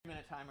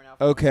timer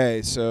now.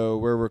 Okay, so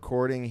we're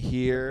recording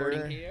here.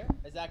 Recording here.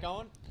 Is that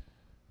going?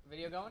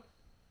 Video going?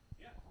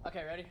 Yeah.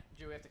 Okay, ready?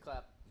 Drew, we have to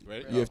clap.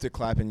 Ready? You have to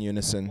clap in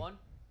unison. 1,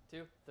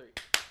 2, 3.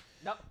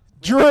 Nope.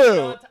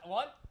 Drew!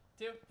 1,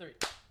 2, 3.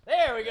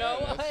 There we go.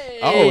 Hey.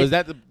 Oh, is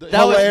that the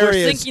That was- we're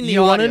Hilarious. syncing the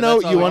You wanna audio, know?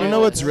 that's all You we want to do. know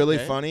what's Okay. really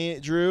funny,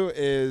 Drew?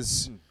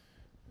 Is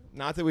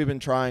not that we've been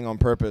trying on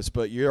purpose,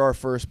 but you're our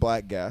first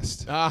black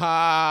guest.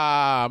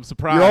 I'm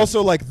surprised. You're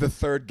also like the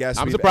third guest.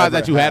 I'm we've surprised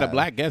ever that you had a had.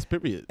 black guest,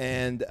 period.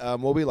 And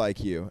well, we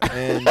like you.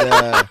 And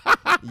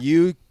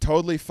you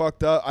totally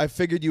fucked up. I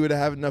figured you would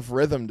have enough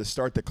rhythm to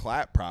start the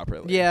clap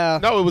properly. Yeah.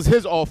 No, it was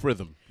his off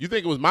rhythm. You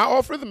think it was my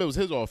off rhythm? It was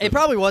his off rhythm. It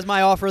probably was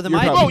my off rhythm.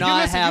 You're I probably- do Oh, you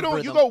not listen. have You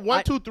rhythm. go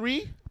 1, 2,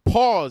 3,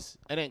 pause,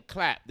 and then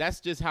clap. That's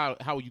just how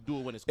you do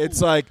it when it's cool.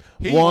 It's like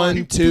He 1,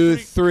 won. 2,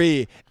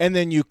 3, and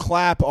then you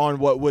clap on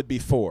what would be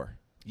 4.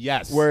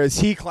 Yes. Whereas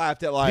he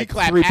clapped at like he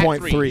clapped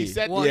 3.3. at 3. He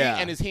said 3 yeah.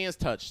 and his hands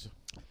touched.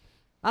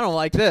 I don't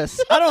like this.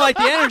 I don't like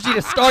the energy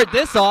to start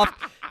this off.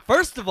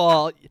 First of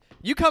all,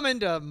 you come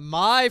into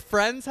my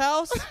friend's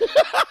house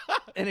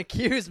and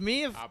accuse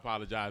me of. I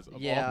apologize.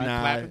 Of Yeah. all me Nah.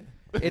 clapping.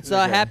 It's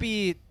Okay.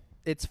 happy.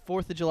 It's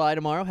 4th of July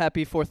tomorrow.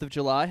 Happy 4th of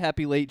July.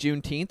 Happy late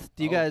Juneteenth.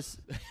 Do you Oh. guys?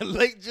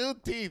 Late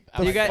Juneteenth.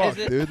 Do you guys? Fuck, Is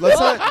it? dude.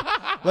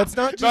 Let's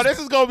not just No, this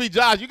is gonna be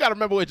Josh. You gotta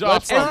remember where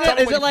Josh from. Isn't Tell it,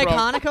 him is where it you like from.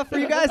 Hanukkah for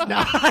you guys?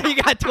 No,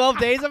 you got 12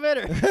 days of it.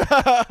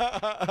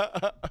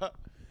 Or?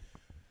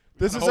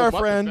 This The is whole our month of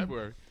friend.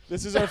 February.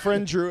 This is our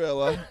friend Drew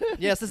Illa.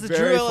 Yes, this is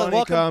Very Drew. funny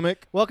Welcome,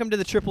 comic. welcome to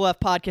the Triple F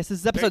podcast. This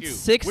is episode Thank you.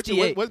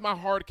 68. Where's my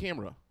hard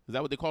camera? Is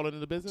that what they call it in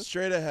the business?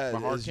 Straight ahead My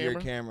hard is your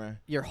camera? camera.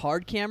 Your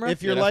hard camera.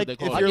 If you're that's what like they if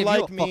call it. I'll you're give like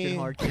you a fucking me,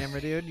 hard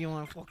camera, dude. You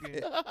want to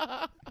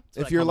fucking?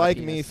 if you're like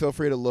me, feel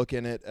free to look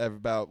in it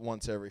about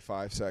once every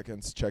 5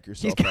 seconds. Check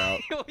yourself out.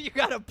 you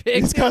got a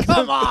pig. He's got Come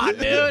some- on,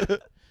 dude.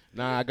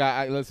 Nah,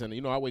 listen.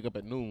 You know, I wake up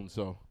at noon,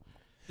 so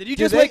Did you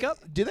Do just they- wake up?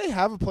 Do they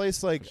have a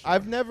place like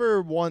I've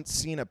never once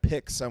seen a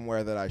pic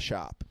somewhere that I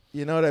shop?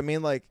 You know what I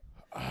mean? Like,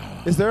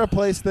 is there a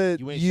place that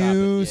You ain't you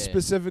shopping, yeah.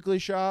 specifically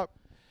shop?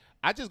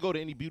 I just go to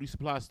any beauty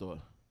supply store.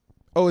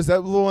 Oh, is that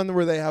the one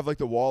where they have like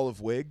the wall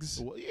of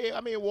wigs? Well, yeah, I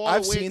mean, wall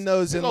I've wigs. seen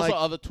those There's in, also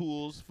like- other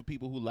tools for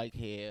people who like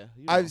hair.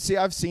 You know.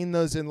 I've seen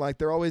those in like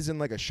they're always in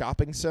like a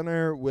shopping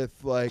center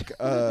with like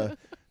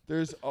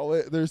there's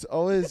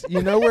always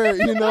you know where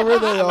they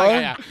are.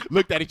 Like, yeah,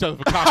 looked at each other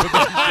for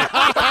confirmation.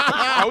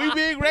 Are we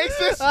being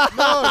racist?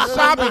 No,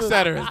 Shopping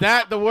center. Is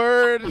that the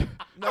word?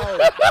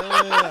 No.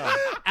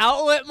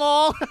 Outlet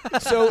mall.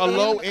 So A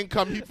low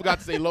income. He forgot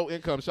to say low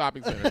income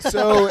shopping center.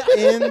 So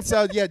in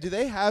South, do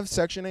they have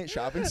Section 8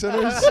 shopping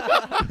centers?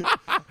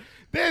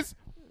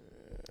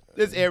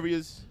 There's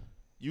areas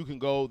you can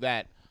go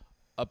that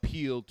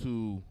appeal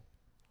to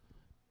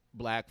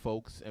black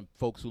folks and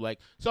folks who like.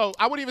 So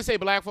I wouldn't even say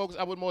black folks.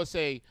 I would more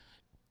say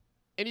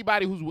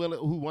anybody who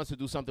wants to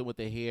do something with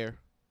their hair.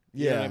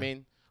 You know what I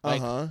mean?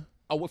 Like,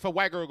 if a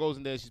white girl goes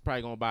in there, she's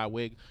probably gonna buy a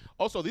wig.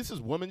 Also, this is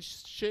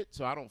women's shit,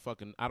 so I don't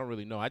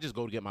really know. I just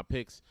go to get my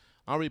picks.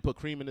 I don't really put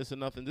cream in this or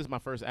nothing. This is my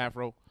first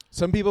afro.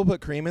 Some people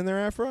put cream in their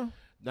afro.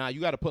 Nah, you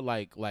got to put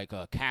like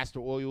castor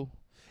oil.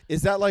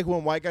 Is that like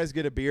when white guys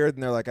get a beard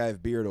and they're like, I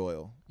have beard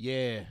oil?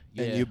 Yeah,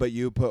 yeah. And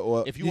you put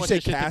oil. if you, you want say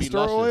your shit to be castor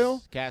luscious,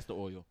 oil? castor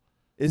oil.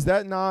 Is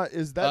that not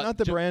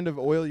the ju- brand of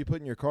oil you put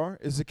in your car?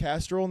 Is the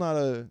castor oil not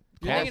a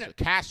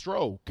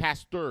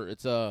Castor.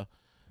 It's a.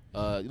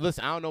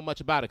 Listen, I don't know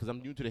much about it because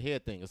I'm new to the hair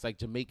thing. It's like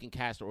Jamaican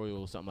castor oil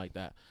or something like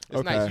that. It's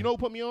Okay. nice. You know who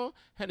put me on?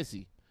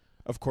 Hennessy.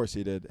 Of course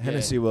he did.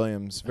 Hennessy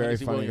Williams, very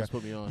Hennessy funny Williams guy.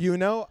 put me on. You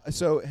know,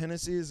 so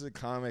Hennessy is a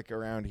comic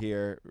around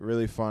here,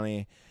 really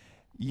funny.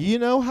 You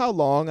know how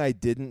long I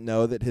didn't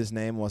know that his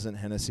name wasn't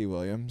Hennessy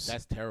Williams?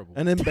 That's terrible.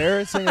 An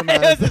embarrassing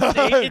amount of time.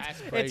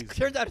 That's crazy. It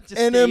turns out it's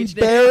just An stage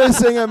name.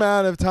 embarrassing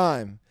amount of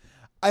time.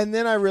 And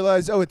then I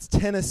realized, it's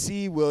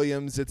Tennessee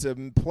Williams. It's a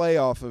play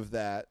off of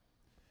that.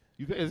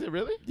 Is it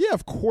really? Yeah,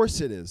 of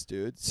course it is,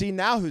 dude. See,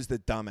 now who's the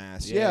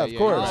dumbass? Yeah, Yeah, of yeah,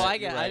 course. you're Oh, right, I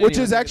get you're it. right. I didn't Which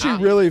even is think actually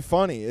about it. really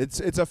funny. It's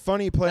a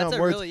funny play That's on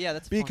a words. really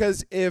that's funny.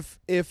 Because if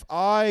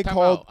I Time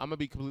called out. I'm gonna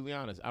be completely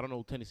honest. I don't know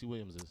who Tennessee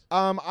Williams is.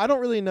 I don't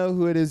really know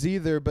who it is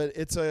either, but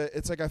it's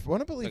like I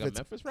want to believe Like a it's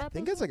Memphis I rapper?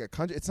 think it's like a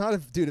country. It's not a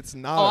dude. It's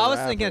not. Oh, a I was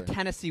thinking of rapper.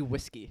 Tennessee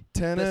whiskey.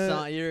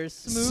 Tennessee. You're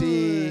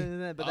See.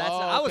 smooth, but that's Oh,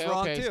 I was okay,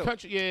 wrong okay. too. It's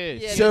country, yeah.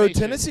 Yeah, So nation.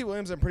 Tennessee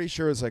Williams, I'm pretty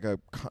sure is like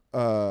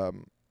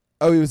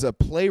he was a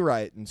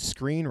playwright and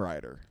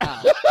screenwriter.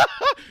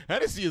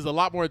 Hennessy is a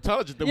lot more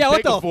intelligent than Yeah, we what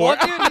take the him for.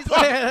 fuck, dude? He's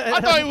like-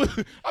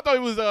 I thought he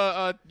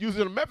was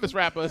using a Memphis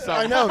rapper or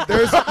something. I know.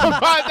 There's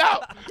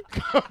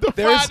Come to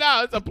There's- find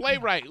out, it's a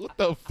playwright. What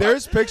the fuck?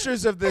 there's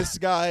pictures of this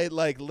guy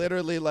like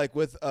literally like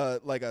with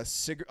like a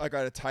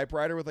a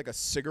typewriter with like a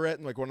cigarette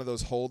and like one of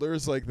those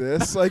holders like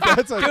this. Like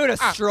that's like Dude, a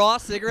straw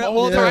cigarette Oh,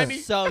 holder yeah.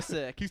 is so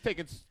sick. He's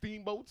taking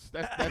steamboats.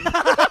 That's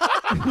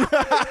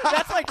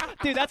That's like,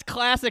 dude, that's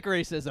classic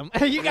racism.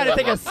 You got to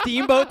take a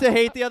steamboat to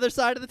hate the other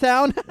side of the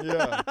town.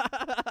 yeah.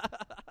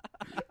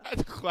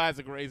 That's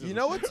classic racism. You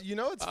know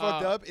what's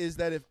fucked up is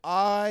that if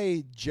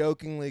I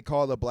jokingly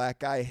called a black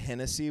guy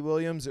Hennessy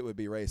Williams, it would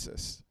be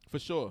racist. For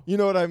sure. You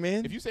know what I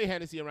mean? If you say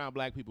Hennessy around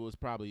black people, it's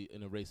probably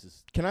in a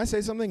racist. Can I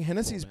say something?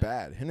 Hennessy's man.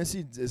 bad.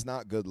 Hennessy is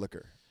not good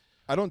liquor.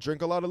 I don't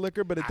drink a lot of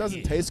liquor, but it I doesn't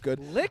hear taste good.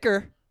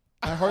 Liquor.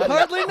 I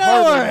Hardly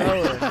know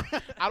her.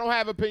 I don't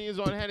have opinions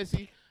on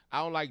Hennessy.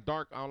 I don't like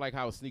dark. I don't like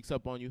how it sneaks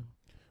up on you.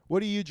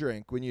 What do you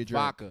drink when you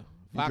drink? Vodka.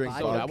 You Vodka drink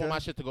soda. I vodka? want my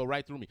shit to go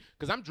right through me.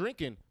 Because I'm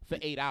drinking for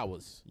 8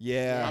 hours.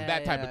 Yeah. I'm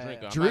that type of yeah,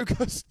 drinker. yeah. I'm Drew not-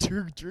 goes,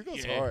 Drew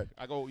goes Yeah. hard.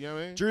 I go, you know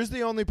what I mean? Drew's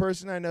the only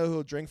person I know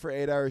who'll drink for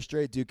 8 hours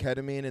straight, do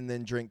ketamine, and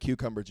then drink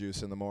cucumber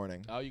juice in the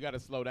morning. Oh, you got to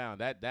slow down.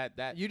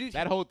 That You do-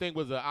 that whole thing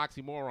was an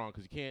oxymoron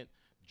because you can't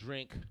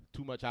drink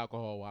too much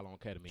alcohol while on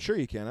ketamine. Sure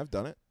you can. I've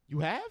done it. You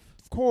have?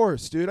 Of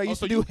course, dude. I Oh, used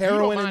so to do you heroin.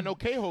 don't mind and, no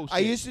K-hole shit. I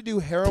used to do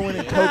heroin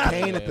and Yeah.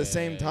 cocaine at the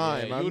same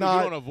time. Yeah, I'm you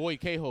not. don't avoid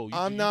K-hole.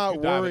 I'm not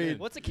you diving worried. in.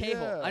 What's a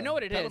K-hole? Yeah. I know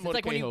what it Tell is. them It's what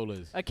like a when you. K-hole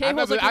is. A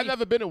K-hole's like when I've you-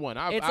 never been in one.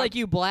 It's like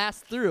you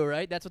blast through,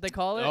 right? That's what they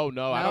call it. Oh,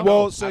 no. I No? don't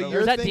Well, know. so I don't Or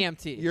you're is that think-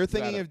 DMT? You're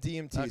thinking Gotta- of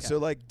DMT. Okay. So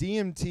like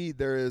DMT,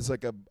 there is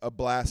like a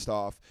blast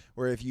off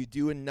where if you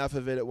do enough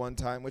of it at one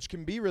time, which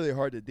can be really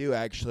hard to do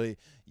actually,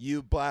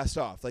 you blast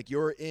off. Like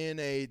you're in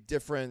a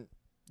different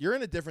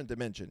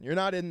dimension. You're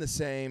not in the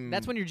same.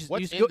 That's when you're just.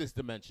 What's you in this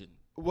dimension?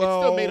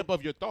 Well, It's still made up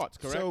of your thoughts,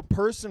 correct? So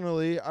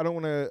personally, I don't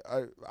want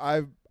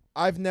to.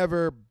 I've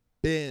never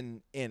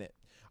been in it.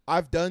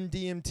 I've done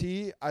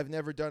DMT. I've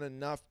never done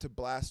enough to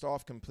blast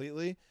off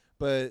completely.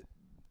 But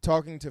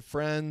talking to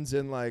friends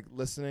and like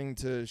listening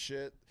to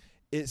shit,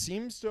 it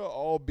seems to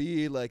all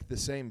be like the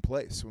same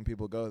place when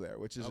people go there,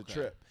 which is Okay. a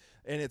trip.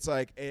 And it's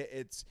like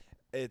it's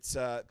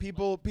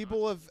people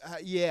have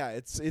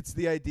it's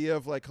the idea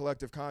of like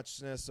collective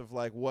consciousness of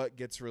like what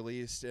gets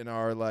released in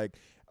our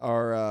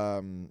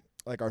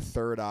our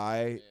third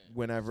eye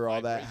whenever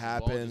all that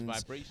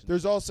happens.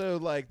 There's also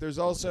like I'm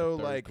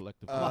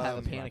gonna have a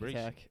um, panic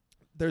attack.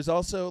 there's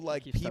also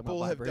like Keeps talking about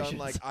people have done vibrations.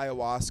 like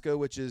ayahuasca,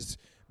 which is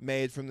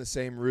made from the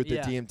same root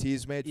that Yeah. DMT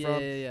is made Yeah,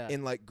 from, yeah, yeah.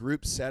 in like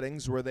group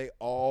settings where they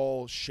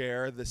all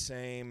share the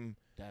same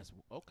That's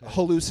okay.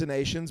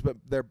 hallucinations, but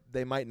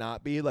they might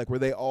not be, like where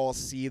they all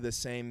see the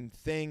same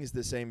things,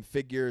 the same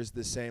figures,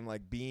 the same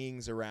like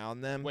beings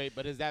around them. Wait,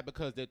 but is that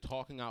because they're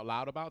talking out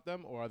loud about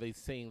them, or are they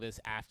saying this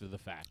after the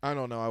fact? I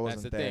don't know. I That's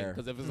wasn't the thing. there.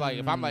 Because if it's like,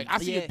 if I'm like, I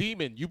see Yeah. a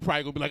demon, you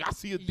probably gonna be like, I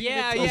see a demon.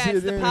 Yeah, too. yeah, see it's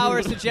it the there. power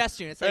of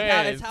suggestion. It's like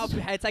Yeah, it's how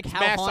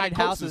mass haunted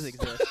houses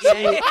psychosis. exist.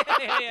 Yeah.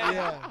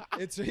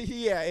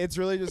 Yeah, it's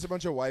really just a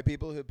bunch of white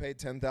people who paid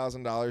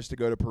 $10,000 to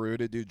go to Peru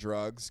to do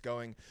drugs,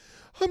 going,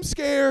 I'm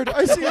scared.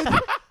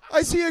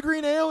 I see a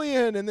green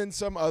alien, and then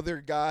some other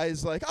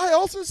guy's like, I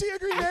also see a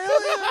green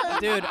alien.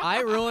 Dude,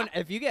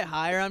 if you get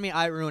higher on me,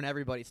 I ruin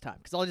everybody's time.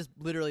 Because I'll just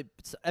literally,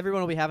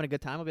 everyone will be having a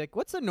good time. I'll be like,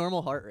 what's the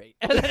normal heart rate?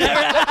 And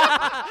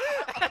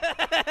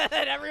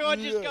then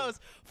everyone just Yeah. goes,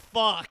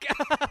 fuck.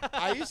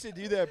 I used to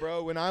do that,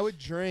 bro. When I would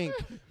drink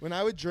when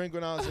I was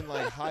in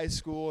like high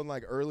school and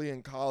like early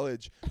in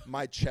college,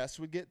 my chest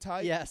would get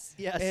tight. Yes.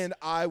 And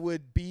I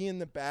would be in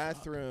the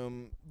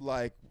bathroom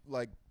like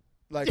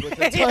with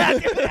the Yeah, time,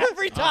 dude,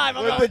 every time.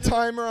 I'm with like, the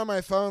timer on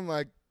my phone,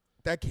 like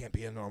that can't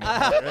be a normal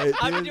heart rate,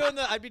 I'd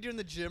dude. be doing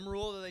the gym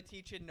rule that they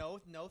teach you. No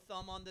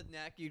thumb on the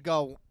neck. You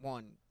go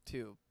 1,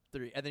 2,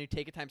 3, and then you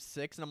take it times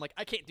 6. And I'm like,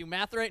 I can't do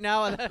math right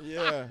now. And then,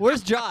 Yeah.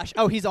 where's Josh?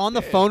 Oh, he's on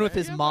the phone with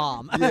his yeah,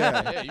 mom.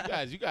 Yeah.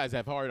 Yeah, you guys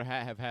have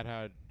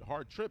had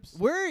hard trips.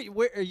 Where are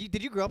you?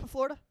 Did you grow up in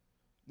Florida?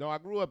 No, I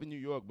grew up in New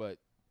York, but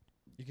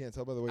You can't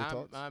tell by the way he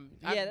talks.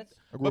 Yeah, that's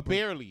but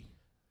barely.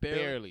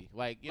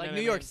 Like you know like what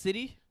New I York mean?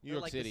 City. New Or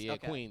York like City, this-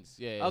 yeah, Queens,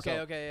 yeah. Okay,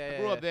 so okay, yeah.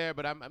 I grew up there,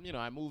 but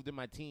I moved in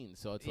my teens,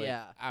 so it's like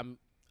Yeah.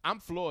 I'm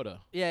Florida,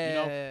 Yeah, you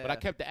know, yeah, but I yeah.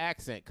 kept the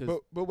accent because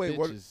but wait,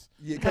 what? bitches.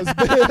 Yeah,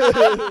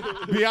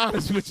 'cause Be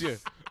honest with you.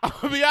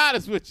 I'll be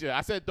honest with you.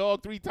 I said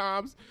dog 3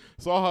 times,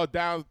 saw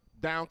her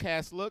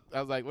downcast look.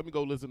 I was like, let me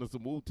go listen to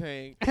some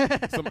Wu-Tang,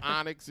 some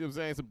Onyx, you know what I'm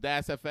saying, some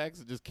Das FX,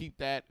 and just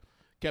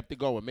kept it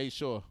going, made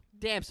sure.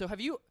 Damn. So have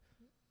you?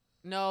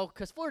 No,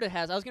 because Florida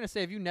has. I was gonna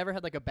say, have you never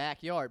had like a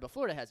backyard? But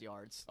Florida has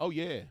yards. Oh,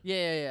 yeah.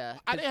 Yeah.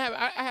 I didn't have.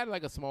 I had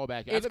like a small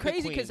backyard. It's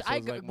crazy because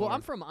because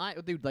I'm from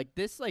Iowa, dude. Like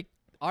this, like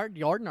our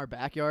yard and our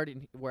backyard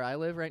in where I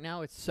live right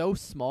now, it's so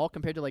small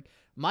compared to like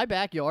my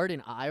backyard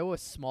in Iowa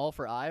is small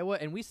for Iowa,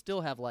 and we still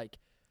have like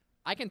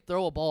I can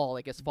throw a ball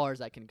like as far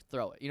as I can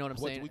throw it. You know what I'm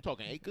saying? We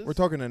talking acres? we're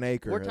talking an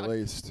acre We're at talking-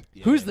 least.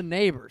 Yeah. Who's the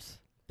neighbors?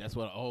 That's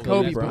what. Oh,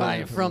 Kobe that's Bryant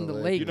Bryant from the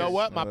Lakers. You know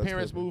what? My No, that's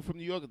parents Kobe. moved from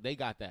New York. They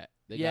got that.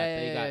 They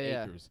Yeah, got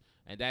yeah. acres,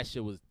 and that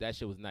shit was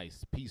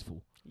nice,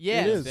 peaceful.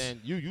 Yeah. It is.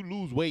 Then you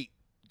lose weight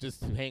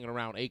just hanging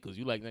around acres.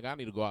 You like, nigga, I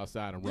need to go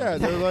outside and run. Yeah,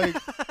 they're like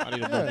I need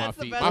to Yeah. move my That's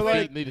the feet. best My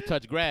way. feet need to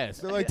touch grass.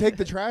 they're like take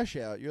the trash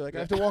out. You're like I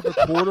have to walk a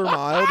quarter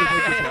mile to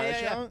take the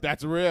trash Yeah. out.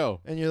 That's real.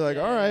 And you're like,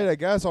 Yeah, all right, yeah. I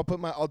guess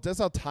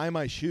I'll tie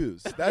my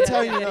shoes. That's how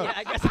you know. Yeah,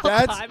 I guess I'll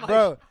That's tie my-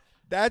 bro.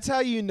 That's how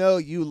you know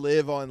you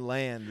live on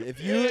land.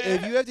 If you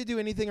have to do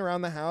anything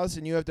around the house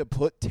and you have to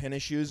put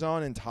tennis shoes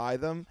on and tie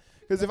them.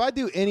 Because if I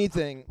do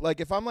anything, like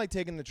if I'm like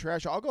taking the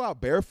trash, I'll go out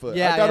barefoot.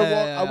 Yeah, I gotta yeah,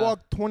 walk. yeah, I yeah.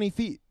 walk 20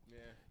 feet.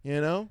 You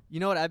know?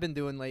 You know what I've been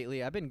doing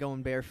lately? I've been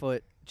going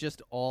barefoot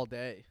just all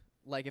day.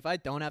 Like if I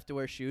don't have to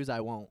wear shoes, I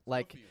won't.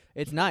 Like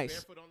it's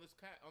nice. Barefoot on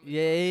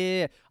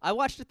Yeah. I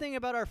watched a thing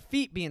about our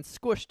feet being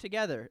squished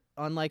together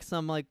on like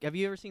some like. Have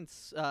you ever seen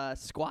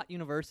Squat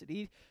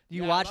University? Do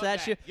you Yeah, I watch love that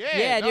that. shit?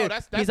 Yeah, no, dude.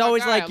 that's He's my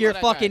always guy. I like your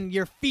love that guy. fucking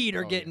your feet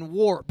are Oh, getting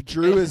warped.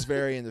 Drew is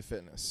very into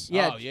fitness.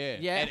 Yeah, Oh yeah.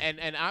 yeah.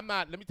 And I'm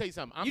not. Let me tell you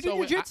something. I'm You do so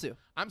jujitsu.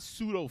 I'm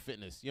pseudo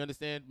fitness. You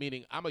understand?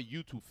 Meaning I'm a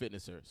YouTube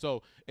fitnesser.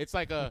 So it's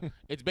like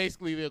it's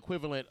basically the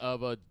equivalent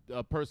of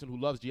a person who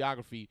loves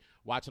geography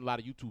watching a lot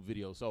of YouTube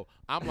videos. So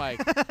I'm like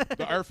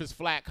the Earth is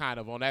flat kind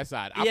of on that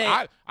side.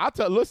 Yeah.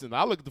 Listen.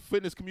 I look at the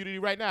fitness community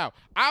right now.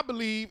 I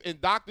believe in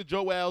Dr.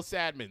 Joel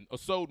Sadman or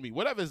Sodme,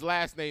 whatever his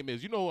last name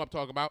is. You know who I'm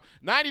talking about.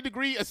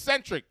 90-degree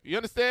eccentric. You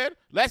understand?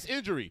 Less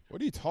injury.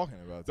 What are you talking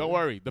about? Don't dude?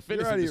 worry. The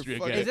fitness out of your industry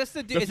fucking- again. Is this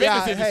the The is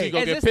fitness this, industry hey,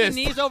 gonna is get this pissed.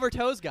 the knees over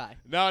toes guy?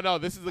 No,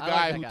 this is the I like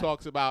guy that who guy.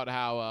 talks about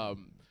how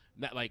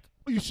not like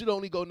you should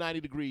only go 90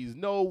 degrees.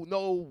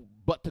 No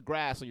butt to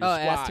grass on your Oh,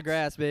 squats. ass to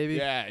grass, baby.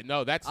 Yeah,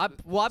 no, that's I so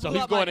blew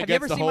he's up going my, have you against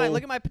ever the seen whole. my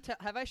look at my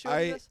have I showed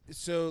you this?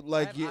 So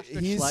like I have ostrich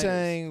he's sliders.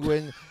 saying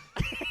when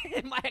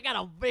I got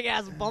a big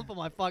ass bump on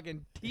my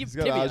fucking he's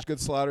got tibia. Osgood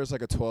Slaughter's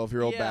like a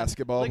 12-year-old Yeah,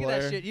 basketball look player.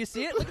 at that shit. You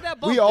see it? Look at that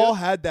bump. We all dude.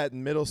 had that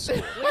in middle school.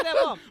 Look at that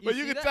bump. but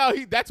you see can that? tell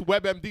that's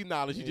WebMD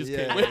knowledge he just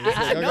Yeah, came with. he's like,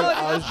 I No,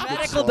 got it's Osgood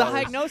medical Slaughter's.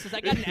 diagnosis.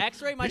 I got an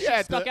X-ray. My He shit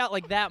had stuck to- out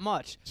like that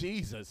much.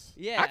 Jesus.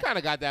 Yeah. I kind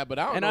of got that, but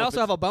I don't And know. I if also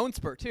it's- have a bone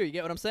spurt too. You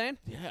get what I'm saying?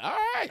 Yeah. All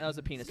right. That was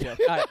a penis joke.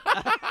 All right.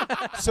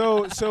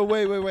 So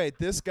wait.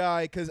 This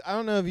guy, because I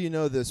don't know if you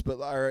know this, but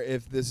or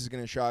if this is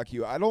going to shock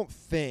you. I don't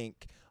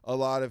think a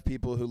lot of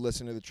people who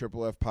listen to the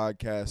Triple F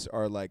podcast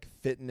are like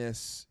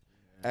fitness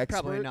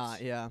experts. Probably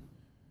not. Yeah.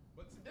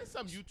 But there's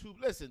some YouTube.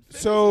 Listen.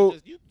 fitness So-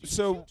 is just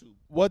so YouTube.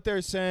 what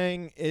they're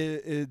saying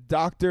is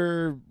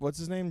Dr. What's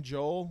his name?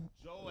 Joel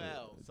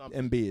Joel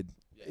something. Embiid.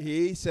 Yeah.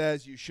 He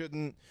says you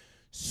shouldn't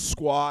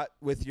squat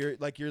with your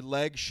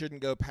legs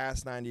shouldn't go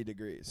past 90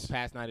 degrees.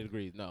 Past 90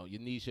 degrees. No, your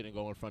knees shouldn't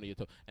go in front of your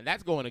toe, and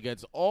that's going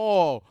against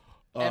all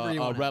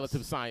Everyone else.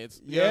 relative science.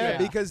 You know what I Yeah,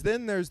 mean? because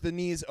then there's the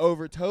knees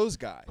over toes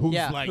guy. Who's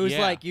yeah. like, who's yeah.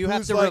 like you have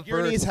Who's to like reverse.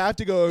 your knees have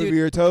to go over Dude,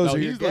 your toes No, or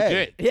you're he's gay.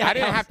 legit. Yeah, I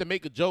didn't no. have to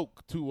make a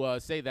joke to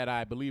say that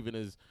I believe in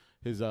his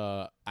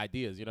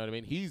ideas. You know what I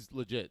mean? He's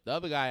legit. The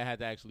other guy I had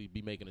to actually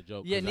be making a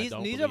joke. Yeah, 'cause I knees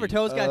don't knees believe. over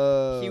toes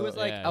guy. He was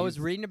like, yeah, I was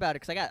he's- reading about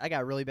it because I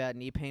got really bad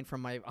knee pain from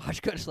my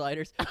Osgood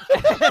sliders.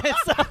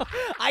 So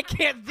I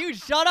can't, dude.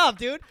 Shut up,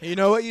 dude. You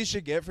know what you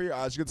should get for your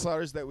Osgood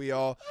Slaughter's that we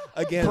all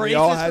we Braces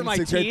all had for in my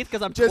sixth grade? teeth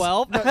because I'm Just,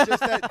 12. no,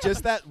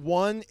 just that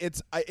one.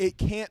 It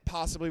can't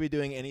possibly be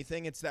doing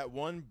anything. It's that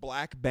one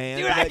black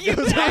band Dude, I that use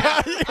goes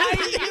that. around.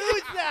 I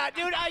use that,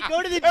 dude. I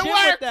go to the It gym with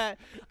works. that.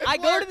 It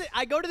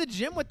I go to the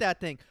gym with that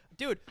thing,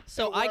 dude.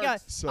 So It I got.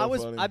 works. So I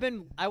was. funny. I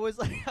was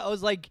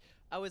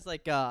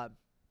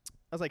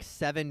like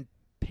 7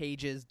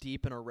 pages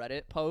deep in a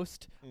Reddit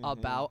post Mm-hmm.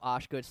 about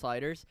Osgood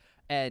sliders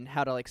and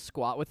how to like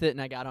squat with it,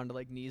 and I got onto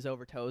like knees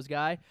over toes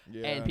guy,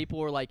 Yeah. and people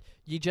were like,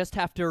 you just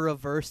have to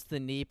reverse the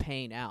knee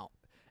pain out.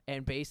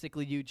 And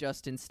basically, you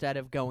just, instead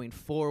of going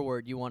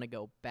forward, you want to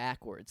go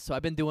backwards. So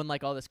I've been doing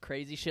like all this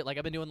crazy shit. Like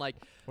I've been doing like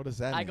What does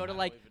that I mean? go to I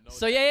like don't even know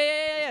so that.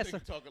 yeah. This So,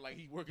 nigga talking like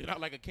he working out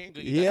like a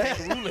kangaroo. Yeah.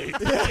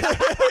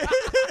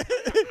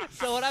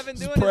 so what I've been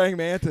Just doing is, praying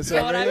mantis. so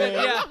what over I've been,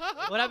 here. yeah,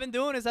 what I've been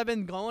doing is I've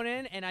been going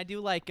in and I do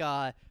like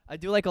a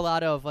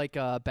lot of like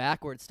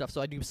backwards stuff.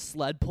 So I do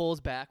sled pulls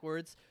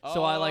backwards.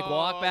 So I like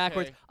walk Oh,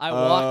 backwards. okay. I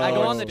walk. I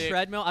go Oh. on the Stick.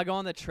 treadmill. I go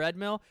on the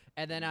treadmill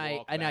and then You I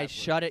walk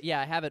shut backwards. it.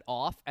 Yeah, I have it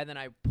off and then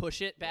I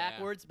push it Yeah.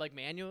 backwards like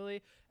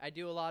manually. I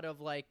do a lot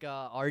of like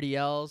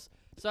RDLs.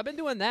 So I've been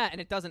doing that and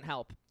it doesn't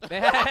help.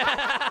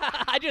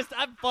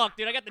 I'm fucked,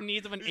 dude. I got the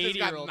knees of an You just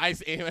got 80-year-old.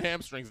 nice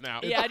hamstrings now.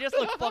 Yeah, I just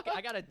look fucking.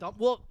 I got a dump.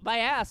 Well, my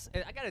ass.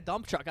 I got a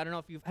dump truck. I don't know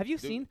if you've. Have you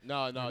Dude, seen?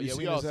 No, Have you yeah, we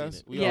seen all his seen ass?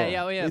 it. We Yeah,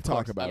 all- yeah, We of talk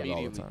course. about it all the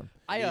Immediately. time.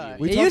 It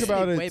We used talk to be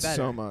about way it better.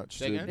 so much.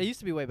 Say dude. again? It used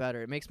to be way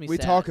better. It makes me We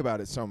sad. talk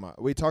about it so much.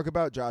 We talk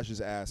about Josh's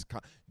ass.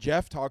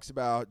 Jeff talks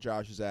about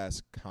Josh's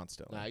ass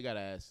constantly. Nah, you gotta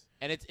ask.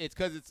 And it's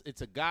because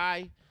it's a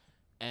guy,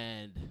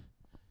 and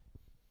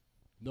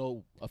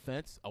no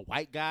offense, a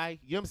white guy.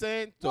 You know what I'm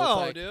saying? So it's Whoa,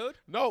 like, dude.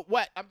 No,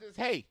 what? I'm just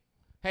hey,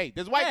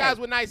 there's white Hey. guys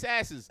with nice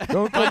asses.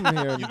 Don't come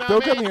here. You know Don't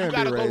what I come mean? here You and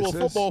gotta be go to a racist.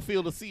 football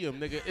field to see him,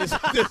 nigga. This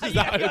is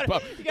out in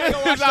public. you gotta go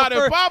This watch is the out in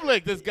first-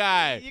 public. This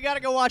guy. You gotta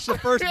go watch the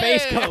first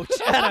base Yeah. coach.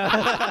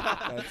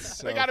 That's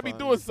so They gotta be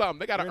funny. doing something.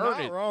 They gotta You're earn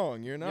not it.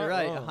 wrong. You're not You're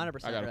right. wrong.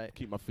 100% I gotta right.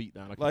 keep my feet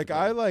down. I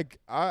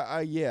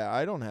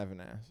don't have an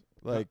ass.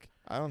 Like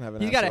I don't have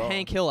an You ass. got a at all.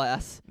 Hank Hill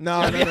ass.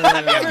 No, no, no, no,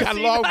 Got no, a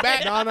no. long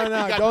back. No, no, You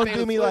no. got Don't Taylor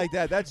do me Swift. like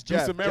that. That's Do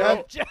Jeff. some Jeff.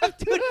 arrow. Jeff,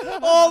 dude.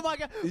 Oh my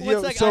god. Yo,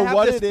 One second. so I have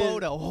what this it is-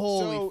 photo.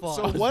 Holy so, fuck.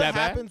 So Is what that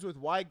bad? happens with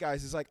white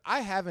guys is like I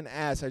have an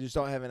ass, I just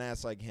don't have an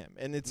ass like him,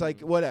 and it's like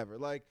Mm. whatever.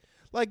 Like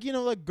you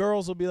know, like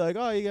girls will be like,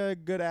 "Oh, you got a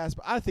good ass,"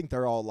 but I think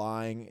they're all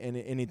lying. And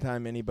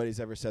anytime anybody's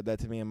ever said that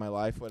to me in my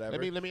life, whatever.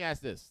 Let me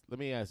ask this.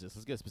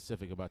 Let's get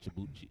specific about your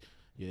booty,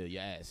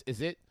 your ass.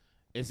 Is it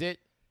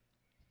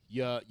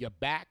your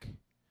back?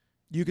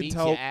 you can meets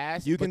tell. your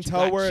ass, You but can you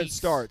tell got where cheeks? it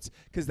starts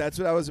because that's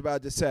what I was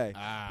about to say.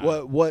 Ah.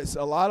 What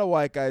a lot of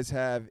white guys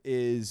have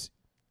is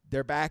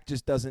their back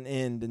just doesn't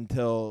end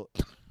until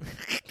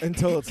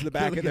it's the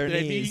back of their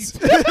knees.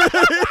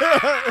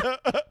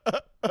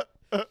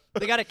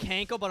 They got a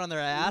cankle, but on their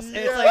ass.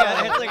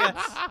 Yeah.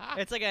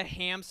 It's like a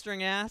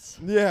hamstring ass.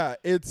 Yeah,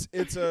 it's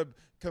a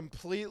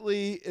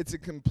completely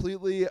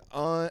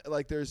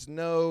like there's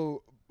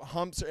no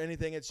humps or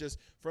anything. It's just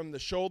from the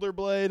shoulder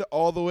blade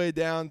all the way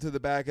down to the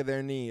back of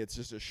their knee. It's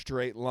just a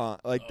straight line.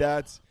 Like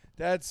that's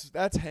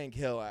Hank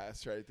Hill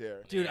ass right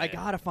there. Dude, I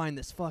gotta find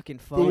this fucking You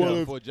photo.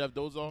 know, for Jeff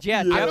Dozon. Yeah,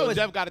 I Jeff know was-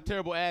 Jeff got a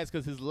terrible ass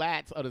because his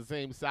lats are the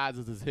same size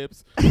as his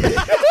hips.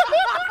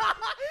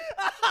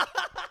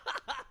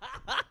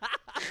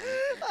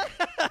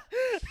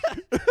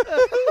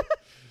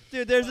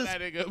 Dude, there's That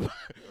this. nigga.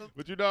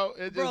 But you know,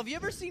 it Bro, just, have you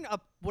ever seen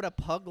what a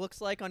pug looks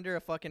like under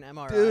a fucking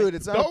MRI? Dude,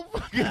 it's not. don't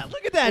fucking. Yeah,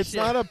 look at that It's shit.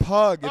 not a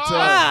pug. It's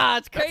Ah,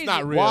 it's That's crazy.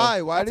 not real.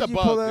 Why? Why That's did a you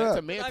pull bug. that That's up?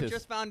 a mantis. I've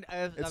just found.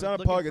 It's not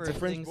a pug. It's a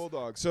French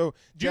bulldog. So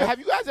Dude, have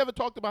you guys ever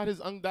talked about his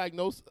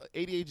undiagnosed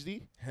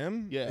ADHD?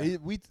 him? Yeah.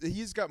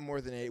 He's got more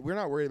than 8. We're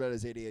not worried about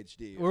his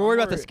ADHD. We're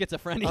worried about the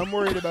schizophrenia. I'm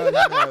worried about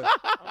him.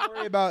 I'm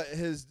worried about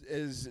his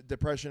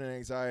depression and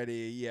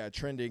anxiety. Yeah,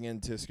 trending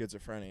into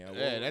schizophrenia.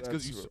 Yeah, that's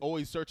because you're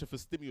always searching for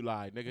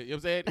stimuli, nigga. You know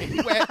what I'm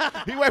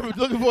saying? He went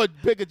looking for a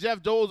bigger Jeff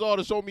Dozon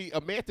to show me a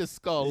mantis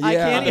skull. Yeah. I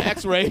can't on the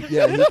X-ray.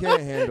 Yeah, he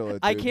can't handle it.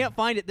 I dude. can't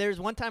find it. There's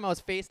one time I was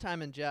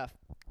FaceTiming Jeff,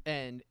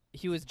 and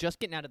he was just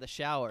getting out of the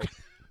shower,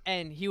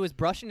 and he was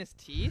brushing his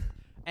teeth,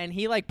 and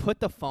he like put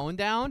the phone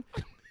down,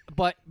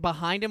 but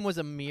behind him was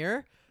a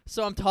mirror.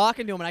 So I'm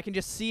talking to him, and I can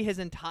just see his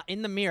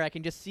in the mirror. I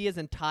can just see his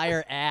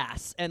entire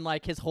ass and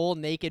like his whole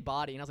naked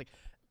body, and I was like,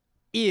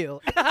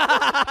 ew.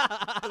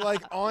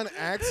 Like on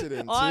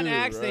accident. On too,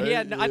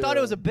 accident. right? I thought it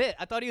Yeah. was a bit.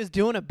 I thought he was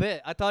doing a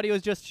bit. I thought he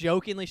was just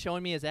jokingly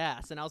showing me his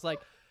ass, and I was like,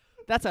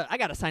 I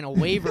gotta sign a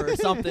waiver or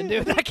something,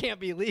 dude. That can't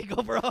be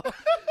legal, bro.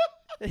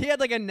 He had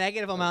like a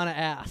negative amount of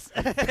ass.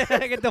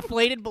 Like a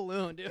deflated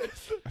balloon, dude.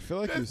 I feel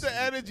like That's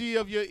the energy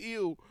of your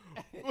ew.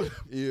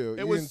 Ew.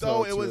 It was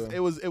so. It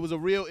was a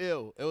real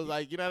ill. It was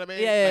like, you know what I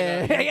mean? Yeah,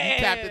 Like yeah, you yeah,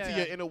 tapped yeah, into yeah.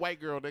 your inner white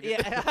girl, nigga.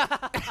 Yeah.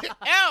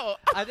 Ew.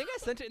 I think I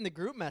sent it in the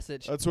group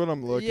message. That's what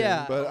I'm looking.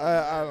 Yeah. But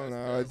I don't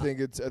know. I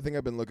think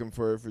I've been looking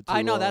for it for too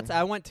I know long.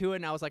 I went to it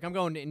and I was like, I'm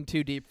going in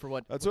too deep for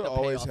what. That's what what the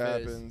always payoff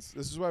is. happens.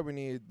 This is why we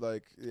need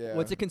yeah.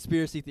 What's a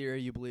conspiracy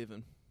theory you believe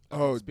in?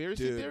 Oh,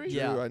 conspiracy dude, theory? Drew,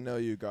 Yeah. I know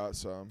you got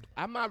some.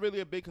 I'm not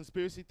really a big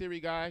conspiracy theory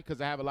guy because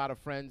I have a lot of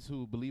friends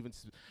who believe in.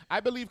 I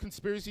believe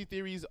conspiracy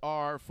theories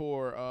are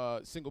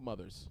for single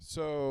mothers.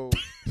 So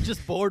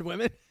Just bored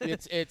women.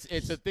 It's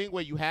a thing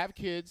where you have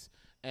kids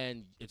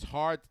and it's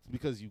hard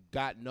because you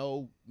got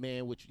no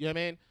man, which you know what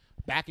I mean,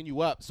 backing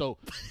you up. So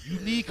you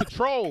need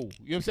control. You know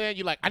what I'm saying?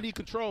 You're like, I need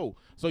control.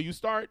 So you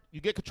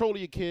get control of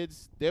your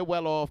kids. They're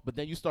well off, but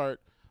then you start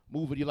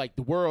moving. You're like,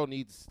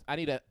 I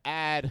need to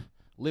add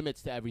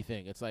limits to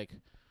everything. It's like,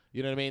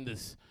 you know what I mean?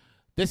 This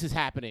is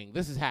happening.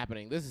 This is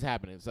happening. This is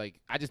happening. It's like,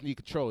 I just need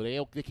control.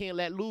 They can't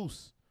let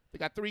loose. They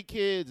got 3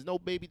 kids, no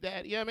baby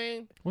dad. You know what I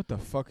mean? what the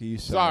fuck are you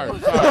saying?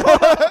 Sorry.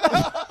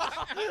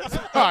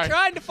 I'm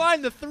trying to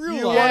find the through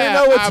You line. want to Yeah,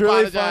 know what's I really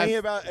apologize. funny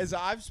about is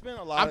I've spent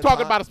a lot. I'm of talking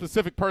time, about a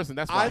specific person.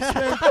 That's why. I've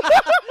spent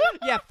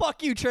Yeah,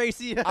 fuck you,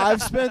 Tracy.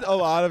 I've spent a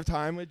lot of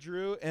time with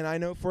Drew, and I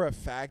know for a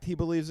fact he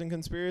believes in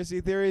conspiracy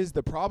theories.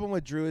 The problem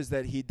with Drew is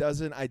that he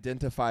doesn't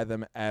identify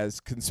them as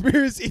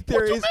conspiracy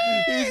theories.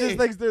 He just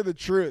thinks they're the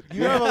truth.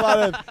 You have a lot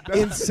of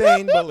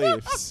insane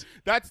beliefs.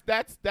 That's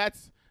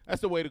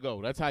the way to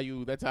go. That's how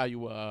you. It's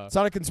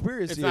not a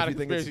conspiracy It's not if a you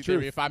think it's conspiracy the truth.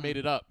 theory if I made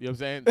it up. You know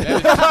what I'm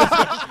saying?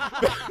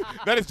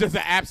 That is just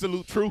an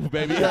absolute truth,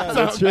 baby. Yeah,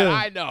 Something that's true. that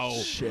I know.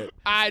 Shit.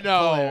 I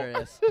know.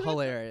 Hilarious.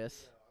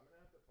 Hilarious.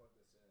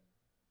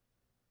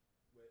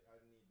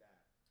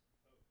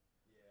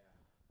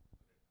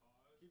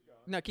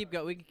 No, keep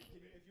going.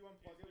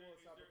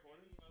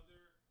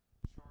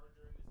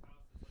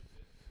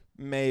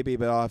 Maybe,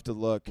 but I'll have to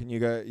look. Can you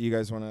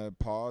guys want to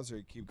pause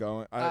or keep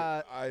going?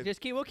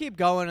 We'll keep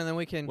going and then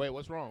we can. Wait,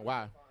 what's wrong?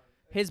 Why?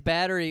 His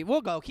battery.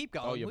 We'll go. Keep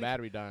going. Oh, your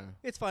battery dying.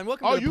 It's fine.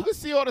 Welcome. Oh, to the you po- can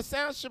see all the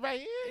sound shit right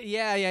here.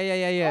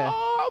 Yeah.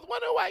 Oh, I was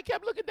wondering why he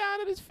kept looking down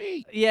at his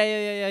feet.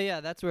 Yeah.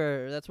 That's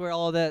where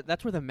all that.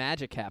 That's where the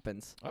magic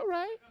happens. All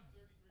right.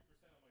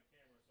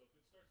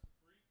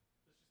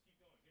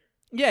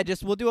 Yeah,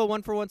 we'll do a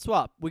 1-for-1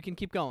 swap. We can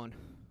keep going.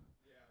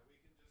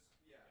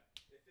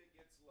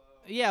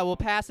 Yeah, we'll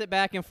pass it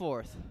back and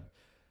forth.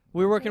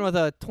 We're working with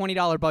a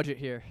 $20 budget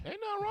here. Ain't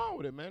nothing wrong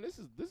with it, man. This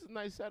is a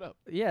nice setup.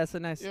 Yeah, it's a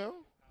nice. You know?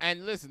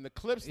 And listen, the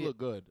clips look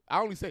good. I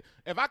only say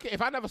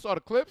if I never saw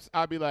the clips,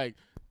 I'd be like,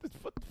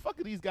 what the fuck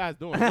are these guys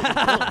doing? What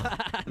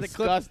are they doing?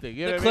 Disgusting.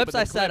 You know The what I mean? clips But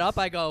I set up,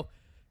 I go,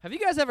 have you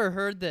guys ever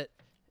heard that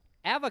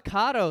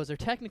avocados are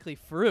technically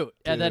fruit?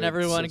 And then Dude,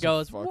 everyone such a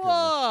goes, fucking-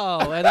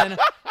 whoa.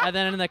 and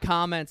then in the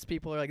comments,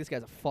 people are like, this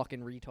guy's a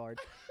fucking retard.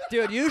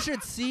 Dude, you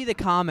should see the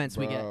comments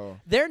we get. Bro.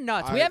 They're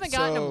nuts. We haven't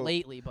gotten them so-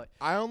 lately, but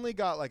I only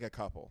got like a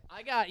couple.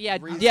 I got,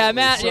 Recently.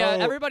 Matt, yeah,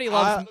 So, everybody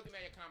loves I'm looking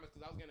at your comments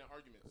because I was getting an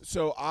argument.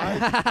 So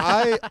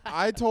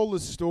I told a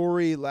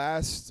story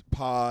last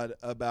pod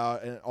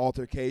about an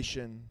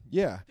altercation.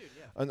 Yeah. Dude,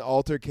 yeah. an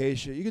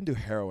altercation. You can do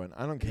heroin.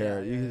 I don't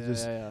care. You can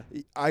just.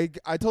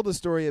 I told a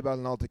story about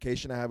an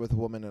altercation I had with a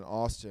woman in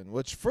Austin,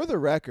 which, for the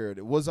record,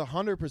 was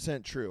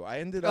 100% true. I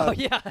ended up. Oh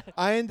yeah.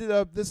 I ended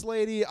up. This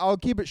lady. I'll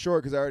keep it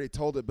short because I already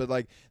told it. But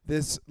like,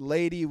 this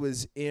lady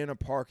was in a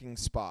parking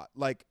spot,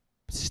 like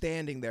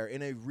standing there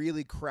in a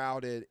really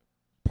crowded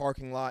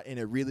parking lot in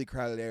a really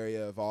crowded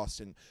area of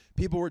Austin.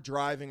 People were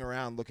driving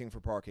around looking for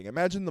parking.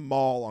 Imagine the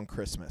mall on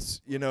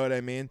Christmas. You know what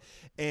I mean?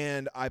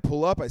 And I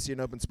pull up, I see an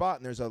open spot,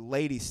 and there's a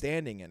lady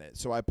standing in it.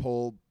 So I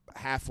pull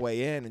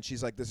halfway in, and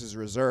she's like, "This is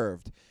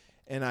reserved."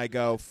 And I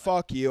go,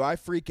 "Fuck you." I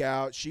freak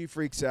out. She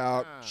freaks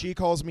out. She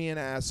calls me an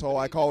asshole.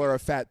 I call her a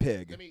fat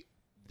pig.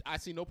 I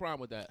see no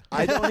problem with that.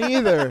 I don't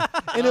either.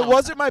 And it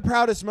wasn't my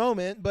proudest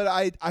moment, but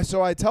I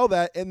tell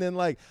that, and then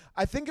like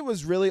I think it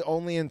was really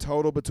only in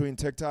total between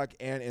TikTok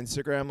and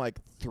Instagram like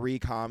 3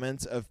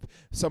 comments of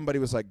somebody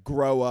was like,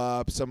 "Grow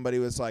up." Somebody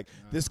was like,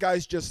 "This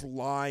guy's just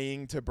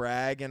lying to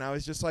brag," and I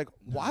was just like,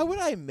 "Why would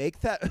I make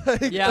that?"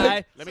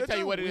 Yeah. Let me tell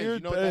you what it is. You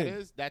know what that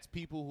is? That's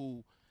people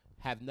who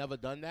have never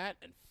done that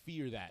and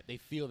fear that. They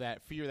fear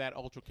that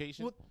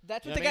altercation. Well,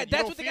 that's You what know the what guy. I mean?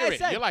 That's You what don't the fear guy it.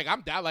 said. You're like,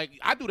 I'm down. Like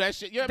I do that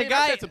shit. You know what The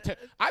I mean? guy-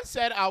 I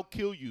said I'll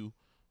kill you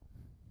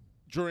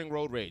during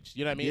road rage.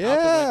 You know what I mean? Out the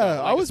Yeah,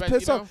 window. I was especially,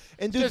 pissed you know, off.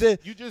 And dude,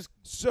 you just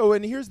so,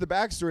 and here's the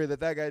backstory that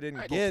guy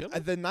didn't I don't get. kill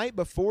him. The night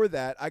before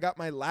that, I got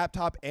my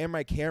laptop and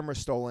my camera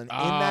stolen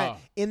Ah.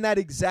 in that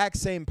exact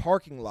same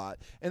parking lot,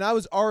 and I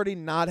was already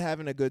not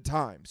having a good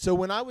time. So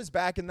when I was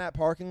back in that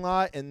parking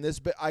lot, and He was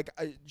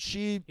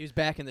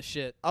back in the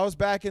shit. I was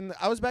back in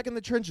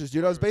the trenches,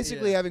 dude. I was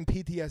basically Yeah. having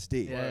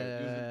PTSD.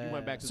 Yeah. you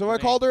went back to So the I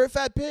name. called her a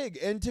fat pig,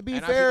 and to be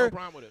And I see fair, no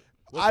problem with it.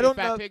 Was I she a don't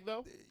fat know- pig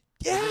though?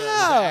 yeah. Was it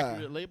an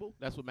accurate label?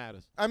 That's what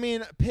matters. I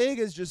mean, pig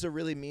is just a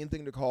really mean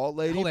thing to call a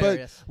lady,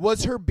 Hilarious. but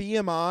was her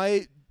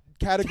BMI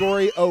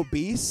category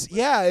obese?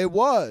 Yeah, it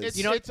was.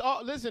 It's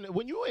all. Listen,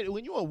 when you're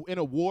in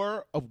a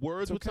war of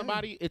words It's with okay.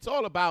 somebody, it's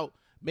all about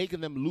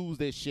making them lose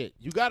their shit.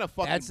 You gotta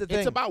fucking. That's the It's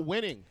thing. about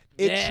winning.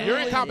 Yeah. You're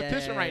in truly-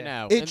 competition right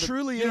now. It And the-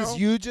 truly you is. know,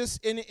 You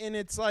just and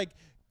it's like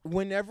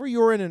whenever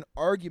you're in an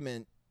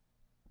argument,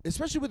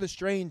 especially with a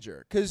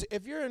stranger, because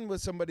if you're in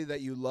with somebody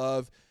that you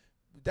love,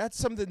 that's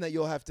something that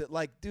you'll have to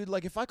like, dude.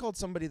 Like if I called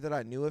somebody that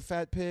I knew a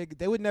fat pig,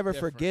 they would never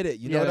Different. forget it.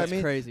 You Yeah, know what I that's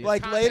mean? crazy.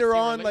 Like Context later your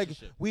on, like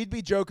relationship. we'd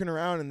be joking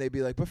around and they'd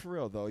be like, "But for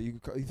real though, you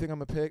think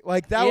I'm a pig?"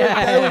 Like that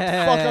Yeah.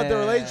 would fuck up the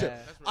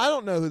relationship. That's I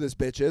don't know who this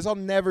bitch is. I'll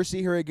never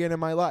see her again in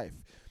my life.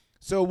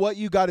 So what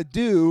you got to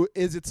do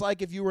is it's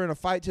like if you were in a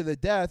fight to the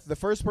death, the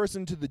first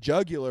person to the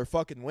jugular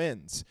fucking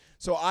wins.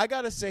 So I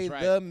got to say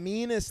That's right. the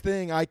meanest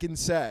thing I can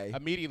say.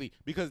 immediately,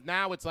 because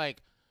now it's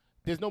like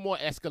there's no more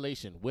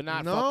escalation. We're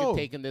not No. fucking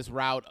taking this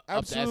route up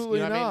Absolutely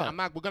the escalator. You know what I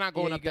not. mean? We're not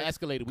going Yeah, up you the got-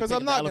 escalator. Because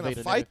I'm not going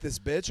to fight this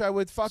bitch. I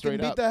would fucking Straight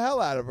beat up. the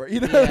hell out of her. You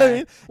know what I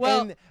mean?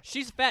 Well, And,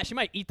 she's fat. She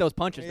might eat those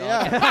punches, dog.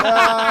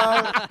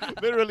 yeah.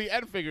 Literally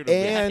and figuratively.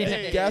 And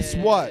Yeah. guess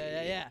what?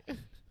 Yeah.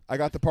 I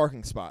got the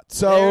parking spot. There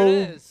So,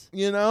 it is.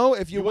 you know,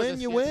 if you wasn't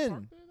win, you scared to win.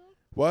 park there, though?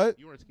 What?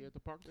 You weren't scared to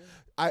park there?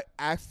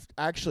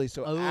 Actually,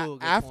 so Oh, good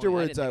point. I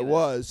afterwards didn't I think of that.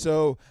 was.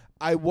 So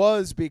I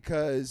was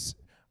because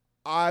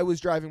I was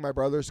driving my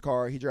brother's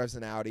car. He drives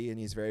an Audi, and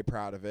he's very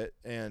proud of it.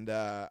 And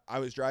I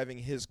was driving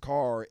his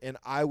car, and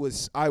I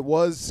was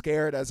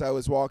scared as I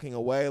was walking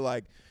away.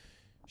 Like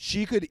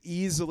she could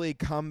easily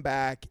come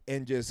back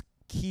and just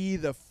key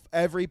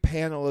every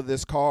panel of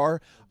this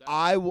car.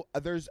 I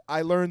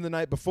learned the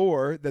night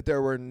before that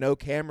there were no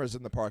cameras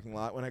in the parking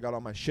lot when I got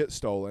all my shit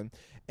stolen,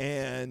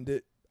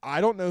 and I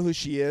don't know who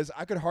she is.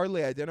 I could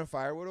hardly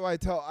identify her. What do I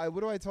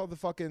tell the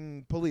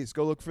fucking police?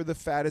 Go look for the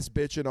fattest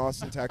bitch in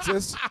Austin,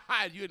 Texas.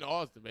 You in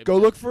Austin, baby. Go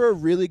look for a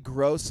really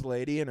gross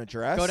lady in a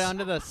dress. Go down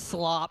to the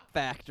slop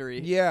factory.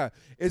 Yeah.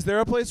 Is there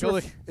a place Go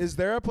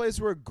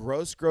where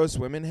gross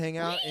women hang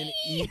out and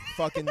eat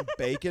fucking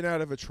bacon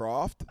out of a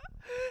trough?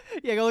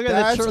 Yeah, go look at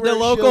That's the where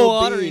local she'll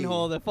watering be.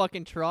 hole, the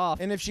fucking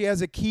trough. And if she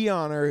has a key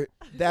on her,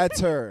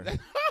 that's her.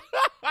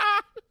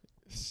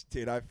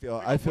 Dude, I feel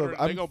They're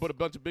I'm gonna put a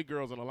bunch of big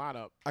girls in a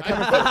lineup. I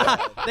kind of feel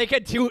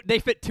bad. They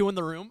fit 2 in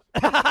the room.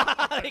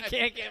 They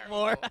can't get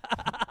more.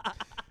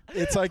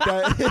 It's like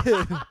that.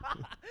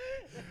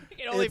 They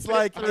can only It's fit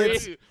like 3.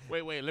 it's-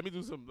 Wait. Let me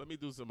do some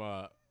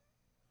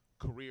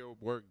career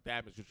work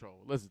damage control.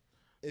 Listen,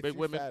 If big you're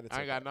women, fat, it's I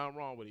ain't got okay. nothing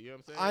wrong with it. You know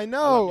what I'm saying? I love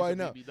know, me I some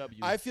know. BBW.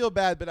 I feel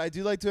bad, but I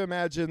do like to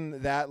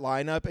imagine that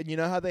lineup. And you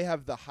know how they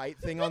have the height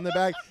thing on the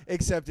back,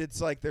 except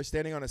it's like they're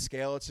standing on a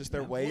scale. It's just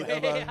their weight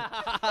of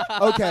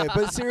a. Okay,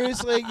 but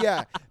seriously,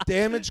 yeah,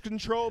 damage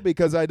control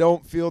because I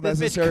don't feel This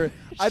bitch necessary.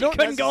 I don't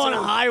couldn't go on a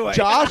necessarily- highway.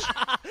 Josh,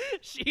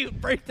 She would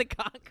break the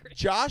concrete.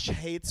 Josh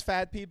hates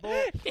fat people,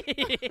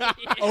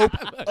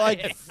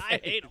 I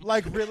hate 'em.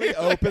 like really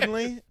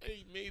openly.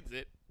 He means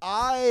it.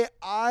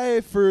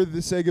 I, for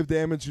the sake of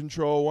damage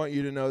control, want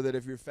you to know that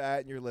if you're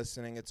fat and you're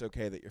listening, it's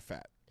okay that you're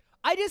fat.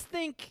 I just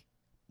think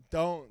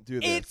Don't do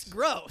this. It's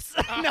gross.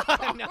 no,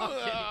 I'm kidding.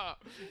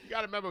 You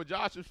gotta remember,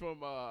 Josh is from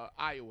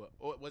Iowa,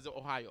 or was it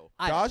Ohio?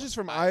 Josh is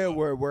from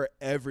Iowa, where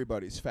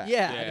everybody's fat.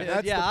 Yeah, Yeah. dude,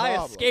 That's yeah. the I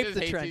problem. escaped He the just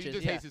hates- trenches. He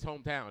just yeah. hates his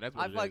hometown. That's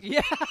I what fuck, it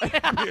is.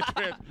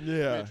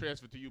 yeah. Yeah.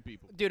 Transfer to you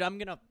people. Dude, I'm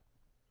gonna.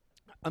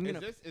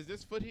 Is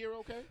this foot here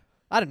okay?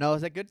 I don't know.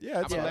 Is that good? Yeah,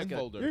 it's I'm a fine. leg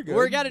folder. You're good.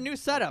 We got a new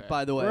setup, Okay.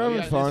 by the way. We're We having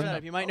got a new fun.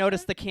 setup. You might Okay.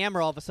 notice the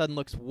camera all of a sudden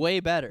looks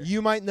way better.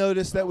 You might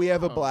notice that we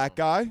have a black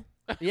guy.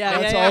 Yeah,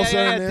 That's yeah, also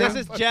yeah. new. This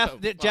is What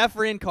Jeff. the fuck? Jeff I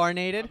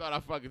reincarnated. thought I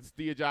fucking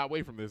steered y'all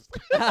away from this.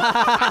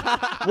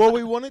 Well,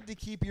 we wanted to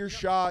keep your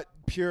shot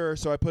pure,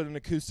 so I put an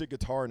acoustic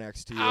guitar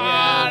next to you.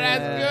 Ah, Yeah,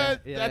 that's yeah,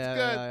 good. yeah, That's yeah,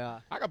 good. yeah.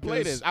 I can play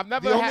Because this. I've the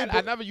never only had. bit-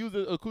 I never used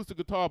an acoustic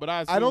guitar, but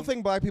I don't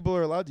think black people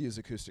are allowed to use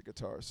acoustic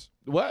guitars.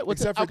 What?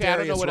 What's except it? for Okay, I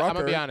don't know Darius what. I'm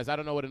gonna be Rucker. honest. I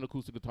don't know what an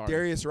acoustic guitar is.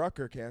 Darius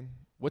Rucker can.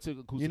 What's an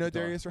acoustic? You know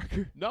guitar? Darius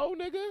Rucker? No,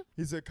 nigga.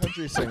 He's a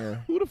country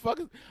singer. Who the fuck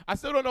is? I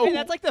still don't know. Hey, who,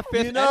 that's like the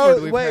fifth. You know,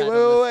 Edward we've wait. had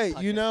on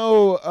this You podcast.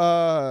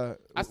 know,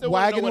 I still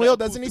wanna know Wagon what Wheel. an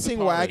Doesn't he acoustic sing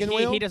guitar is. Wagon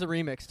Wheel? He does a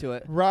remix to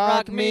it.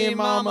 Rock me,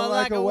 mama,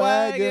 like a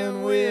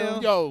wagon wheel.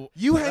 Yo,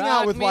 You hang out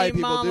Rock with me, white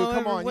people, dude. mama,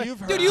 Come on, everywhere. you've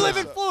heard Dude, you live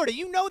this. in Florida.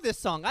 You know this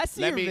song. I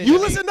see Let your me- videos. You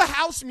Let me- listen to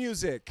house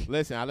music.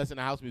 listen. I listen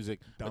to house music,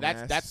 but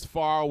Dumbass. that's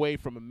far away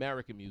from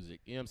American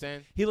music. You know what I'm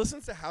saying? He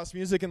listens to house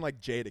music and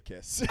like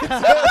Jadakiss.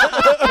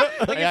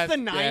 Like Yeah, it's the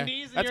yeah.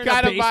 90s. And That's you're kind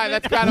in of the my.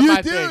 basement. That's kind of you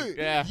my do. thing.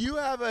 Yeah.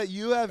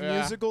 You have Yeah.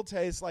 musical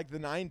taste like the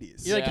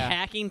 90s. You're like Yeah.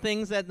 hacking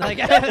things that like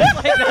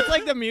that's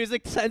like the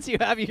music sense you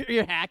have.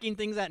 You're hacking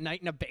things at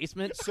night in a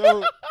basement.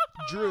 So,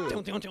 Drew,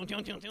 Dun, dun, dun,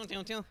 dun, dun, dun,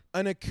 dun, dun.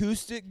 an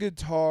acoustic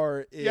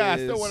guitar is Yeah, I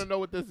still want to know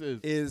what this is.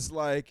 is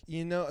like,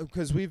 you know,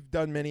 because we've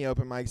done many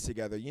open mics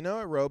together. You know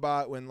at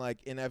Robot when like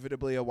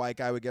inevitably a white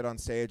guy would get on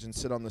stage and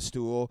sit on the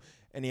stool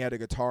and he had a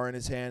guitar in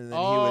his hand and then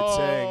he would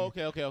sing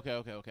okay. I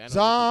know what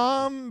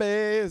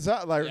zombies,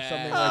 like Yeah.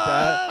 something like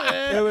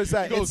that. It was you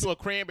that. go It's, to a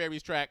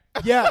Cranberries track.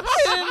 yes,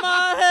 In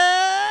my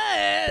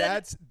head.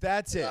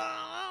 that's it. Zombie.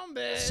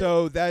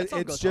 So That that song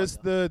it's goes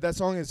just hard, that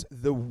song is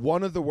the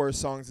one of the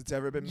worst songs that's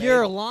ever been made.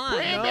 You're lying.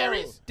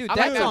 Cranberries? Dude, I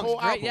that like that song's whole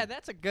great. album. Yeah,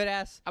 that's a good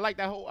ass. I like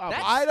that whole album.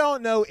 That's- I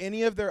don't know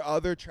any of their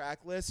other track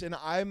lists, and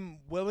I'm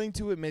willing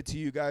to admit to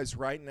you guys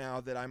right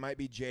now that I might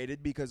be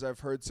jaded because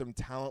I've heard some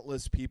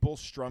talentless people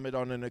strum it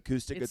on an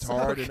acoustic It's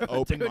guitar so at an good,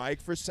 open dude.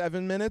 mic for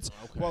 7 minutes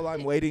Okay. while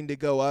I'm waiting to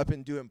go up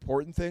and do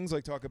important things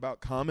like talk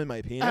about cum in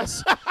my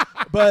penis.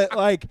 But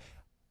like,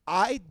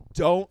 I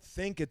don't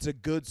think it's a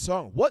good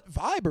song. What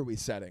vibe are we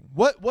setting?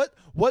 What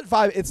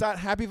vibe? It's not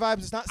happy vibes.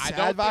 It's not I sad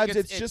don't think vibes.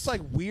 It's it's just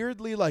like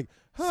weirdly like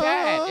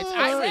sad. It's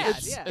Irish.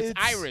 sad, It's, yeah.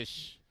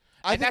 Irish.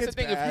 I And think that's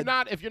the it's thing.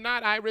 bad. If you're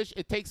not Irish,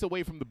 it takes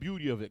away from the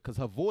beauty of it because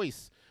her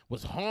voice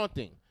was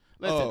haunting.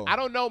 Listen, Oh. I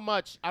don't know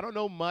much.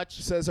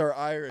 Says our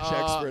Irish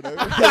expert. Over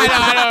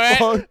I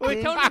know, right?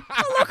 Wait, Tony,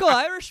 a local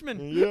Irishman.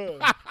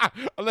 Yeah.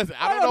 Listen,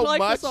 I don't know like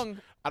much. the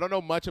song. I don't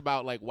know much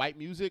about like white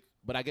music,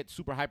 but I get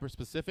super hyper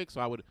specific.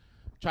 So I would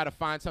try to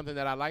find something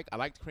that I like. I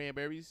liked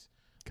Cranberries.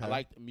 I Okay.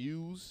 liked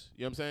Muse.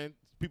 You know what I'm saying?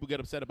 People get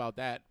upset about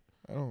that.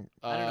 I don't.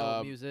 I don't know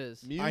what Muse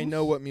is. Muse? I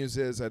know what Muse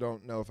is. I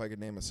don't know if I could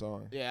name a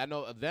song. Yeah, I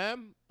know of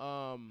them.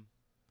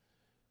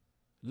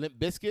 Limp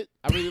Bizkit,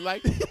 I really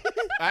like.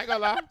 I ain't gonna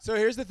lie. So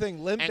here's the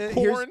thing. Limp And Biz-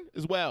 Korn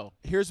as well.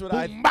 Here's what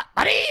I. Boom, ba,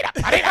 ba-dee-da,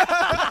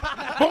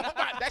 ba-dee-da. Boom,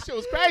 ba. That shit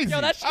was crazy.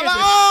 Yo, that I'm scared like,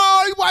 the-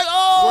 oh, you white,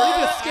 oh.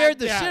 You just scared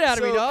the Yeah. shit out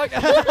of me, So-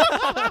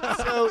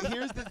 dog. So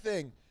here's the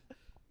thing.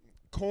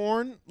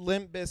 Korn,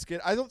 Limp Bizkit.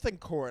 I don't think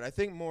Korn. I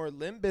think more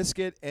Limp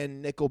Bizkit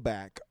and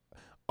Nickelback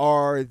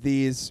are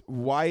these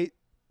white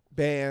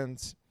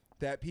bands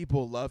that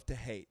people love to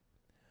hate.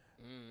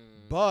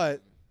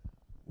 But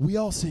we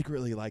all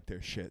secretly like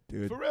their shit,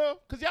 dude. For real?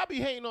 Because y'all be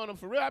hating on them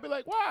for real. I be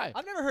like, why?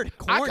 I've never heard of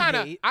I corn kind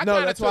of, hate. No,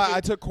 that's why I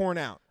took Korn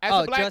out. As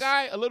Oh, a black just-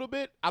 guy, a little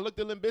bit, I looked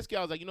at Limp Bizkit.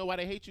 I was like, you know why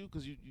they hate you?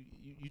 Because you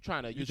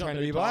trying to You're jumping trying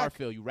to be into our black.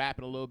 field. You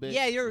rapping a little bit.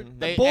 Yeah, you're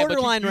They-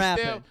 borderline but you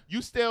rapping.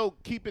 You still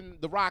keeping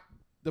the rock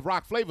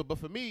flavor. But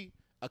for me,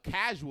 a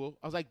casual,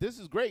 I was like, this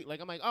is great. Like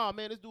I'm like, oh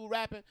man, this dude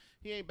rapping,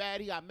 he ain't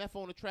bad. He got meth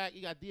on the track.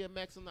 He got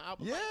DMX on the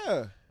album.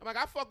 Yeah. I'm like,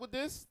 I fuck with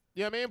this.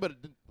 You know what I mean? But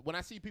when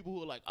I see people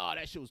who are like, oh,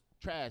 that shit was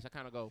trash, I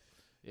kind of go,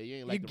 yeah, you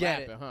ain't like You the get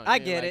rapping, it. huh? I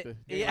You ain't get like it. the- you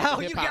ain't Yeah. like Oh,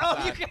 the you hip-hop get. Oh,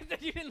 side.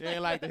 you didn't You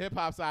ain't like the hip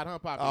hop side, huh,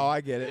 Poppy? Oh,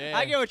 I get it. Yeah.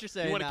 I get what you're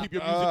saying. You want to now. keep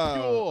your music Oh,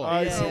 pure.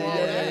 I Yeah, see. yeah, Yeah,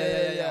 yeah, yeah,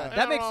 yeah, yeah. That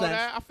Ain't makes wrong with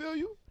sense. I feel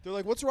you. They're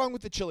like, what's wrong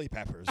with the Chili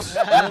Peppers?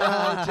 You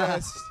know,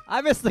 just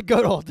I miss the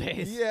good old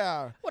days.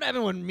 yeah. What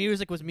happened when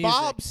music was music?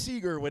 Bob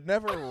Seger would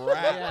never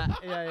rap.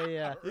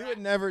 Yeah. He would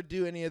never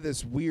do any of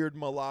this weird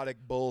melodic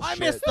bullshit. I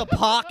miss the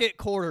pocket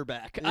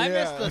quarterback. I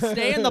miss Yeah. the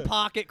stay in the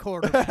pocket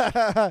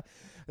quarterback.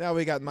 Now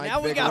we got Mike.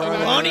 Now we Vick got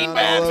running running around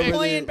backs all over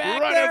playing the-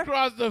 back Running there.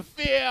 across the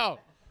field,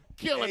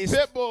 killing He's,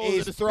 pit bulls. in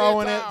he's his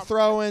throwing spare it, time.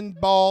 throwing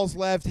balls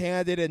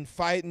left-handed and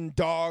fighting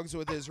dogs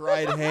with his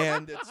right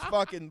hand. It's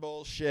fucking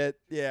bullshit.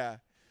 Yeah,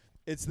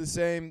 it's the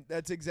same.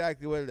 That's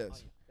exactly what it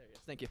is. There it is.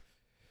 Thank you.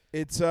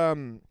 It's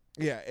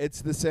yeah,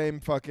 it's the same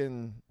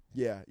fucking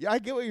yeah. I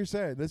get what you're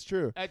saying. That's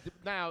true.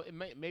 Now,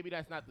 maybe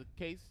that's not the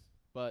case,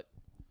 but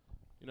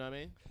you know what I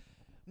mean.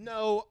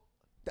 No,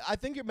 I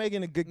think you're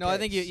making a good No,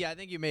 case. I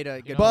think you made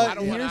a good But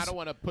point. I don't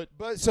want to put.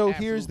 But so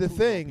absolute here's the proof on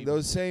thing: people.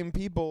 those same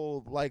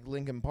people like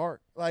Linkin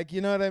Park. Like,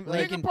 you know what I mean? Like,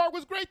 Linkin Park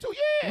was great too.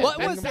 Yeah, What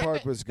That- was- that,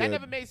 Park was That good.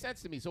 never made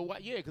sense to me. So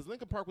what? Yeah, because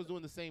Linkin Park was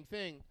doing the same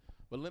thing,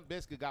 but Limp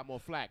Bizkit got more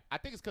flack. I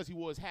think it's because he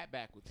wore his hat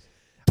backwards.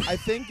 I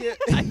think it.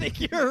 I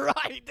think you're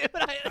right, dude.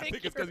 I I think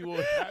it's because he you're- wore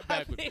his hat I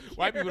backwards. think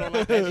White you're people don't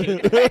like that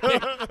shit.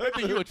 They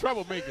think you a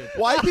troublemaker.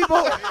 White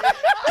people.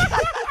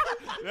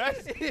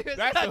 That's He was the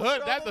a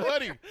hood. That's the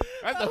hoodie.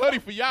 That's the hoodie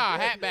for y'all.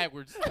 Hat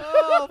backwards.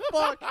 Oh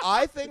fuck!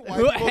 I think white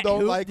Who- people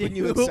don't who like when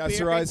you do you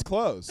accessorize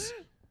clothes.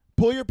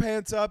 Pull your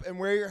pants up and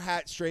wear your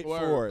hat straight Or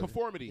forward.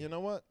 conformity. You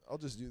know what? I'll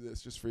just do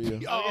this just for you.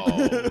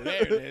 Oh,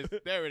 there it is.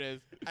 There it is.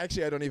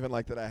 Actually, I don't even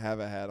like that I have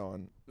a hat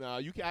on. No,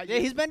 you can. Yeah,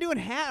 he's been doing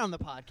hat on the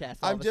podcast.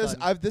 all I'm of a just.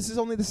 sudden. This is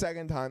only the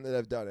second time that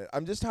I've done it.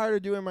 I'm just tired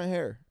of doing my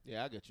hair.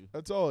 Yeah, I get you.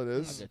 That's all it I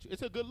is. get you.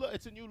 It's a good look.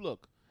 It's a new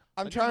look.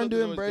 I'm A new trying look is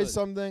to always embrace good.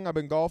 something. I've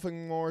been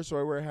golfing more, so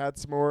I wear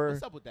hats more.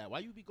 What's up with that? Why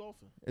you be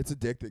golfing? It's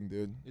addicting,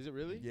 dude. Is it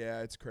really? Yeah,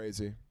 it's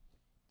crazy.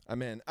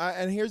 I'm in.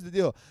 And here's the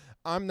deal.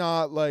 I'm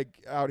not like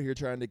out here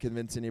trying to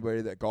convince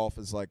anybody that golf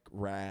is like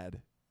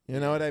rad. You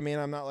know what I mean?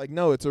 I'm not like,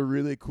 no, it's a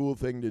really cool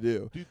thing to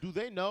do. Do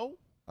they know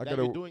I that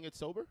gotta. you're doing it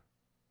sober?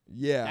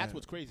 Yeah. That's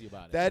what's crazy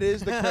about it. That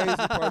is the crazy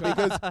part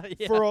because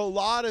Yeah. for a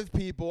lot of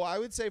people, I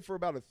would say for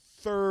about a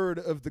third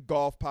of the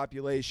golf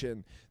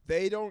population,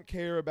 they don't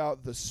care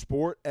about the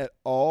sport at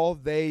all.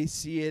 They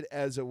see it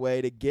as a way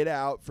to get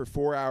out for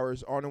 4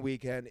 hours on a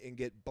weekend and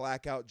get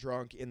blackout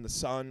drunk in the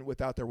sun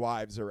without their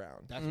wives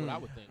around. That's what I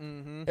would think.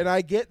 Mm-hmm. And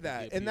I get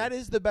That's that. the And that appeal.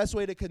 is the best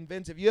way to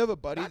convince. If you have a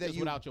buddy Not that just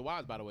you without your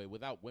wives, by the way,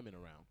 without women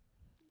around.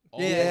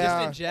 Yeah, Yeah.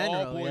 just in general.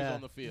 all boys yeah.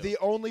 on the field. the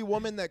only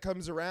woman that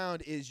comes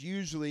around is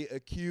usually a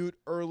cute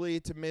early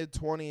to mid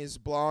 20s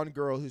blonde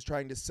girl who's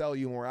trying to sell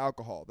you more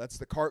alcohol. That's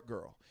the cart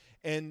girl.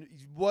 And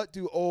what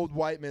do old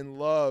white men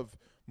love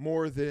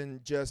more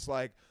than just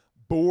like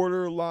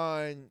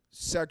borderline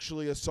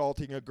sexually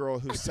assaulting a girl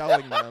who's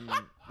selling them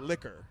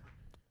liquor?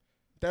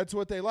 That's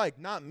what they like.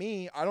 Not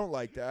me. I don't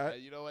like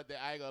that. You know what?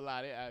 I ain't gonna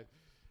lie.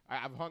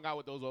 I've hung out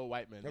with those old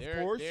white men. Of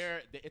course.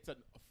 It's a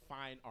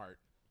fine art.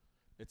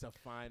 It's a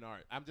fine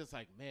art. I'm just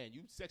like, man,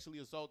 you sexually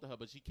assaulted her,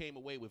 but she came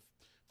away with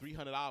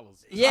 $300.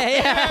 Yeah, You know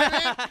what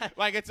yeah. I mean?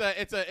 Like it's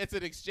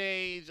an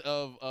exchange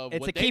of It's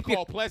what a they keep you-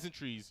 call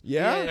pleasantries.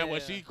 Yeah. And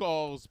what she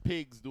calls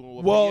pigs doing.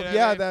 What Well, you know what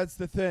yeah, I mean? that's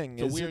the thing.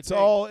 It's a Is weird it's thing.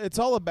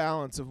 all a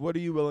balance of what are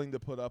you willing to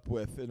put up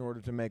with in order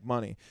to make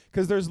money?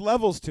 Because there's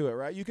levels to it,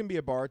 right? You can be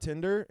a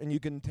bartender and you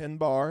can tend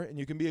bar, and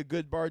you can be a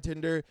good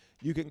bartender.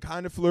 You can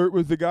kind of flirt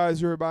with the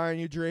guys who are buying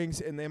you drinks,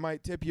 and they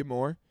might tip you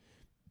more.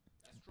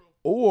 That's true.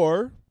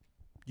 Or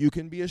you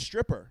can be a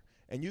stripper,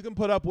 and you can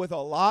put up with a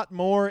lot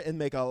more and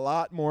make a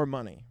lot more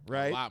money,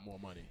 right? A lot more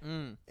money.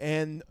 Mm.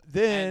 And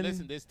then And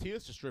listen, there's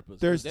tiers to strippers.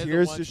 there's the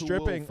tiers ones to who will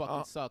stripping.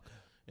 fucking suck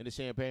in the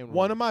champagne room.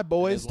 one of my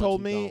boys there's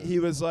told ones who me, don't. he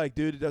was like,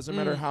 dude, it doesn't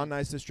matter Mm. how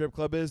nice the strip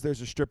club is.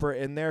 There's a stripper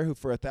in there who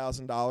for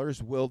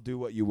 $1,000 will do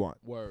what you want.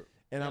 Word.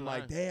 And That I'm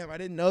like, line. damn, I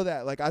didn't know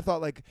that. Like, I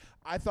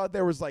thought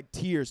there was like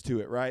tiers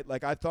to it, right?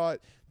 Like, I thought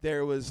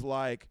there was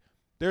like,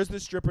 there's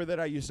the stripper that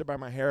I used to buy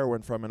my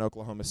heroin from in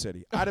Oklahoma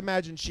City. I'd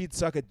imagine she'd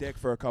suck a dick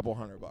for a couple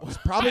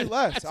 $100, probably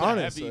less, That's a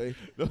honestly.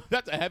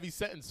 That's a heavy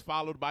sentence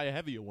followed by a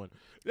heavier one.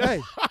 Hey,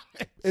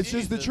 it's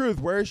just the Jesus. truth.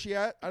 Where is she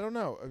at? I don't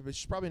know. But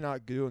she's probably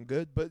not doing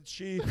good, but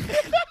she.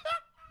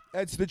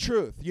 That's the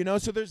truth, you know.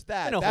 So there's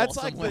that. In a That's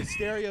wholesome like way. the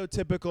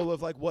stereotypical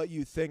of like what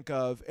you think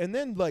of, and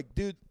then like,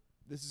 dude,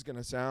 this is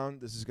gonna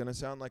sound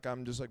like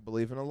I'm just like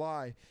believing a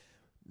lie.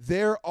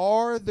 There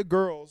are the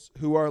girls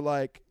who are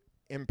like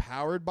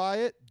empowered by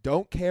it,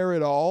 don't care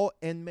at all,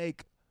 and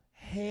make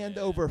hand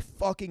Yeah. over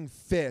fucking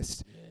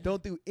fist. Yeah.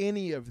 Don't do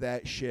any of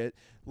that shit.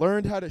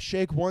 Learned how to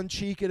shake one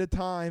cheek at a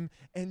time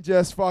and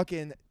just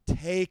fucking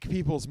take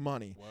people's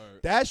money.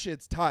 Word. That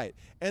shit's tight.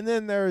 And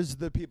then there's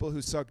the people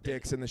who suck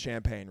dicks in the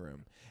champagne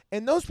room.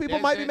 And those people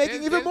There's- might be there-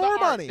 making there's even the more art.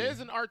 money. There's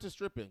an art to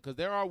stripping because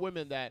there are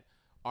women that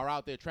are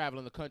out there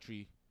traveling the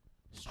country,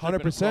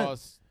 100%.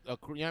 across, you know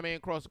what I mean,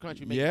 across the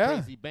country, making Yeah.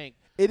 crazy bank.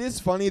 It is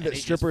funny And that they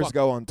just strippers fuck-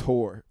 go on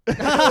tour. You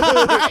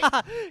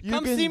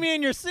Come can- see me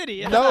in your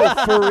city. No,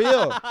 for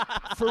real.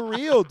 For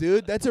real,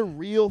 dude. That's a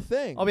real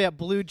thing. I'll be at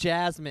Blue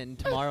Jasmine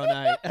tomorrow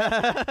night.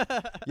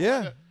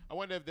 Yeah. I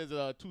wonder if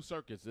there's two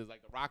circuits. There's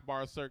like the rock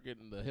bar circuit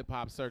and the hip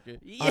hop circuit.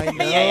 yeah, I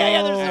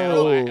yeah.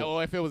 There's know.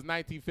 Or if it was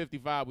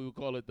 1955, we would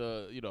call it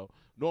the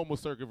normal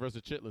circuit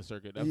versus chitlin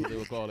circuit. That's what they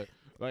would call it.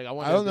 Like I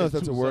wonder. I don't know if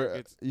there's that's a two word.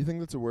 circuits. You think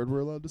that's a word we're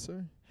allowed to say?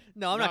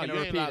 No, I'm not No, gonna you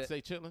ain't repeat allowed it. to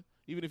say chitlin,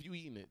 even if you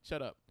eating it.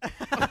 Shut up.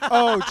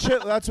 Oh,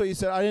 that's what you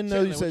said. I didn't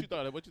know Chitlin, you said.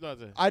 What you thought? I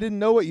said? I didn't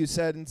know what you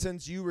said, and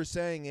since you were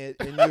saying it,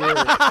 and you were,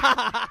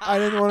 I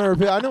didn't want to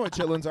repeat. I know what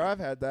chitlins are. I've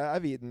had that.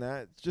 I've eaten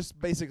that. It's just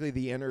basically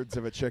the innards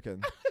of a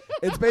chicken.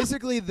 It's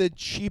basically the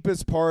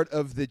cheapest part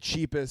of the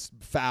cheapest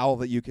fowl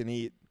that you can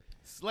eat.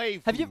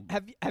 Slave. Have you food.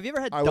 have you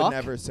ever had I duck? would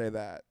never say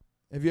that.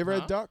 Have you ever Huh?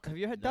 had duck? Have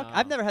you had duck? No.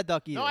 I've never had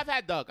duck either. No, I've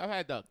had duck.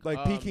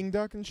 Like Peking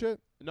duck and shit?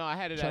 No, I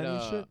had it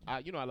Chinese at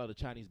shit? I love the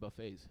Chinese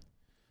buffets.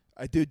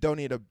 Don't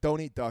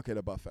eat duck at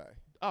a buffet.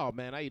 Oh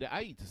man, I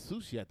eat the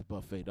sushi at the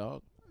buffet,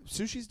 dog.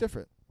 Sushi's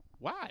different.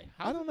 Why?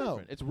 I How's don't it know.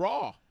 different? It's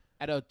raw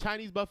at a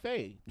Chinese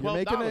buffet. You're $12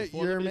 making for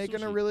you're unlimited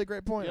making a sushi. really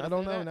great point. You I don't know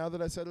understand that? now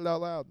that I said it out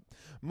loud.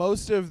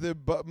 Most of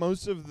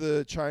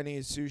the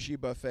Chinese sushi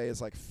buffet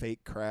is like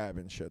fake crab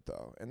and shit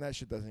though, and that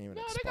shit doesn't even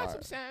No, expire. they got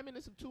some salmon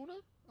and some tuna.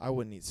 I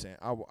wouldn't eat salmon.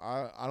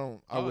 I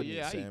don't. I Oh wouldn't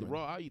yeah, eat I salmon. eat the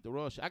raw. I eat the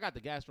raw shit. I got the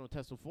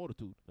gastrointestinal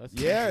fortitude. That's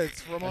Yeah, it's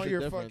from That's all the your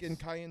difference. fucking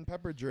cayenne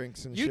pepper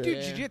drinks and You shit. do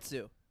Yeah.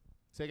 jujitsu.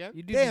 Say again.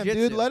 You do Damn, jujitsu.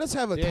 dude, let us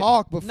have a Yeah.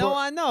 talk before. No,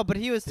 I know, but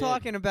he was Yeah.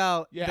 talking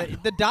about Yeah.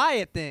 the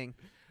diet thing.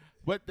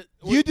 But the,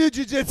 you do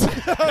jujitsu.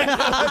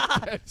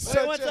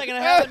 Wait, one second,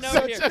 I have a note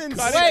such here. an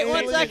Wait,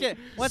 one insanely- second.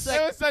 One It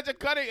second. was such a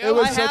cutting. It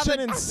was I such have an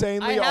a-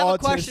 insanely I have a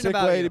question autistic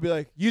about way you. to be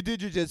like, you do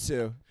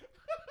jujitsu.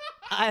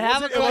 I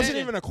have a It wasn't question.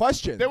 even a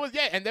question. There was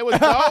and there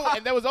was no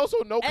and there was also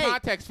no Hey,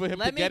 context for him to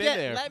Let me get in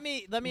there. Let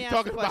me We're ask a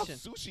talking question.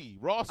 about sushi,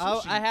 raw Oh,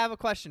 sushi. I have a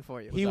question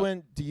for you. He up?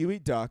 went, do you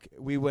eat duck?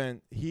 We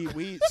went,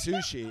 we eat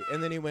sushi.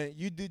 And then he went,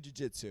 you do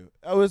jujitsu.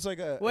 I was like,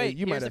 Wait,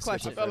 you might here's have the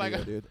skipped question. a I felt like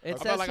video, dude. It I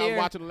says felt like I here.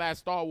 was watching the last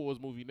Star Wars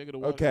movie,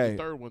 nigga. Okay. The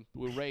third one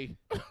with Ray.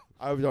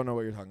 I don't know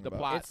what you're talking The about.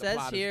 plot. It the says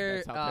plot is- here,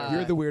 that's how terrible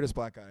You're it the weirdest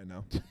black guy I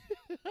know.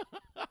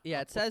 Yeah,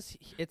 it says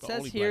The says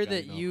only here black guy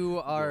that I know. you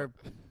Go are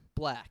on.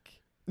 black.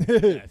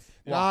 Yes.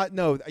 Not,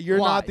 no, you're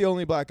Why? not the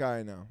only black guy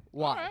I know.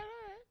 Why? All right.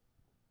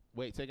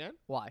 Wait, say again.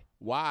 Why?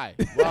 Why?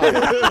 You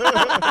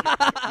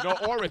know,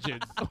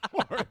 origins.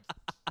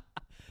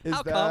 Is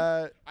How come?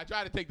 that I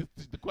try to take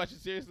the question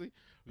seriously,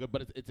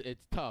 but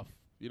it's tough,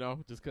 you know,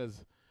 just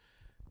because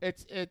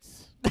it's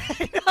no,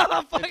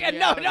 fucking,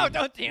 no, reality. don't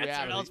answer it.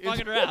 Reality. I was It's-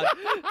 fucking around.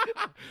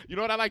 You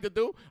know what I like to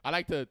do? I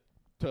like to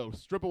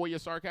strip away your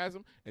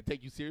sarcasm and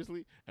take you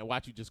seriously and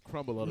watch you just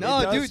crumble a little.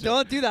 No, does dude, just-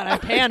 don't do that. I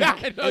panic.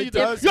 I know It you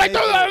does do. You're like,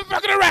 make don't I'm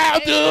fucking around,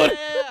 dude.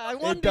 Yeah, I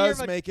wanted it to hear does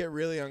about- make it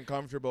really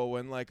uncomfortable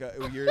when like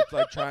you're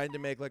like trying to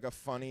make like a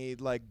funny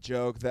like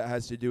joke that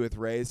has to do with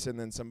race and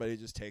then somebody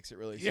just takes it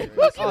really Yeah.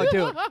 seriously. Oh,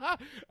 dude.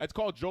 It's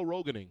called Joe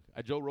Roganing.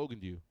 I Joe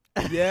Roganed you.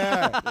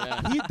 Yeah.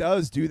 Yeah. He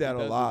does do that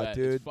He a does do lot, that.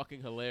 dude. It's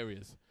fucking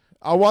hilarious.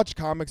 I'll watch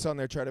comics on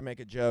there try to make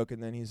a joke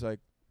and then he's like,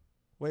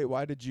 "Wait,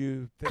 why did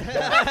you think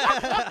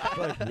that?"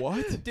 Like,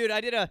 what? Dude,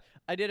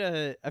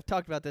 I've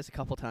talked about this a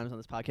couple times on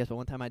this podcast, but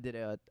one time I did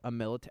a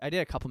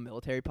couple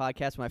military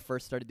podcasts when I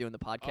first started doing the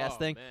podcast Oh,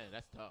 thing. man,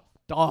 that's tough.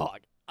 Dog,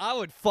 I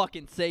would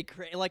fucking say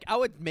like I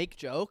would make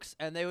jokes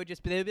and they would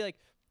be like,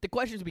 the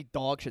questions would be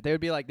dog shit. They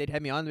would be like, they'd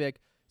have me on and be like,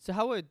 so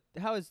how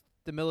has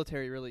the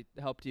military really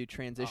helped you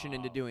transition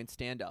into Oh. doing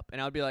stand up? And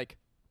I would be like,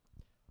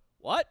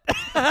 what?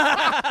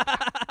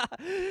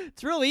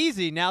 It's real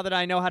easy now that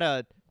I know how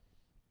to.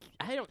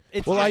 I don't.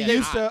 It's Well,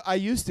 just- I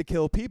used to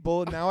kill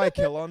people and now I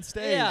kill on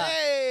stage. Yeah.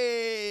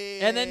 Hey.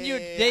 And then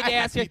they'd I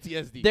have ask you.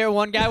 PTSD. There,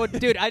 one guy would,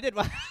 dude. I did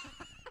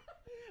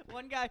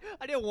one guy.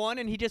 I did one,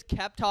 and he just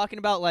kept talking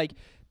about like,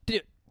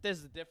 dude. This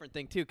is a different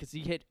thing too, because he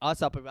hit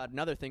us up about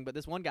another thing. But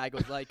this one guy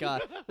goes like,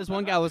 this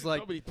one guy was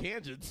like, so many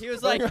tangents. he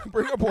was like,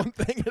 Bring up one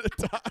thing at a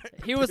time.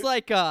 he was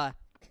like,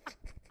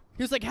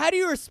 how do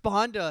you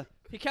respond to?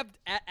 He kept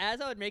as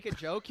I would make a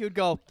joke, he would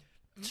go,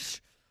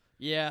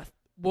 yeah,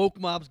 woke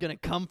mob's gonna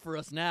come for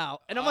us now,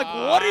 and I'm like,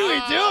 what are we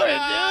doing,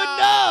 dude?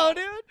 No,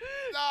 dude.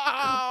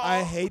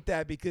 I hate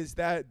that because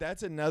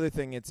that's another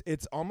thing.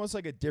 It's almost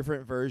like a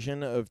different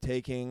version of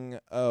taking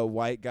a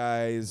white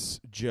guy's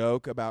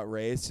joke about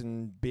race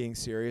and being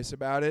serious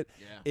about it.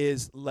 Yeah.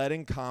 Is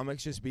letting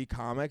comics just be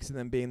comics and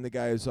then being the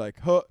guy who's like,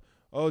 huh,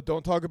 oh,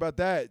 don't talk about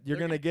that. You're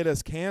They're gonna get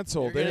us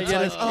canceled. You're And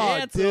gonna it's get like, us oh,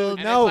 canceled. dude,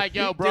 And no. it's like,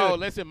 yo, bro, Dude.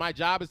 listen, my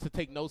job is to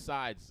take no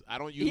sides. I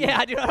don't use.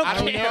 Yeah, dude, I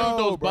don't use care.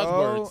 those bro.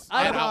 buzzwords.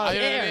 I And don't you know what I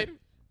care. mean?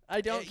 I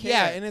don't care.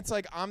 Yeah, and it's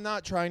like I'm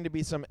not trying to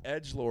be some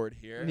edgelord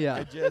here. Yeah.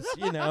 I just,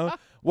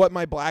 what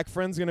my black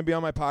friend's gonna be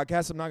on my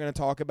podcast. I'm not gonna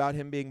talk about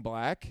him being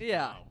black.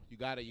 Yeah. No, you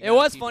got it. It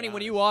was funny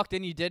when you walked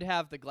in. You did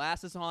have the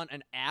glasses on,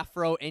 an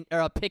afro, or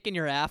a pick in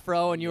your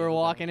afro, and you Yeah, were no.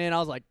 walking in. I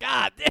was like,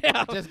 God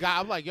damn. Just got.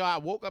 I'm like, yo, I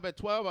woke up at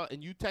 12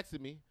 and you texted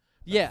me.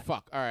 Like, Yeah.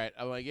 fuck. All right.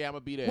 I'm like, yeah, I'm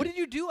gonna be there. What did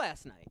you do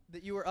last night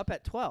that you were up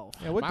at 12?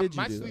 Yeah, what my, did you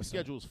my do? sleep last night?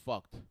 schedule's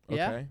fucked.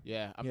 Yeah? Okay.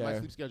 Yeah, my Yeah.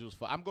 sleep schedule's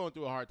fucked. I'm going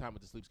through a hard time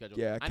with the sleep schedule.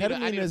 Yeah, I need to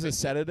ketamine is a fix it.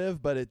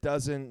 sedative, but it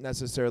doesn't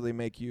necessarily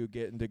make you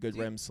get into good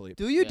REM sleep.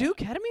 Do you Yeah. do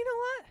ketamine a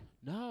lot?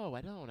 No,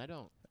 I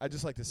don't. I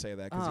just like to say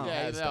that because Oh. he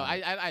Yeah, has no,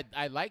 done.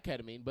 I like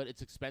ketamine, but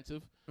it's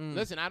expensive. Mm.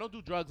 Listen, I don't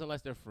do drugs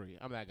unless they're free.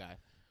 I'm that guy.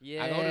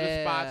 Yeah. I go to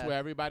the spots where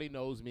everybody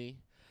knows me.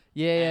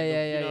 Yeah,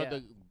 and yeah.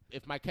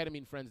 if my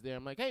ketamine friend's there,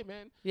 I'm like, hey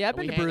man. Yeah, I've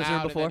and been we to hang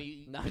out, Bruiser and then before.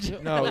 he- No, I'm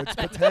joking. No, it's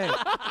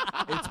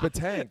Batank. It's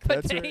Batank.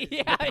 That's But right.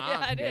 yeah,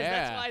 yeah, it is.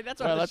 Yeah. That's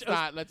why Well, the let's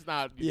show's-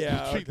 not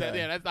Yeah, treat that. okay.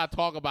 Yeah, let's not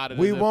talk about it.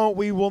 We as if- won't.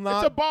 We will It's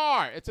not. a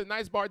bar. It's a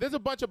nice bar. There's a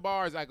bunch of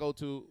bars I go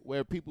to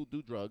where people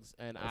do drugs,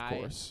 and Of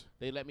course.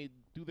 they let me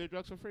do their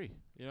drugs for free.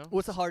 You know,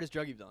 What's the hardest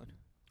drug you've done?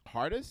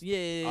 hardest?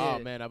 Yeah. Oh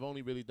man, I've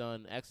only really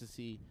done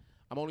ecstasy.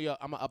 I'm an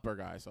upper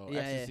guy, so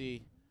Yeah, yeah.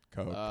 ecstasy,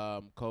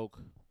 Coke. coke,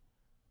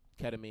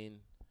 ketamine.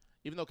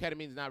 Even though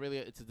ketamine's not really,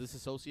 it's a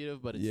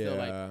disassociative, but it's still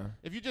like Yeah.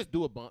 if you just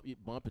do a bump,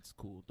 it's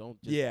cool. Don't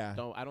just Yeah.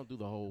 I don't do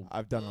the whole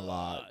I've done a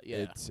lot.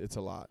 yeah. It's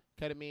a lot.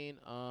 ketamine.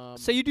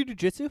 So you do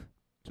jujitsu?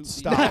 Tusi.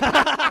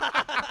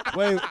 Stop.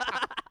 Wait,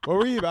 what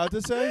were you about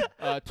to say?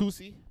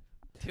 Tusi.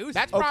 Tuesday.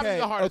 That's probably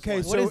the hardest okay,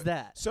 one. What is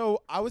that?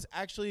 So I was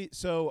actually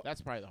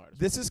That's probably the hardest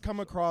this has come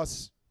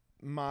across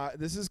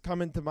this has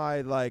come into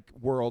my like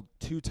world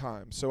 2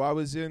 times. So I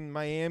was in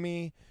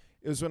Miami.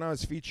 It was when I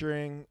was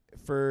featuring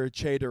for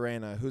Che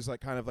Durena, who's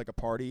like kind of like a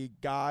party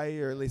guy,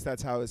 or at least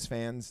that's how his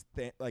fans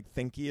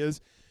think he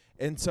is.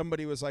 And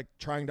somebody was like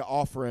trying to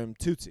offer him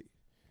Tootsie.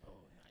 Oh,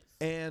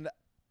 nice. And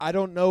I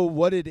don't know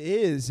what it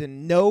is,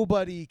 and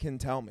nobody can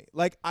tell me.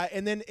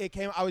 And then it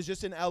came. I was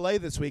just in LA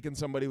this week, and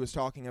somebody was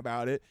talking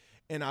about it,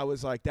 and I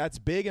was like, "That's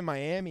big in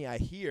Miami, I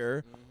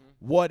hear.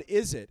 What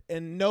is it?"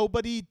 And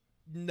nobody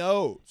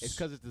knows. It's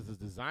because it's a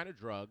designer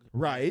drug,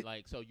 Right.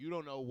 Like, so you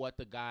don't know what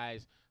the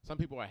guys. Some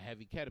people are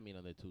heavy ketamine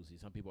on their Tootsie.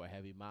 Some people are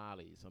heavy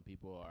Molly. Some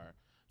people are,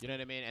 you know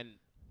what I mean? And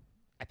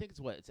I think it's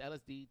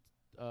LSD.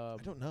 I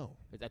don't know.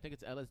 I think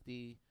it's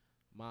LSD,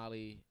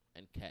 Molly,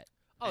 and Ket.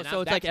 Oh, And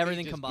so it's that's like me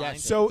everything just combined. guessing.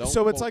 So Don't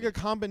so it's quote like me. a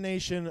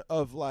combination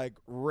of like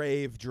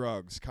rave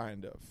drugs,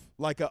 kind of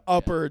like a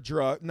upper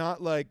drug,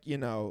 not like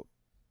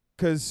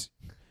because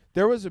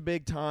there was a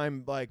big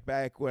time like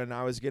back when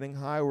I was getting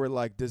high where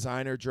like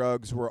designer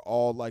drugs were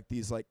all like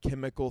these like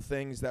chemical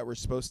things that were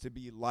supposed to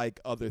be like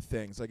other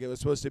things. Like it was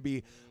supposed to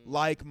be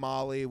like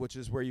Molly, which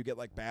is where you get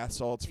like bath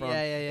salts from.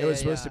 Yeah, It was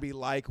supposed to be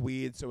like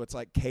weed, so it's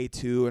like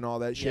K2 and all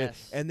that shit.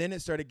 Yes. And then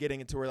it started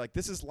getting into where like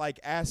this is like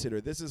acid or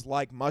this is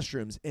like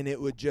mushrooms, and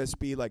it would just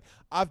be like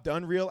I've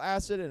done real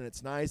acid and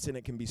it's nice and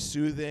it can be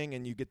soothing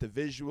and you get the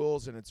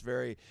visuals and it's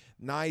very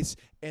nice.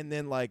 And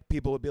then like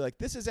people would be like,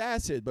 this is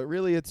acid, but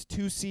really it's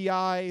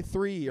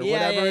 2CI3 or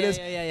whatever it is.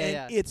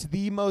 And it's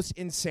the most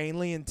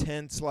insanely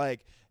intense,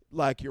 like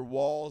your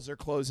walls are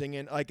closing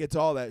in, like it's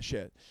all that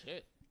shit.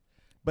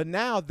 But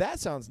now that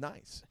sounds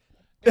nice.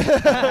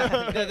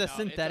 The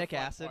synthetic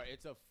acid.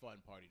 It's a fun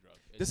party drug.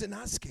 Does it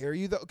not scare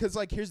you though? Because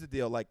like here's the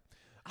deal, like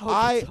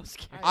I would get so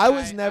scared. I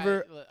was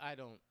never I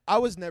don't. I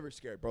was never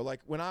scared, bro.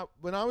 Like when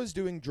I was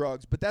doing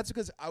drugs, but that's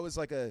because I was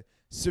like a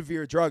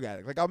severe drug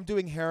addict. Like I'm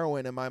doing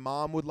heroin, and my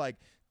mom would like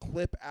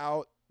clip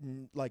out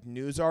like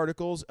news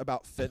articles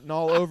about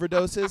fentanyl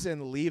overdoses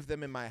and leave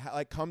them in my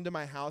come to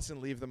my house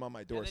and leave them on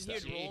my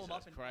doorstep. he'd roll 'em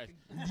up Jesus Christ.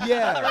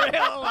 Yeah,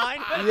 Real line.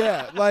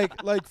 yeah,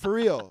 like for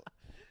real.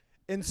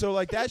 And so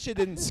like that shit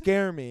didn't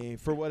scare me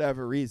for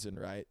whatever reason,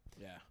 right?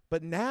 Yeah.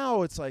 But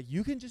now it's like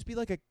you can just be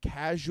like a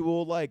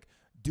casual like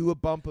do a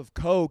bump of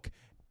coke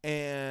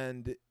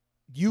and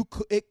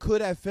it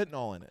could have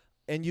fentanyl in it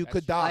and you That's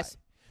could true. die. That's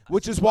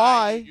Which is you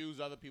why use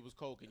other people's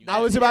coke. And you I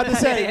was about to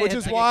say, which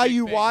is Like a why big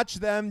you thing. watch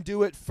them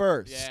do it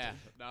first. Yeah.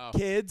 No.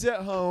 Kids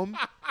at home,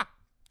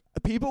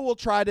 people will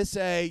try to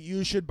say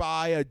you should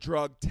buy a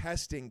drug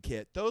testing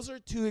kit. Those are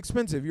too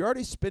expensive. You're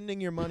already spending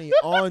your money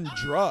on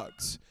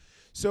drugs.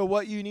 So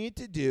what you need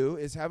to do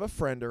is have a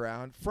friend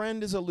around.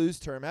 Friend is a loose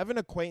term. Have an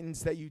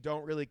acquaintance that you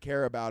don't really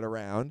care about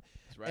around.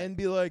 That's right. And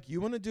be like, you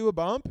want to do a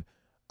bump?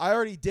 I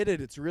already did it.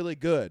 It's really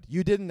good.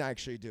 You didn't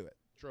actually do it.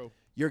 True.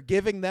 You're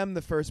giving them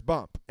the first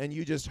bump, and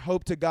you just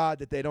hope to God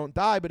that they don't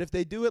die. But if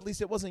they do, at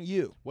least it wasn't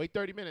you. Wait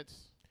 30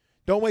 minutes.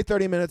 Don't wait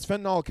 30 minutes.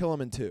 Fentanyl will kill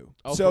them in 2.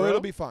 Oh, so for it'll real?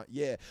 be fine.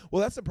 Yeah.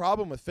 Well, that's the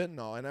problem with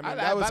fentanyl. And I mean,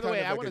 that was by the kind way,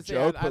 of I like want a to say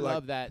joke. I but like,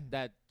 love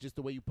that just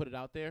the way you put it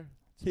out there.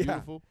 It's Yeah.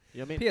 beautiful. You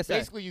know what I mean? PSA.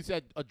 Basically, you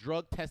said a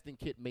drug testing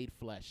kit made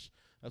flesh.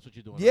 That's what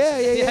you're doing. Yeah,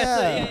 right there.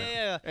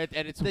 yeah. yeah.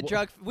 And it's The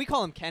drug. We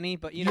call him Kenny,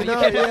 but you know, You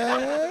know, can, yeah,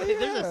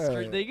 there's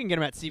a yeah. you can get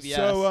him at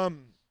CVS.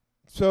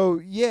 So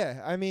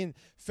yeah, I mean,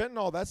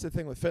 fentanyl. That's the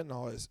thing with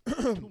fentanyl is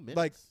 2 minutes.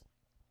 like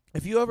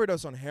if you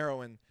overdose on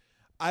heroin,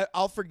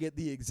 I'll forget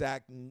the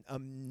exact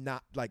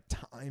not like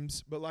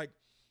times, but like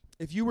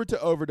if you were to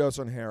overdose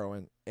on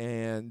heroin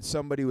and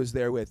somebody was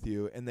there with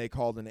you and they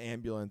called an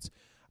ambulance,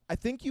 I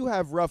think you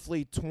have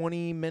roughly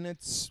 20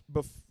 minutes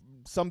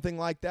something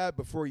like that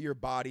before your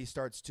body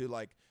starts to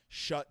like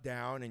shut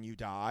down and you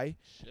die.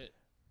 Shit.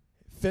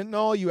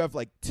 Fentanyl, you have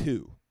like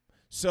 2.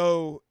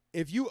 So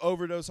if you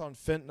overdose on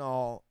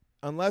fentanyl,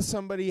 unless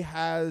somebody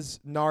has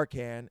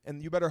Narcan,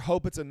 and you better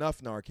hope it's enough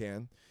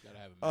Narcan, Gotta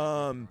have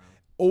a Matt Griffin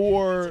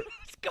or I was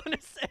gonna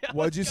say.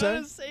 What'd you say?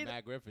 around.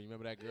 Matt Griffin. You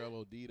remember that girl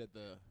OD'd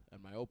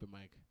at my open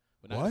mic?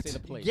 We're not What? gonna say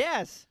the place.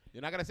 Yes.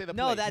 You're not gonna say the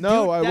No, place. that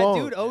No, dude. I that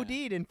won't. dude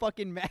OD'd in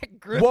fucking Mac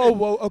Griffin.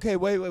 whoa, okay,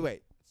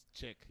 wait.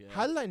 chick. Yeah.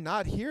 How did I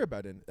not hear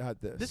about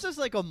this? This is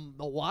like a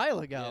while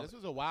ago. Yeah, this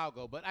was a while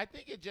ago, but I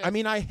think it just. I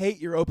mean, I hate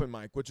your open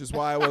mic, which is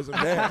why I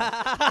wasn't there.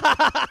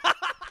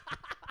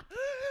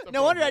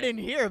 No wonder I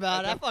didn't hear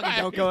about it. I fucking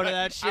don't go to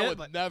that I shit. would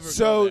But never. go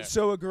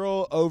So there. a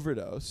girl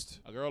overdosed,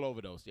 A girl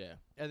overdosed. Yeah.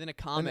 and then a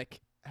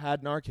comic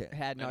had Narcan.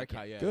 had And a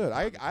Narcan. yeah, Good.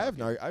 I comic have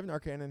Narcan. I have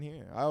Narcan in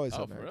here. I always Oh,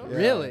 have for Narcan. real? Yeah,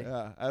 Really?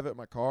 Yeah, I have it in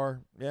my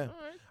car. Yeah, All right.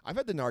 I've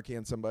had to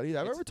Narcan somebody. Have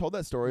I It's- ever told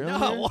that story on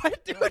No, here?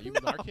 what, dude? You No.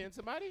 Narcan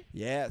somebody?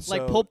 Yeah,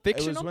 Like so Pulp It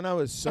Fiction was 'em? when I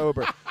was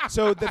sober.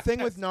 So the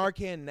thing with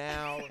Narcan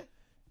now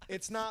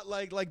It's not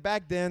like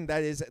back then.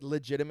 That is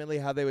legitimately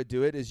how they would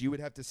do it. Is you would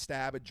have to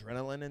stab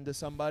adrenaline into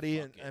somebody,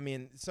 and Okay. I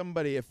mean,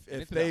 somebody if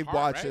into they the heart,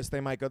 watch right? this, they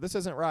might go, "This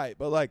isn't right."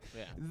 But like,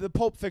 Yeah. the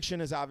Pulp Fiction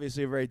is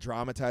obviously a very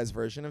dramatized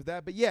version of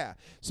that. But yeah,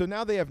 so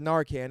now they have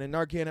Narcan, and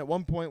Narcan at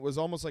one point was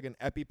almost like an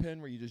EpiPen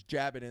where you just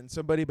jab it in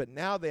somebody. But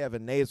now they have a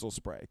nasal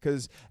spray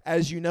because,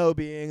 as you know,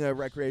 being a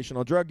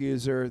recreational drug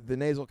user, the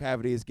nasal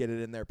cavities get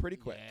it in there pretty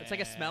quick. It's like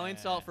a smelling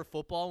salt for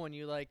football when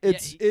you like.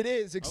 It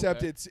is, except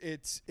Okay.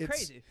 it's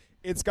crazy.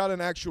 It's got an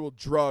actual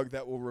drug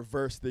that will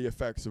reverse the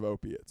effects of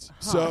opiates.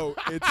 So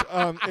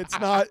it's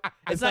not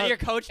It's not your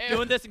coach Yeah.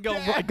 doing this and go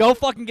Yeah. go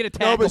fucking get a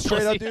no, tackle. but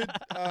straight up,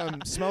 pussy.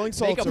 dude. Smelling Make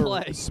salts a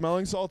play.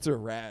 smelling salts are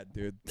rad,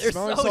 dude. They're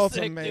smelling so salts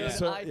sick, are amazing. dude.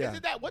 So, I- yeah.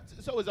 Isn't that what?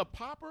 So is a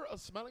popper a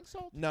smelling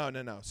salt? No.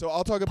 So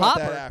I'll talk about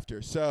that Popper?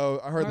 after. So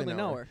I hardly Hardly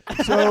know know her.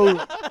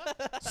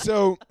 her.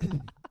 So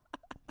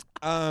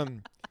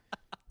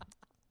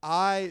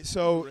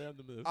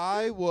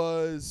I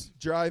was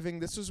driving.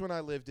 This was when I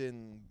lived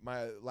in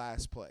my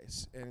last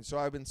place, and so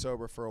I've been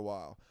sober for a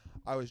while.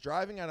 I was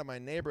driving out of my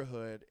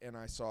neighborhood, and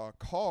I saw a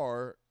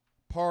car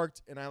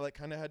parked, and I like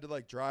kind of had to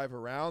like drive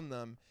around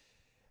them,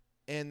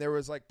 and there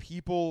was like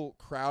people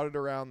crowded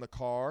around the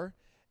car,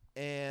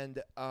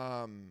 and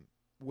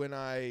when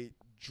I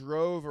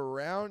drove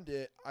around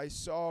it, I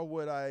saw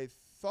what I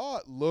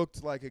thought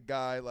looked like a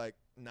guy like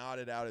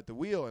nodded out at the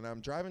wheel, and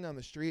I'm driving down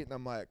the street, and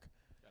I'm like,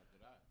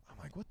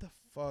 what the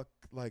fuck?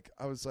 Like,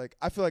 I was like,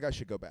 I feel like I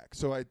should go back.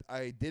 So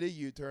I did a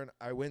U-turn.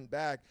 I went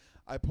back.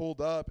 I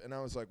pulled up, and I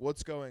was like,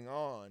 what's going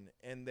on?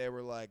 And they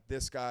were like,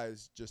 this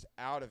guy's just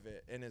out of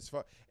it. And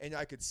and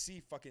I could see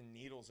fucking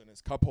needles in his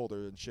cup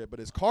holder and shit. But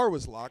his car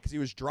was locked because he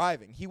was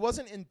driving. He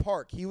wasn't in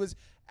park. He was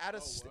at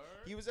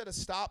he was at a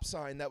stop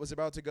sign that was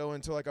about to go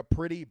into like a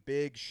pretty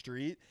big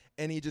street.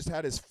 And he just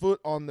had his foot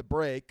on the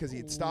brake because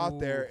he'd stopped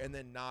there and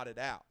then nodded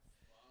out.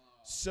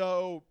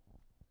 So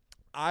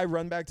I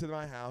run back to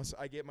my house.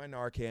 I get my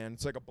Narcan.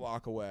 It's like a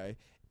block away.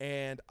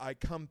 And I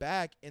come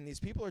back, and these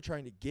people are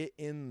trying to get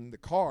in the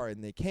car,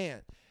 and they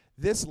can't.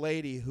 This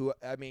lady, who,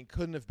 I mean,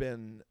 couldn't have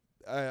been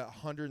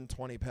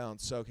 120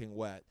 pounds soaking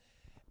wet,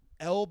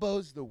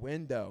 elbows the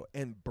window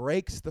and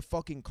breaks the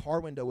fucking car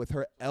window with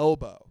her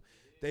elbow.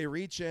 They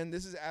reach in.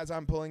 This is as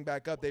I'm pulling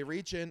back up. They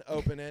reach in,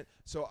 open it.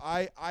 So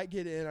I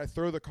get in. I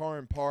throw the car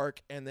in park,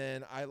 and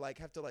then I like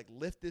have to like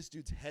lift this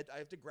dude's head. I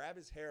have to grab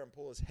his hair and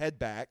pull his head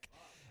back.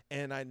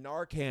 And I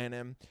Narcan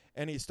him,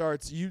 and he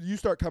starts. You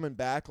start coming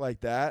back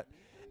like that,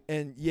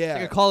 and yeah,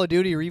 Like a Call of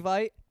Duty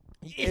Revite.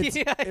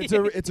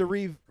 it's a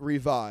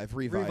revive.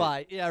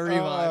 Yeah,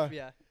 revive.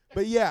 Yeah.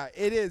 But yeah,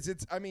 it is.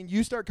 I mean,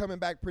 you start coming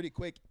back pretty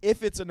quick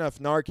if it's enough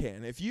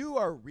Narcan. If you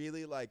are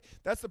really like,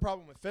 that's the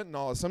problem with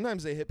fentanyl. Is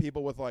sometimes they hit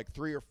people with like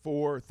 3 or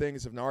 4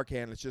 things of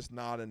Narcan. It's just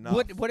not enough.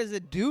 What does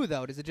it do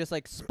though? Does it just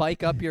like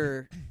spike up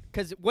your?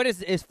 Because what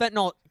is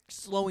fentanyl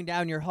slowing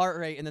down your heart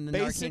rate and then the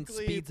Narcan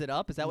Basically, speeds it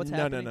up? Is that what's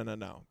happening?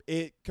 No.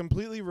 It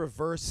completely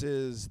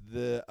reverses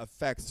the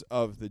effects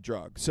of the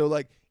drug. So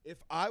like, if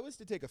I was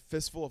to take a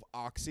fistful of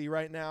Oxy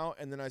right now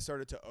and then I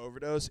started to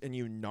overdose and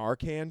you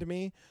Narcaned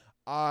me,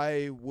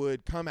 I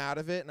would come out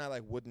of it and I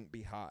like wouldn't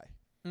be high.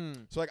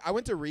 So like I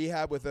went to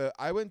rehab. You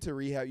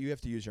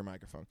have to use your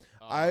microphone.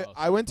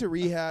 I went to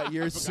rehab.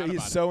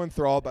 He's so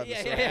enthralled by the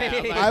story.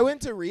 Yeah. I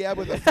went to rehab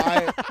with a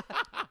fire.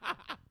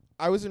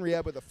 I was in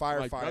rehab with a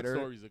Like, drug firefighter.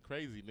 stories are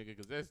crazy, nigga,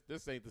 because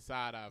this ain't the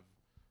side I've,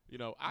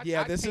 I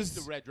this chase is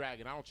the Red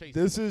Dragon. I don't chase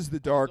This it. is the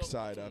dark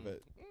side of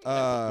it. That's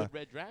a good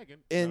Red Dragon.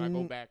 And I go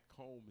in- back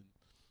home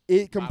and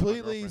It my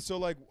completely. girlfriend. So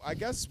like, I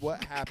guess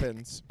what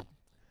happens.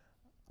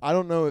 I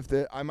don't know if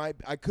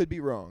I could be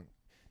wrong.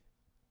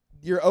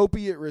 Your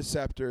opiate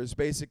receptors,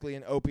 basically,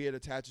 an opiate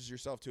attaches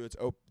yourself to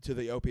to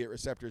the opiate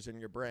receptors in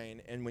your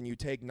brain, and when you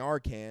take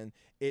Narcan,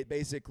 it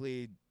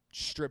basically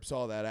strips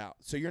all that out.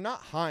 So you're not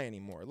high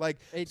anymore. Like,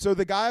 so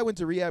the guy I went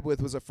to rehab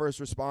with was a first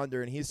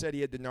responder, and he said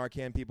he had to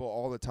Narcan people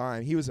all the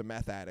time. He was a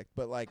meth addict,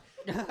 but like,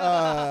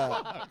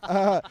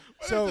 what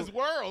so is this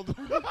world?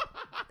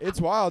 it's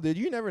wild, dude.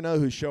 You never know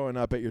who's showing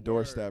up at your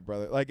doorstep,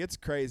 brother. Like, it's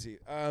crazy.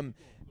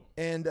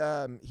 And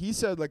he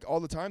said, like, all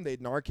the time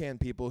they'd Narcan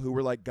people who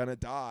were, like, gonna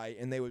die,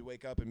 and they would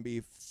wake up and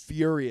be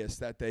furious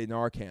that they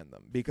Narcan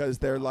them because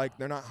they're, like,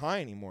 they're not high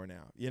anymore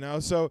now, you know?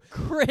 So,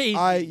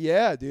 Crazy.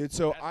 yeah, dude.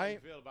 So, That's how you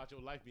feel about your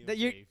life being That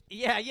you're, saved.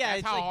 yeah. That's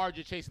It's how like, hard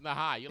you're chasing the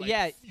high. You're like,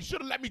 Yeah. you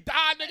should have let me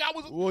die, nigga. I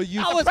was well,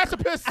 you, I on was- the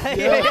precipice.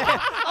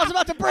 I was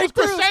about to break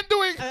through.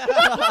 crescendoing.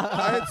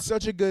 I had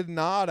such a good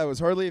nod, I was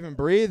hardly even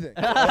breathing.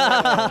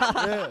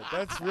 Yeah,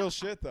 that's real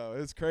shit, though.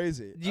 It's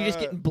crazy. You just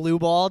getting blue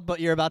balled, but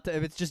you're about to.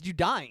 It's just you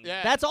dying.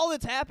 Yeah. That's all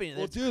that's happening.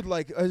 Well, It's- dude,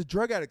 like as a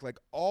drug addict, like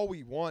all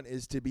we want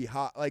is to be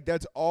hot. Like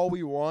that's all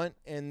we want,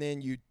 and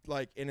then you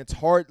like, and it's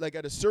hard. Like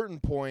at a certain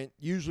point,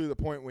 usually the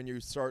point when you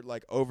start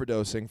like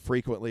overdosing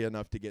frequently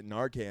enough to get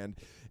Narcan,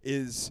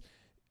 is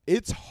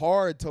it's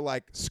hard to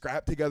like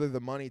scrap together the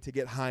money to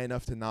get high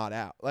enough to not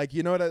out. Like,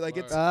 you know what I like?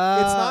 Word. It's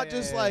not yeah,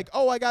 just yeah. like,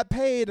 oh, I got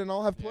paid and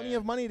I'll have plenty Yeah.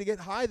 of money to get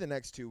high the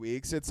next 2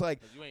 weeks. It's like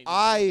 'Cause you ain't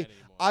I doing that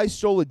anymore. I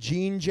stole a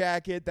jean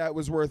jacket that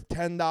was worth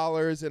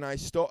 $10, and I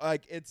stole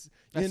like it's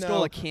I you stole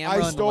know a camera I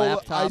and stole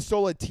laptop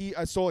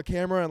I stole a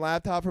camera and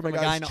laptop from a from a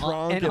guy guy's in,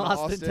 trunk in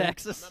Austin, I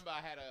Texas. remember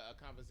I had a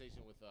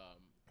conversation with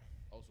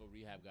also a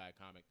rehab guy,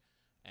 comic,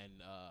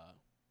 and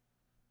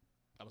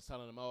I was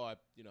telling him, I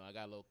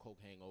got a little coke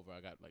hangover.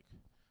 I got like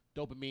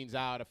dopamine's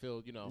out. I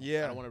feel, I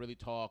Yeah. don't want to really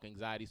talk.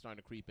 Anxiety's starting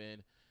to creep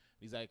in.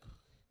 He's like,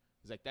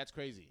 that's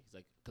crazy. He's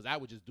like, because I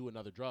would just do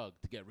another drug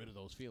to get rid of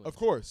those feelings. Of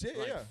course, I'm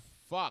like, yeah.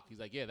 Fuck. He's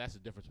like, yeah, that's the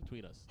difference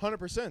between us.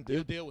 100%, You'll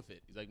dude. deal with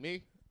it. He's like,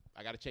 me,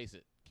 I gotta chase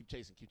it. Keep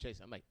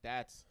chasing. I'm like,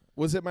 that's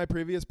Was it my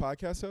previous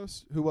podcast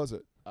host? Who was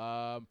it?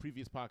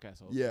 previous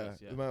podcast host. Yeah, yes,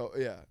 yeah,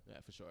 yeah. yeah,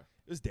 for sure.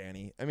 It was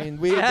Danny. I mean,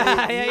 we.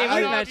 Yeah, they- yeah, I,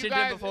 we don't know if mentioned you him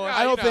guys- before. no,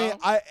 I don't you think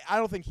know. I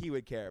don't think he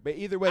would care. But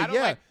either way, I don't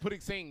yeah.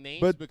 like saying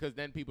names But- because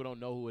then people don't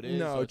know who it is.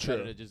 No, so it's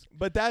better true. to just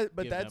But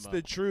give that's them the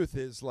up. truth.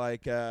 Is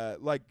like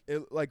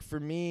for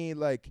me,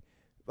 like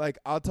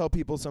I'll tell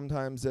people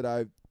sometimes that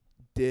I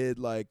did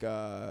like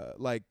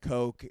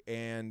coke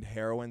and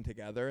heroin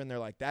together, and they're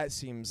like, that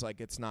seems like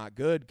it's not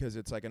good because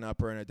it's like an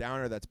upper and a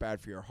downer that's bad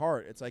for your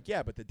heart. It's like,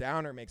 yeah, but the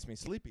downer makes me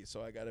sleepy,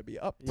 so I gotta be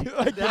up too.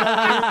 Like, you know what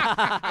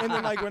I mean? And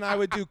then like when I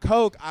would do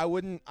coke, I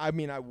would,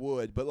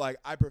 but like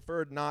I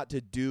preferred not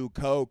to do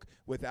coke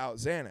without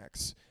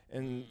Xanax,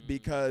 and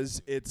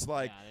because it's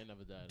like yeah, I ain't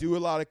never done it. do a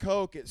lot of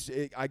coke,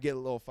 I get a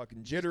little fucking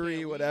You just jittery, can't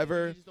weed,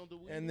 whatever. you just don't do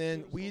weed, And you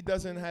then just weed don't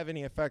doesn't do have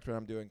any effect when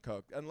I'm doing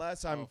coke,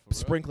 unless I'm Oh, for real?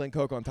 sprinkling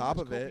coke on How top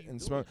much of coke it are you and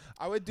doing? smoke.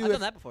 I would do I've it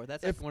done that before.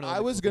 That's if like one of I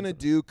the was cool gonna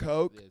things. do it.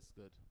 coke. Yeah, it's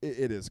good.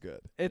 It is good.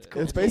 It's Yeah,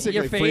 cool. It's Your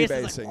basically face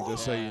is like, freebasing,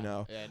 just so you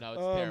know. Yeah, no,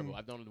 it's Um, terrible.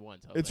 I've done it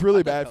once. I was It's like, really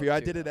I've done bad for you. coke I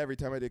too, did it though. every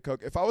time I did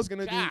coke. If I was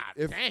gonna God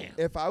do damn.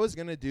 if I was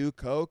gonna do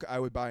coke, I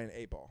would buy an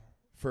 8-ball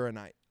for a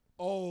night.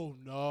 Oh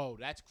no,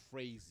 that's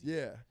crazy.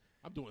 Yeah.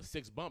 I'm doing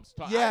 6 bumps.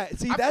 Yeah,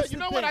 see, that's you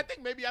the know what? thing. I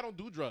think maybe I don't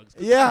do drugs.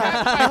 'Cause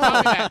Yeah. somebody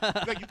told me that.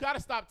 He's like, you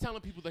gotta stop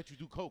telling people that you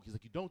do coke. He's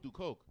like, you don't do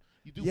coke.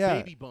 You do Yeah.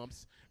 baby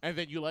bumps, and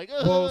then you're like,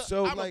 Well,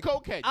 so, I'm like- a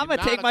cokehead. I'm You're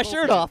gonna not take a my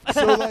shirt cokehead. off.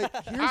 So like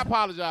I here's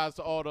apologize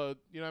to all the,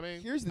 you know what I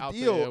mean? Here's the out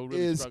there deal who are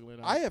really is struggling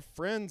out. I have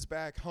friends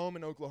back home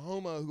in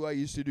Oklahoma who I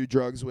used to do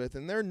drugs with,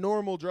 and they're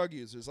normal drug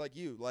users like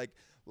you. Like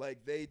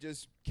they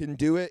just can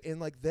do it, and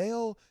like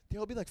they'll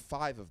be like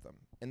 5 of them,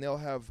 and they'll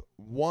have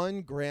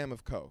 1 gram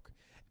of coke,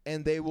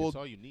 and they will That's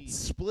all you need.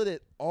 split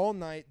it all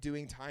night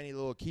doing tiny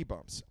little key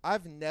bumps.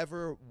 I've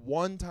never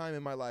one time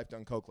in my life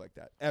done coke like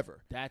that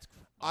ever. That's.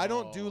 I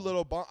don't do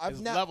little bumps. There's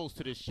I've never. levels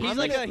to this shit.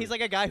 He's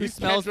like a guy who He's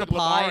smells the Kendrick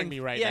pie. Lamarring and- me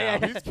right yeah,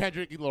 now. Yeah, He's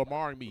Kendrick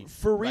Lamarring me.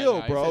 For right real,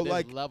 now. He bro, said there's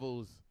like-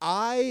 levels.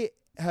 I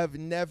have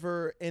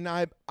never, and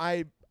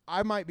I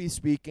might be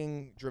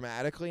speaking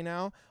dramatically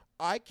now.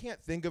 I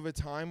can't think of a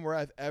time where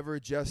I've ever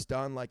just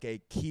done like a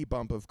key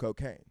bump of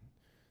cocaine.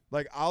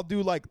 Like I'll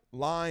do like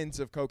lines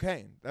of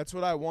cocaine. That's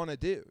what I want to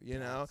do, you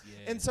know.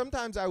 Yeah. And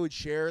sometimes I would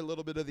share a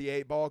little bit of the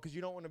 8-ball because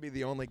you don't want to be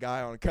the only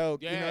guy on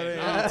coke. You know what I mean?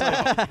 Yeah, It's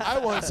no. like, I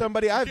want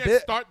somebody. You I've can't been.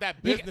 start that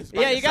You- business.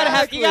 by yeah, you gotta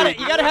have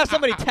Exactly. you gotta have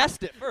somebody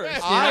test it first.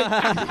 you know?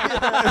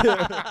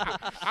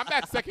 I'm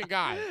that second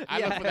guy. I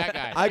look for that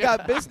guy. I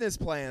got business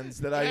plans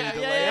that I Yeah, need to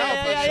yeah, lay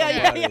out for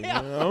yeah, somebody.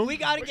 yeah. You know? We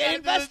gotta We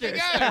get gotta do this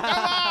investors. together. Come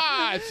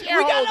on, We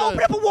gotta open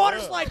shareholders. up a water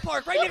slide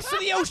park right next to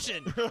the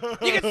ocean.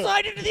 You can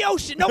slide into the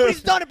ocean.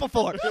 Nobody's done it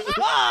before.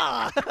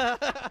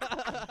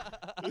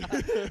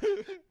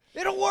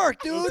 It'll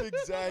work, That's dude.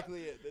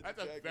 exactly it. That's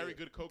a exactly very it.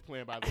 good coke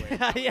plan, by the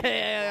way.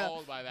 Yeah.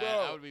 Mauled by that. Bro,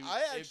 I would be I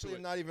into actually it.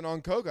 am not even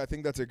on coke. I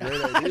think that's a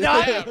great idea. No,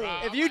 Yeah, bro.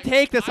 If I'm you like,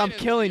 take this, slide I'm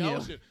into killing the you.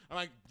 ocean. I'm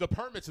like, the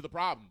permits are the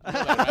problem. You know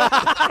that,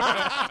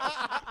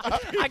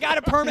 right? I got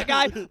a permit,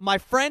 guy. My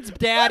friend's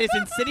dad is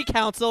in city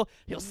council.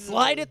 He'll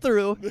slide it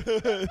through.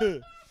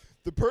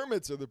 The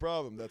permits are the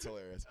problem. That's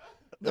hilarious.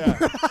 Yeah.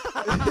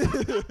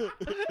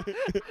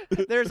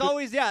 There's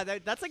always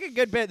that's like a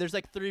good bit. There's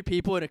like 3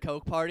 people in a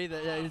coke party.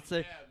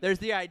 There's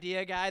the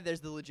idea guy,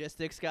 there's the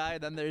logistics guy,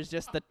 then there's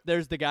just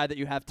there's the guy that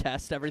you have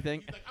test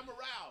everything. He's like, I'm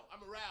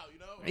around, you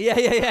know? Yeah.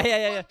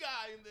 One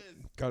guy in this.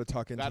 Gotta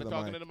talk into Gotta the talk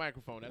mic. into the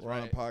microphone. That's We're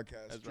right. on a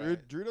podcast. That's Drew,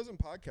 right. Drew doesn't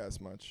podcast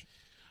much.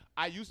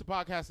 I used to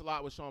podcast a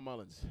lot with Sean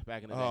Mullins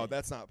back in the day. Oh,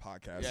 that's not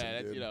podcasting, yeah,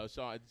 that's, dude. you know,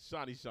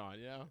 Shawnee Sean,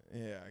 you know?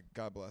 Yeah,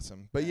 God bless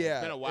him. But Yeah, yeah,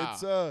 it's been a while.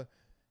 it's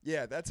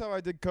yeah, that's how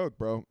I did coke,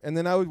 bro. And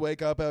then I would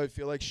wake up, I would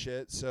feel like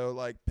shit. So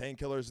like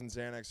painkillers and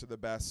Xanax are the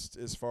best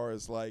as far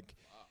as like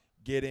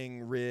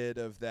getting rid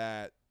of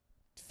that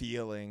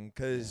feeling.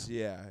 Cause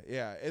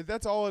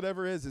that's all it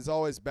ever is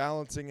always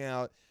balancing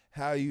out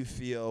how you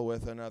feel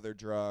with another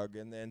drug.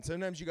 And then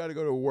sometimes you got to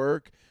go to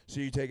work, so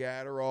you take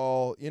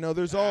Adderall. You know,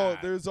 there's all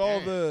God the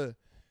damn.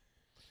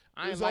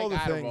 I there's ain't like all the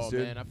Adderall, things,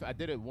 dude. man. I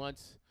did it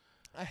once.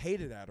 I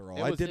hated Adderall.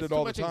 It I was did just it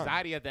all too the much time.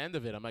 anxiety at the end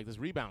of it. I'm like, this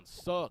rebound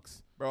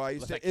sucks. Bro, I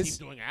used Unless to I keep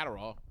doing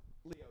Adderall.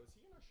 Leo, is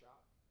he in our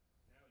shop?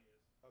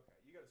 Okay,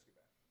 you got to scoot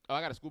back. Oh,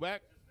 I got to school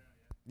back?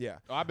 Yeah.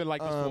 Oh, I've been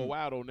like this for a Um,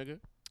 while, though, nigga.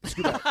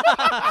 Scoot back.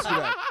 Scoot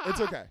back.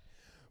 It's okay.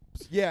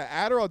 Yeah,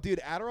 Adderall, dude.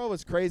 Adderall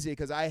was crazy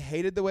because I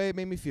hated the way it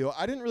made me feel.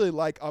 I didn't really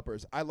like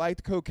uppers. I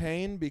liked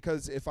cocaine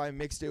because if I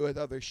mixed it with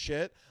other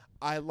shit,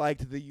 I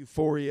liked the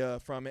euphoria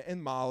from it.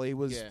 And Molly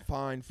was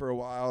fine for a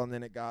while, and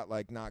then it got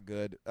like not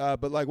good.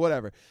 But like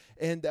whatever.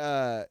 And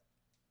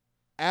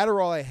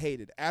Adderall, I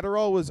hated.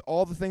 Adderall was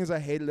all the things I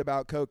hated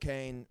about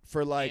cocaine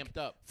for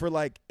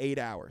like 8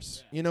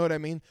 hours. Yeah. You know what I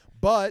mean?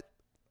 But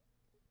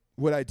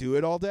would I do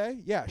it all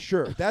day? Yeah,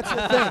 sure. That's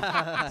the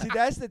thing. See,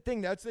 that's the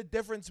thing. That's the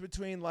difference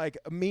between like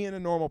me and a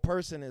normal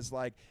person is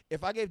like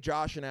if I gave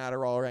Josh an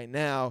Adderall right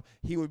now,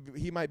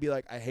 he might be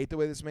like, I hate the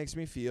way this makes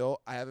me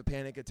feel. I have a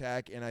panic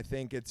attack and I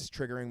think it's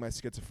triggering my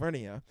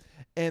schizophrenia.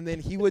 And then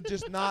he would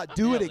just not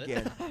do it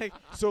again.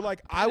 So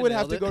like I would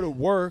have to go to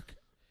work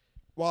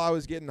while I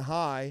was getting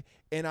high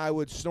and I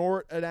would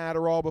snort an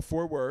Adderall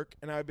before work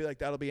and I would be like,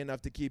 that'll be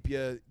enough to keep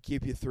you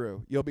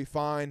through. You'll be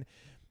fine.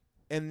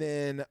 And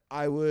then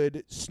I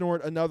would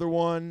snort another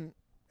one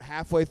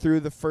halfway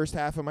through the first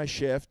half of my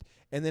shift.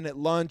 And then at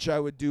lunch, I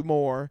would do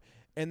more.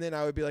 And then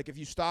I would be like, if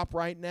you stop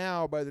right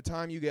now, by the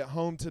time you get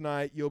home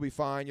tonight, you'll be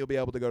fine. You'll be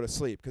able to go to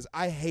sleep. Because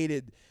I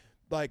hated,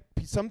 like,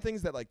 some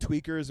things that, like,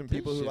 tweakers and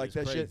people who like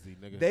that crazy,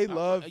 shit, nigga. they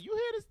love. You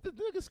hear the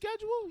nigga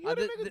schedule? You hear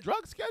the nigga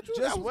drug schedule?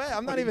 Just wait.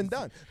 I'm not even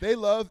done.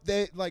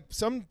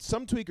 Some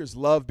tweakers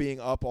love being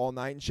up all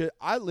night and shit.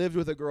 I lived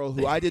with a girl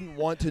who I didn't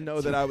want to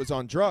know that I was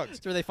on drugs.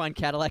 That's where they find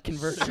Cadillac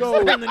converters So-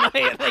 in the night.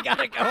 And they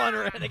gotta go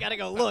on. They gotta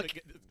go look.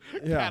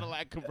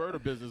 Cadillac converter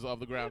business off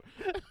the ground.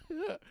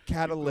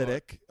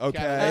 Catalytic,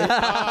 okay?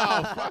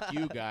 Oh, fuck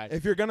you, guy.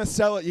 If you're going to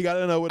sell it, you got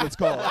to know what it's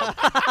called.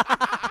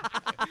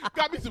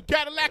 Got me some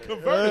Cadillac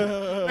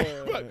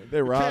converters.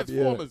 They rob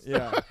you. Transformers.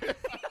 Yeah.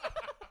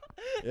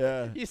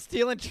 Yeah. You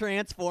stealing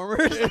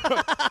Transformers? They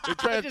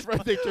Cutting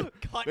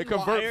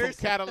convert wires.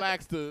 from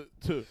Cadillacs to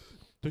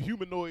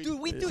humanoid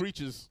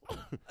creatures.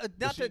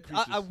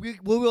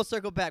 We will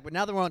circle back, but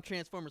now that we're on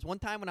Transformers, one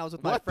time when I was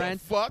with my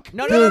friends. What the fuck?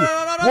 No.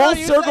 We'll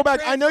you circle said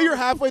back. I know you're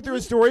halfway through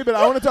a story, but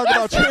I want to talk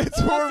about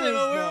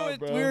Transformers.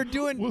 We were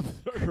doing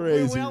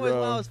Crazy, when I bro.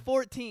 was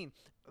 14.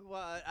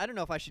 Well, I don't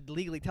know if I should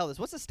legally tell this.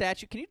 What's the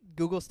statute? Can you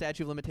Google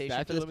statute of limitation?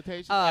 Statute for of this?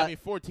 limitations? I mean,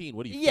 14.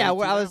 What are you? Yeah,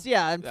 well, 32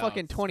 now? I'm No,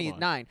 fucking come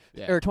 29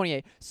 Yeah. or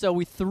 28. So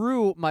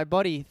my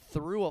buddy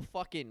threw a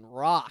fucking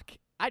rock.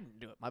 I didn't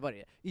do it. My buddy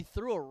did. He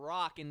threw a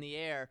rock in the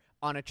air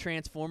on a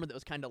transformer that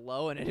was kind of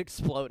low, and it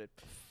exploded.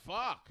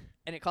 Fuck.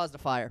 And it caused a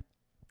fire.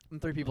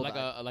 And 3 people Like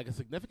died. a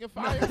significant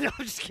No, fire? no,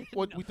 I'm just kidding.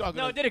 What we talking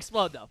No, it about? did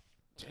explode though.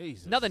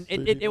 Jesus. Nothing. Three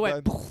It people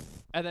went died? poof,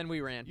 and then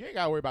we ran. You ain't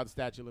got to worry about the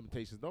statute of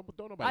limitations. Don't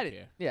I nobody didn't.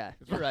 care. Yeah,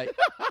 you're right.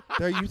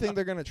 You think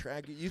they're going to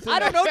track you? You think I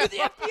don't know. To the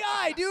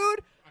FBI, dude.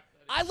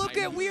 I look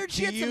at weird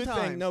Do shit you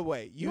sometimes. think? No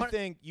way. You want-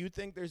 think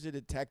there's a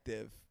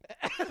detective?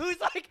 Who's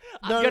like,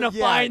 I'm gonna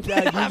find.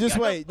 Yeah, you I'm just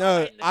gonna wait.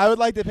 No, find I would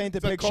like to paint the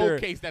It's a picture. cold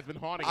case that's been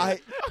haunting I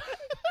it.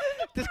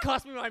 This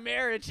cost me my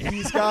marriage.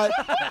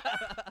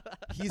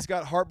 he's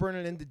got heartburn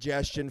and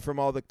indigestion from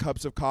all the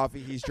cups of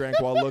coffee he's drank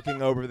while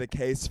looking over the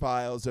case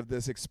files of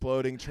this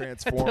exploding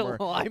transformer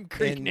the Lime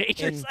Creek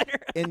Nature Center.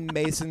 in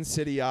Mason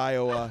City,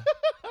 Iowa.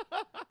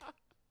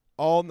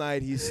 All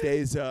night he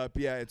stays up.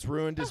 Yeah, it's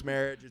ruined his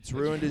marriage. It's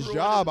ruined his ruined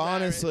job, his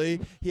marriage.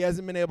 honestly. He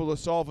hasn't been able to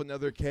solve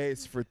another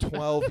case for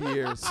 12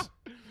 years.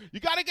 You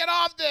got to get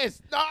off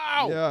this. No.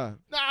 Yeah.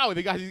 No.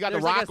 He's got the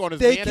There's rock like a- on his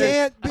They man.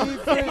 can't be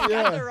The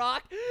yeah.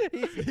 Rock.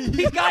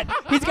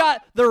 He's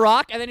got the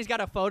Rock, and then he's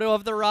got a photo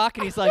of the Rock,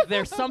 and he's like,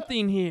 "There's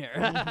something here."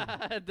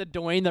 The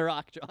Dwayne the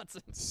Rock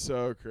Johnson.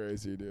 So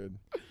crazy, dude.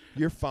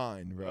 You're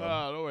fine, bro.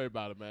 Oh, don't worry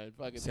about it, man.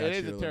 Fucking, it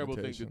Statute is a of terrible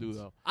thing to do, limitations.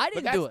 though. I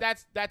But didn't do it.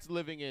 That's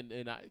living in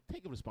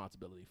take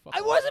responsibility. Fuck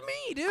It off. wasn't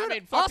me, dude. I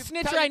mean, I'll fucking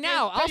snitch tell right your-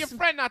 now. Tell I'll your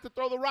friend not to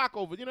throw the rock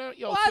over. You know,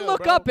 yo, Well, I chill,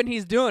 look bro. up and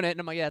he's doing it, and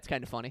I'm like, yeah, that's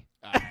kind of funny.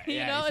 You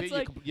Yeah, know, see, it's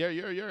like-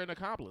 you're an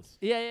accomplice.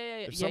 Yeah.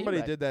 If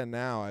somebody did that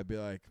now, I'd be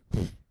like,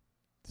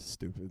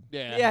 stupid.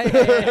 Yeah. Yeah. As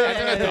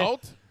an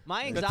adult,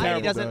 My That's anxiety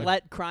terrible, doesn't though.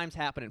 let crimes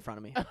happen in front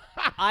of me.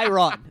 I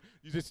run.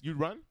 you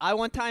run.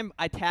 One time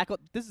I tackled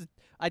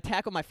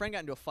my friend, got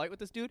into a fight with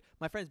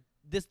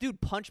this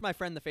dude punched my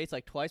friend in the face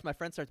like twice. My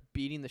friend starts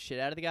beating the shit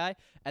out of the guy,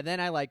 and then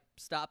I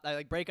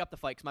break up the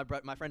fight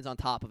because my friend's on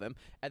top of him,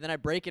 and then I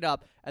break it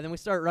up, and then we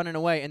start running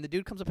away, and the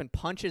dude comes up and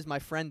punches my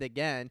friend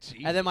again,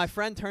 and then my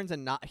friend turns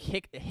and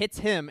hits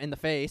him in the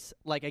face,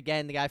 like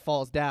again the guy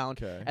falls down,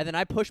 Okay. and then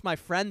I push my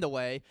friend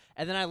away,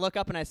 and then I look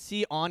up and I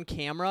see on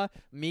camera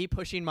me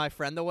pushing my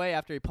friend away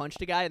after he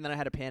punched a guy, and then I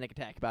had a panic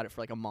attack about it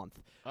for like a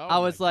month. Oh I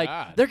was my like,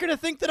 God. they're gonna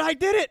think that I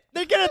did it.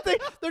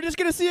 They're just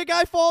gonna see a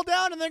guy fall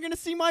down and they're gonna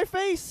see my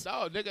face.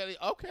 No, nigga.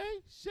 Okay.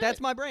 Shit. That's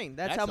my brain.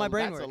 That's how my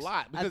brain works. That's a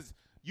lot because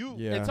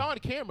Yeah. it's on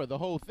camera the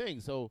whole thing.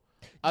 So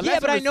Yeah,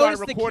 but I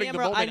noticed the recording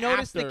camera. The I moment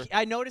noticed after,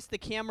 I noticed the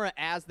camera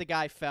as the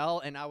guy fell,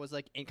 and I was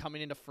like,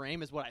 coming into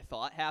frame is what I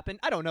thought happened.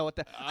 I don't know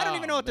I don't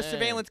even know what the man.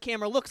 surveillance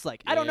camera looks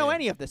like. I don't know Yeah.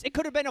 any of this. It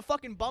could have been a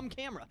fucking bum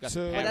camera. Got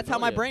So- some But that's how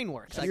my paranoia. brain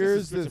works. That's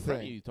Here's the the schizophrenia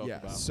thing. you talk Yeah.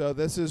 about. So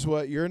this is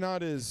what you're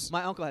not as.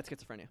 My uncle had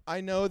schizophrenia.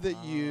 I know that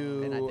and I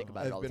you think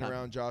about it all have the been time.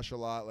 around Josh a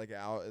lot, like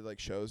out at like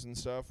shows and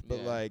stuff. But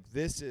Yeah. like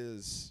this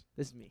is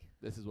This is me.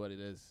 This is what it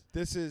is.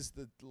 This is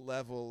the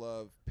level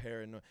of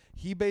paranoia.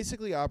 He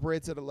basically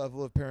operates at a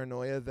level of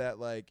paranoia that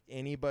like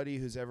anybody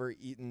who's ever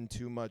eaten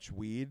too much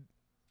weed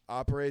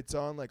operates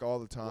on like all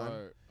the time.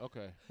 Word.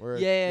 Okay. Where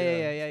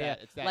Yeah.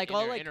 It's that Like, inner,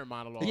 all, like- inner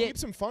monologue. It Yeah.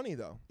 keeps him funny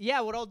though. Yeah,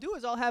 what I'll do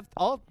is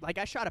like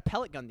I shot a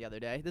pellet gun the other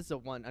day. This is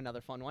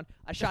another fun one.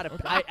 I shot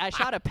I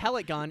shot a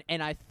pellet gun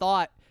and I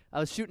thought I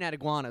was shooting at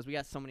iguanas. We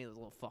got so many of those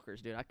little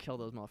fuckers, dude. I kill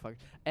those motherfuckers.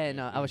 And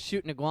I was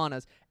shooting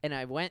iguanas and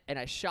I went and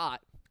I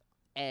shot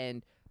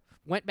and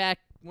went back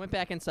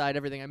inside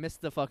everything. I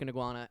missed the fucking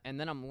iguana and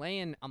then I'm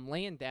laying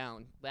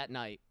down that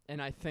night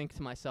and I think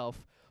to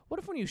myself, what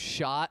if when you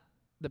shot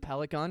the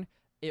pellet gun,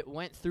 it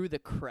went through the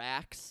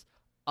cracks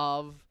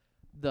of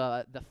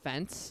the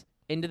fence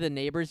into the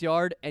neighbor's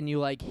yard and you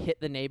like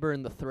hit the neighbor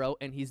in the throat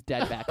and he's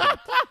dead back there.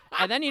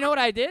 And then you know what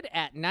I did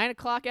at 9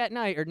 o'clock at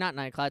night, or not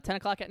 9 o'clock, 10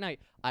 o'clock at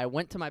night, I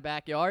went to my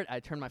backyard, I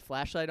turned my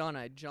flashlight on,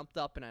 I jumped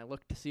up and I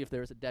looked to see if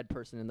there was a dead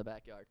person in the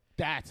backyard.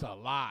 That's a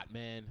lot,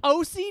 man.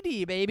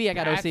 OCD, baby. I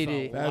got That's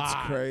OCD. a That's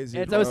Wow. crazy.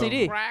 It's bro.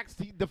 OCD. Cracks.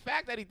 The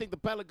fact that he think the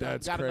pellet gun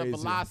That's got crazy. enough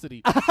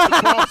velocity to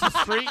cross the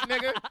street,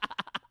 nigga,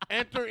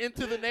 enter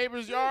into the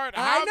neighbor's yard.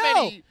 How I know.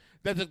 many?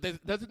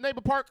 Does the neighbor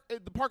park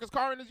his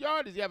car in his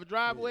yard? Does he have a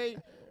driveway?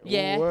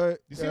 Yeah. What?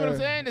 You see what I'm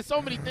saying? There's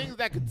so many things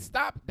that could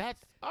stop.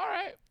 That's all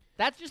right.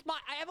 That's just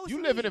I have OCD.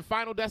 You living in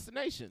Final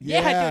Destination. Yeah,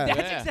 Yeah. dude,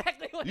 that's Yeah.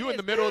 exactly what You it in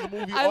the is. middle of the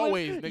movie I was-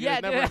 always, nigga. yeah,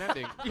 It's never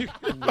dude.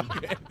 an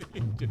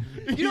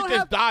ending. You don't just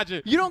have-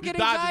 dodging. You don't get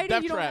dodging anxiety?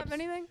 death You don't traps. have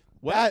anything?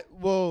 What? That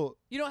well,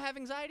 You don't have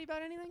anxiety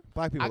about anything?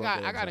 black people. I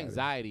don't got get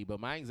anxiety, but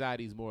my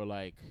anxiety is more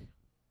like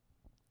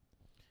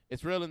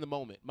it's real in the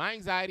moment. My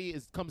anxiety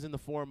comes in the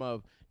form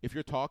of if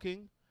you're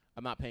talking,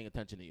 I'm not paying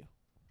attention to you.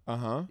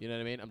 Uh-huh. You know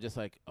what I mean? I'm just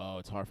like, oh,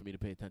 it's hard for me to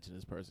pay attention to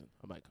this person.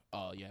 I'm like,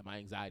 oh yeah, my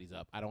anxiety's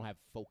up. I don't have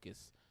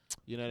focus.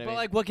 You know what I But mean?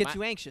 like, what gets My-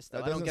 you anxious though?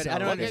 That I don't doesn't get. I sound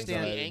don't What like gets me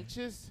understand. anxiety.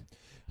 anxious?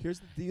 Here's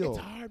the deal. It's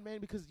hard, man,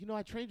 because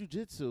I train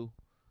jujitsu.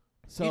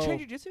 So You train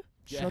jujitsu?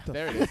 yeah, Shut the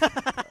there it is.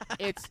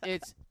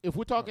 It's if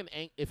we're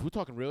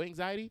talking real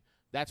anxiety,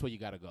 that's where you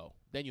gotta go.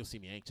 Then you'll see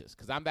me anxious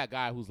because I'm that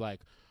guy who's like,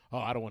 oh,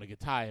 I don't want to get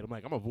tired. I'm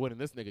like, I'm avoiding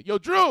this nigga. Yo,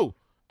 Drew.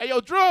 Hey,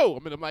 yo, Drew.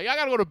 I'm like, I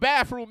gotta go to the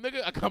bathroom,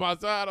 nigga. I come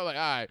outside. I'm like,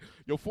 all right,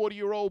 yo,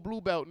 40-year-old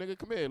blue belt, nigga,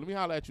 come here. Let me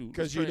holler at you.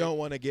 Because you don't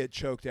want to get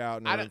choked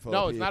out. In a room full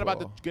No, of it's not about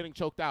people. getting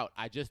choked out.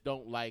 I just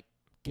don't like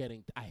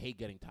I hate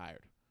getting tired.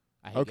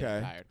 I hate Okay.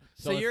 getting tired.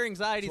 So if- your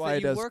anxiety is That's why that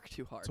he you does- work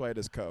too hard. That's why it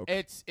is coke.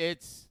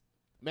 It's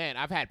man,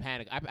 I've had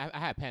panic. I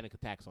had panic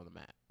attacks on the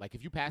mat. Like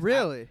if you pass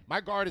Really?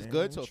 my guard is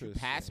good. So if you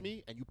Interesting. pass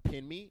me and you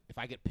pin me, if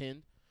I get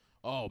pinned,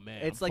 oh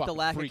man, It's I'm like the fucking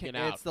lack of freaking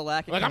out. it's the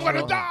lack of Like I'm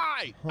control. gonna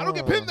die. I don't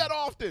get Huh. pinned that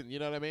often. You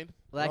know what I mean?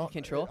 Lack Well, of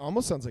control. It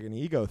almost sounds like an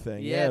ego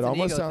thing. Yeah, Yeah, it's it an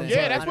almost ego sounds. thing.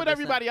 Yeah, like, that's what 100%.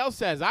 everybody else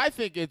says. I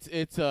think it's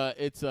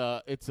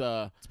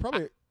It's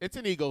probably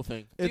an ego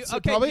thing. it's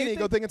okay, probably do an you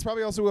ego thing. It's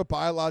probably also a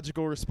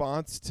biological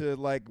response to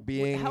like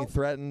being how-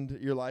 threatened,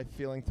 your life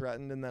feeling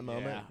threatened in that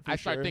moment. Yeah. for I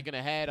start sure. thinking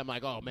ahead. I'm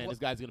like, oh man, this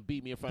guy's gonna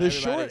beat me in front The of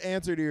everybody. short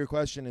answer to your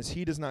question is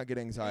he does not get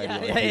anxiety. Yeah,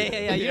 like yeah, you yeah, do.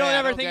 yeah. You Yeah, don't I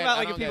ever don't think get- about I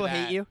like if don't get people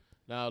hate that. you.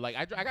 No, like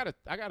I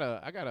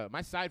gotta.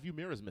 My side view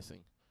mirror's missing,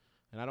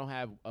 and I don't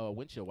have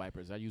windshield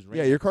wipers. I use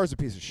Yeah, rain. your car's a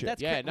piece of shit.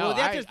 That's Yeah, cra- no, well,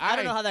 that I- just, I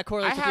don't know how that I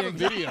correlates have a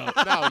with your video.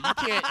 anxiety. No, you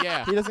can't.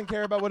 Yeah, He doesn't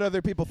care about what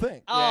other people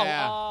think. Oh,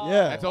 Yeah. oh,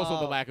 Yeah. that's also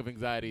the oh. lack of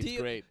anxiety. Do It's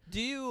you- great.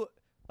 Do you?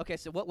 Okay,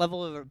 so what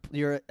level of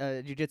your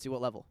jujitsu?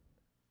 What level?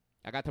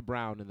 I got to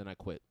brown and then I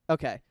quit.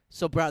 Okay,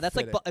 so brown. That's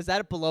like Fitting. is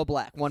that below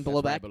black? One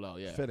below That's right black? below,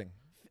 yeah. Fitting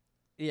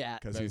Yeah.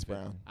 because Very he's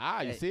fitting. brown.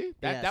 Ah, you Hey, see?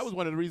 That yes. that was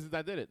one of the reasons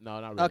I did it. No,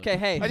 not really. Okay,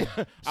 hey. I was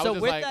So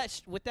just with like,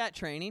 with that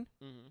training,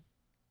 mhm.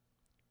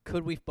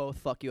 could we both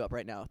fuck you up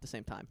right now at the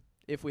same time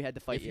if we had to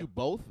fight if you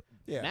both,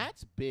 Yeah,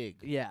 Matt's big.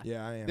 Yeah.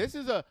 yeah, I am. This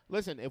is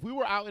listen. If we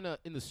were out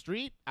in the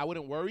street, I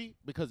wouldn't worry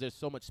because there's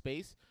so much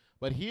space.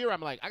 But here,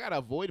 I'm like, I gotta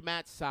avoid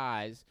Matt's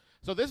size.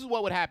 So this is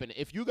what would happen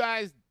if you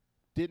guys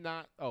did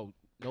not. Oh,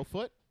 no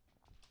foot,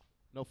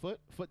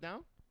 foot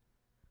down.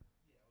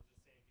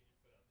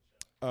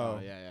 oh,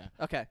 yeah,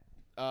 yeah. Okay.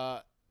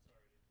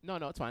 No,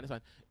 it's fine. It's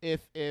fine.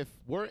 If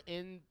we're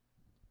in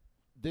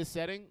this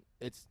setting,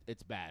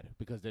 it's bad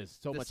because there's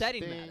so The much.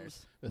 setting things.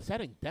 matters. The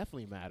setting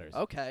definitely matters.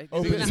 Okay.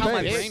 Oh, This but is how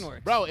my space. brain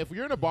works. Bro, if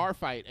you're in a bar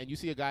fight and you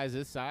see a guy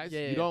this size, Yeah,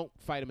 yeah, you yeah. don't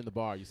fight him in the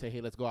bar. You say,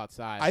 hey, let's go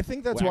outside. I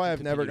think that's where I why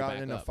can I've never continue to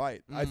gotten in back a up.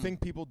 fight. I Mm.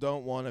 think people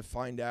don't want to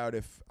find out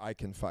if I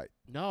can fight.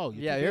 No,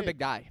 Yeah, you're a big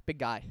guy. Big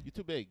guy. You're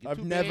too big. You're I've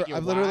too never, big, you're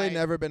I've literally wide.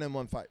 never been in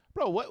one fight.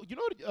 Bro, what you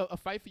know what a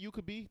fight for you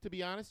could be, to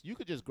be honest? You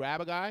could just grab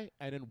a guy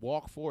and then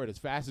walk forward as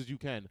fast as you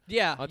can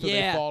Yeah. until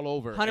yeah. they fall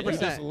over. And you 100%.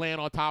 just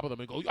land on top of them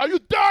and go, are you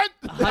done?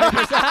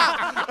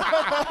 100%.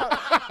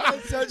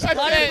 That's That's it.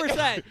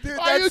 100%. Dude,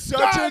 Are you that's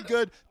such done? a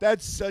good.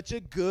 That's such a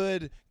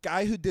good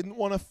guy who didn't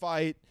want to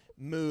fight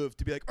move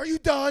to be like, "Are you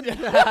done? Are you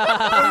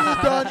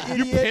done,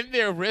 You idiot?" pin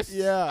their wrists.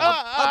 Yeah.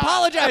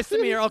 Apologize to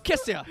me or I'll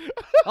kiss you.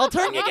 I'll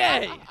turn you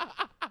gay.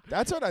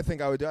 That's what I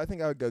think I would do. I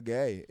think I would go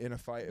gay in a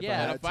fight. If Yeah.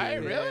 I In had a fight? to.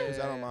 Really? 'Cause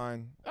I don't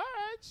mind. All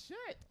right.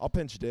 shit. I'll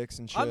pinch dicks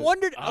and shit. I'm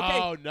wondering. Okay,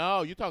 Oh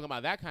no, you're talking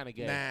about that kind of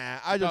gay.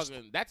 Nah,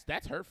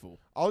 That's hurtful.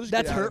 I'll just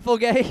that's get out of- hurtful,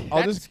 gay. I'll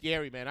That's just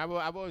scary, man. I'm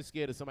always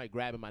scared of somebody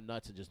grabbing my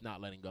nuts and just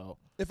not letting go.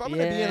 if I'm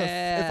gonna be in a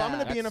if I'm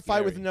gonna Yeah. be in a That's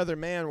fight with scary. another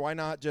man, why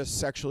not just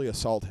sexually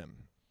assault him?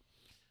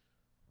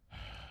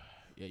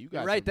 Yeah, you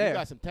got right some, there. You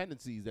got some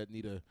tendencies that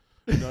need a.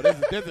 You know,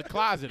 there's a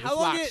closet. How It's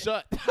long locked it-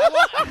 shut.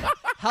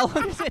 How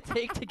long does it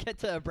take to get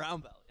to a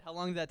brown belt? How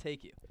long did that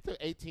take you? It took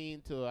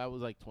 18 till I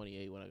was like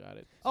 28 when I got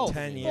it. Oh,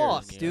 10 years,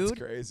 fuck, That's dude.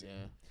 crazy. Yeah.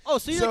 Oh,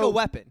 so you're like a So-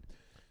 weapon.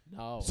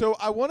 No. So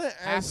I want to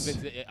half ask.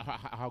 of it's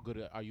how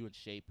good are you in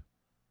shape?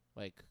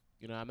 Like,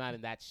 you know, I'm not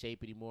in that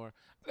shape anymore.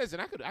 Listen,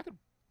 I could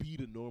beat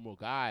a normal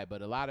guy,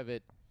 but a lot of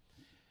it,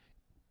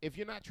 if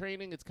you're not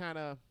training, it's kind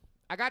of.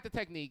 I got the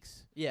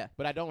techniques, Yeah.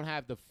 but I don't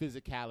have the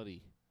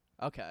physicality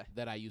Okay.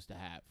 that I used to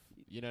have.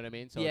 You know what I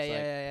mean? So yeah, it's yeah,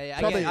 like, yeah, yeah,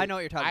 Probably- I know what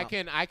you're talking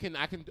about.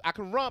 I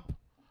can rump,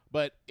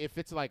 but if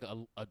it's like a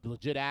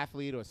legit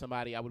athlete or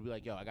somebody, I would be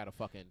like, yo, I gotta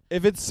fucking.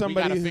 If it's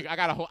somebody, who, I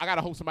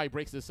gotta hope somebody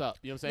breaks this up.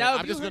 You know what I'm saying? Now, if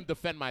I'm you just heard- gonna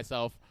defend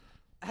myself.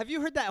 Have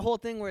you heard that whole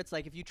thing where it's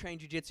like if you train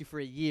jujitsu for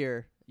a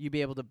year, you'd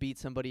be able to beat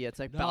somebody? It's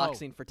like No.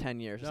 boxing for 10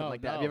 years or something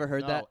like that. Have you ever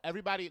heard that?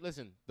 Everybody,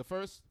 listen.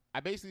 I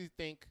basically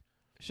think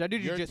Should I do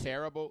you're jujitsu?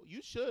 terrible.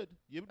 You should.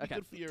 It would be Okay.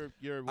 good for your.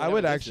 I would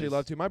whatever this actually is.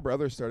 love to. My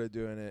brother started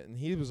doing it, and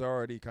he was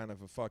already kind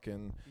of a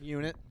fucking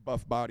Unit.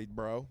 buff-bodied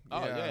bro.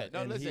 Oh, yeah. No,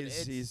 and listen,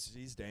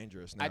 he's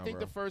dangerous now. I think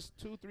bro. the first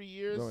 2-3 Going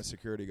years,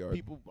 security guard.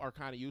 people are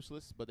kind of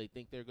useless, but they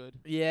think they're good.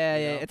 Yeah,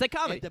 You yeah. know? It's like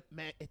comedy.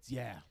 Man, it's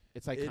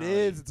like It comedy.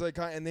 is. It's like,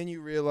 and then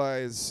you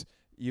realize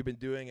you've been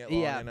doing it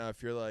long Yeah.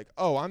 enough. You're like,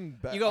 oh, I'm.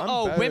 You go, I'm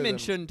oh, better women than-"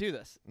 shouldn't do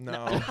this.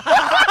 No.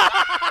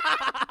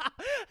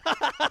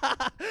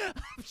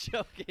 I'm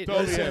joking.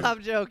 Totally is.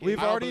 I'm joking. We've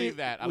I don't already- believe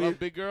that. I we- love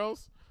big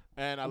girls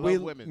and I We-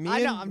 love women. Me I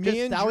and, know, I'm me just-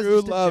 and that was Drew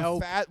just a love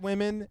joke. fat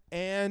women,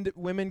 and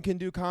women can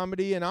do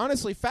comedy. And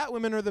honestly, fat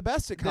women are the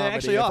best at They comedy.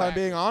 actually if are. I'm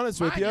being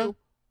honest with Mind you. you,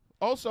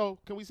 also,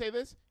 can we say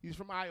this? He's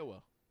from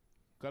Iowa.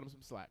 Cut him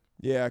some slack.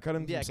 Yeah, cut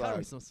him Yeah, some cut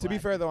him slack. some To be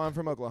slack. fair though, I'm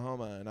from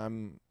Oklahoma, and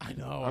I'm I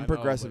know. I'm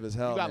progressive but as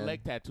hell, You got man.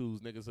 leg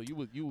tattoos, nigga. So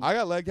you. I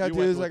got leg you went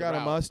tattoos. with I got the a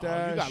route.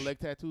 mustache. Oh, you got leg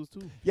tattoos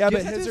too. Yeah, Do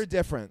you but have his tattoos? are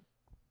different.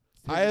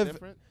 His I are have-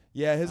 different?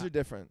 Yeah, his are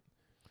different.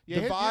 Yeah,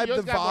 the his, vibe- yours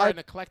the got more vibe- an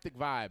eclectic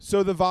vibe.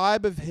 So the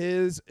vibe of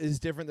his is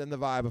different than the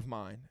vibe of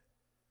mine.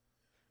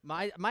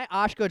 My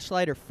Oshkosh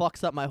slider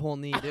fucks up my whole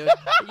knee, dude.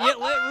 It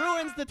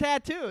ruins the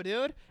tattoo,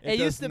 dude. It does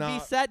used to be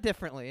not- set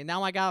differently, and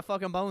now I got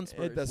fucking bone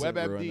spurs. It doesn't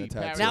WebMD, ruin the tattoo.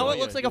 paranoia. Now it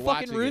looks like a You're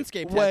fucking watching it.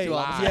 RuneScape Wait, tattoo. all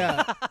of a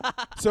sudden.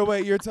 yeah. So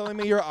wait, you're telling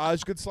me your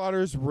Osgood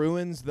Slaughters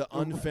ruins the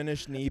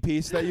unfinished knee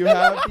piece that you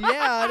have?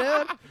 Yeah,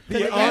 dude.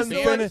 'Cause it used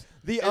to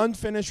The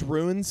unfinished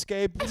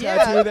RuneScape Yeah,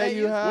 tattoo that I you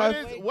used-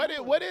 have?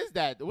 What is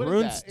that? What is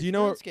Runes- that? Do you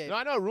know? RuneScape. No,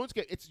 I know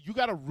RuneScape. You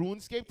got a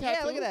RuneScape tattoo.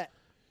 Yeah, look at that.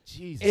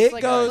 Jesus. It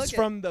like goes look at-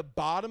 from the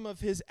bottom of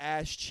his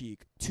ass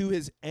cheek to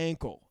his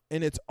ankle,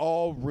 and it's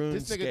all RuneScape.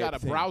 This nigga got a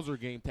thing. browser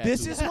game tattoo.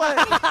 This is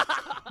what.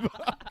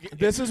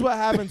 This is what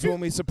happens when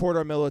we support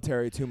our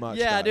military too much.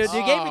 Yeah, guys. dude.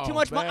 You gave me too Oh,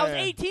 much money. I was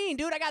man. 18,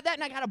 dude. I got that,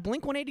 and I got a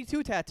Blink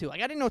 182 tattoo.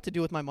 Like, I didn't know what to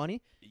do with my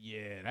money.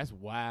 Yeah, that's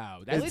wow.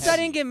 At That's least I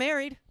heavy. didn't get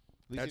married. At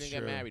least That's you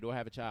didn't true. get married or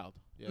have a child.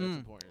 Yeah, that's Mm.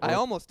 important. I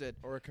almost did.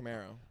 Or a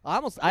Camaro. I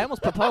almost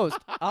proposed.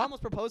 I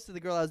almost proposed to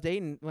the girl I was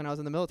dating when I was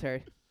in the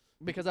military,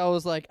 because I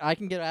was like, I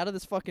can get out of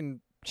this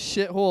fucking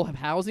shithole of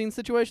housing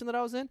situation that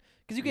I was in.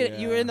 Because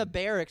you're in Yeah. the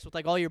barracks with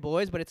like all your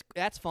boys, but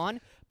that's fun.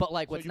 But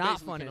like So what's you not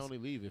basically fun can is only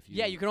leave if you.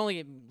 yeah, you can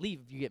only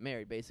leave if you get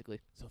married, basically.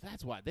 So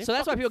that's why. So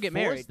that's why people get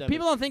married.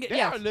 People don't think it. They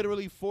Yeah, are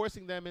literally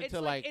forcing them into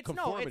like it's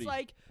conformity. it's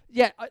like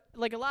yeah,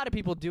 like a lot of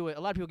people do it.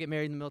 A lot of people get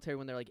married in the military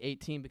when they're like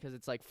 18 because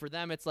it's like for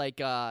them it's like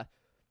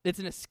it's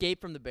an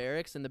escape from the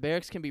barracks, and the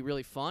barracks can be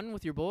really fun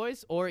with your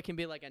boys, or it can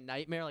be like a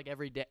nightmare, like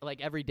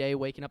every day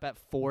waking up at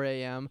 4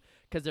 a.m.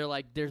 because they're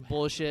like there's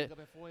bullshit. Wake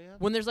up at 4 a.m.?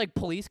 When there's like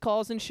police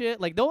calls and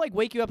shit, like they'll like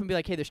wake you up and be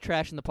like, "Hey, there's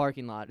trash in the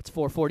parking lot. It's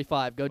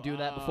 4:45. Go do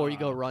that before you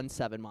go Fuck. run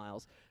 7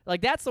 miles."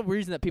 Like that's the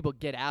reason that people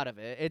get out of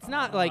it. It's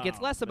not like it's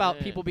Oh, less about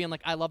man. people being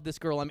like, "I love this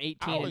girl. I'm I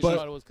 18." always But-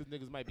 thought it was because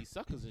niggas might be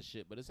suckers and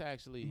shit, but it's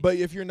actually. But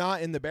if you're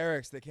not in the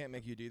barracks, they can't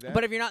make you do that.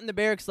 But if you're not in the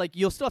barracks, like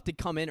you'll still have to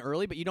come in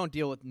early, but you don't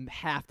deal with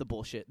half the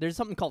bullshit. There's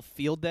something called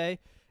field day,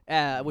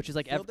 which is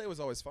like field day was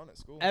always fun at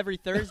school. every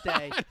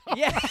Thursday.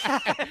 Yeah,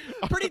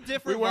 pretty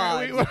different We were-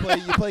 vibes. we were-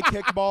 you play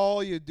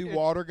kickball, you do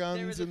water There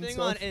guns was a and thing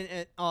stuff.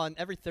 on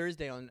every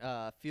Thursday on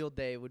field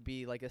day would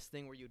be like this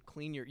thing where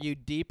you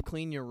deep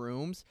clean your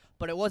rooms,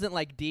 but it wasn't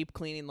like deep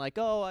cleaning like,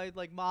 oh, I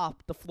like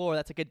mop the floor.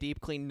 That's like a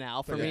deep clean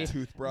now for Like a me.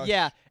 toothbrush.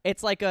 Yeah,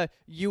 it's like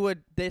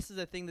this is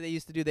a thing that they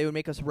used to do. They would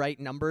make us write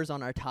numbers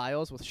on our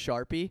tiles with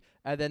Sharpie,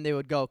 and then they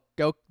would go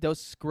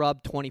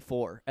scrub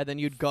 24, and then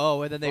you'd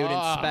go, and then they would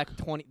Fuck.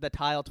 inspect the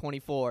tile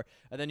 24,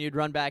 and then you'd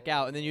run back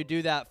out, and then you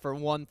do that for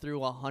 1 through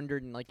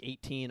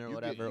 118 or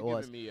whatever it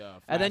was.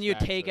 And then you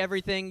take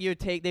everything.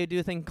 They do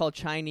a thing called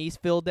Chinese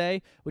Field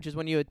Day, which is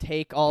when you would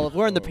take all of.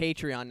 We're in the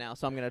Patreon now,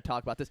 so I'm gonna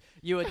talk about this.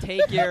 You would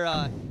take your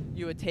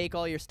you would take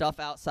all your stuff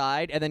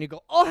outside, and then you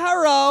go, oh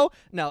hello.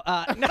 No,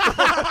 no,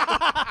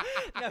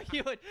 no.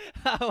 You would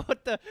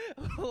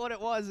what it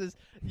was is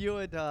you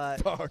would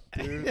Fuck,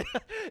 dude.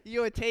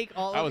 you would take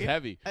all. That of was your,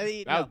 heavy. I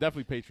mean, That was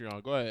definitely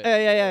Patreon. Go ahead.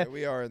 yeah.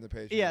 We are in the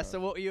Patreon. Yeah, so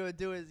what you would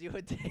do is you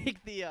would take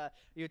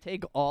you would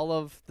take all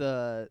of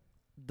the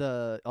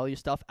all your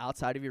stuff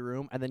outside of your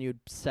room, and then you'd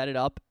set it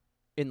up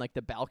in like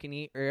the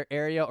balcony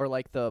area or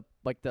like the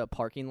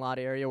parking lot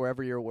area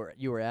wherever you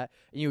were at,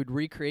 and you would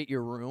recreate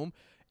your room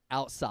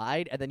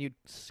outside, and then you'd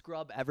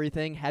scrub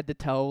everything head to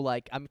toe.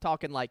 Like I'm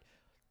talking like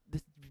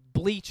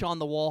bleach on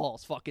the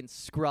walls, fucking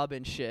scrub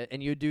and shit,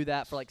 and you do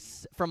that for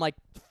from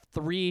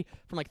 3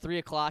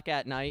 o'clock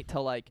at night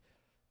till like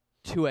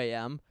 2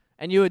 a.m.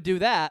 and you would do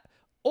that,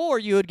 or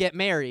you would get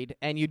married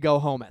and you'd go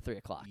home at 3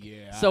 o'clock.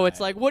 Yeah. So it's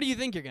like, what do you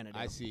think you're gonna do?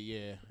 I see.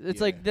 Yeah. It's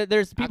yeah. like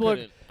there's people I are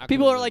couldn't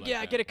like, live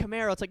yeah, that. get a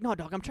Camaro. It's like, no,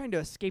 dog, I'm trying to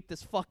escape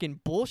this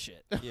fucking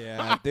bullshit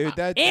Yeah, dude.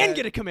 That and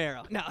get a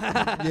Camaro. No.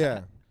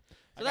 Yeah.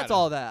 So that's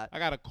all that. I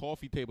got a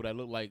coffee table that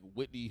looked like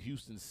Whitney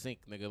Houston's sink,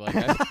 nigga. Like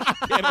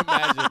I can't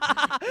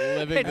imagine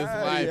living this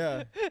life.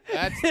 Yeah.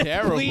 That's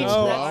terrible, Bleach,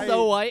 bro. that's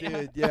so white.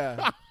 Dude,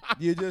 yeah.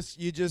 you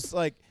just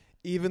like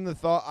even the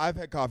thought. I've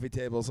had coffee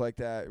tables like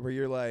that where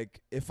you're like,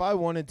 if I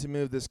wanted to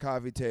move this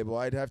coffee table,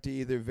 I'd have to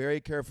either very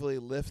carefully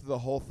lift the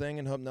whole thing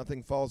and hope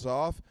nothing falls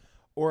off,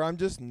 or I'm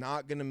just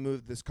not gonna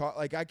move this.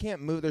 Like I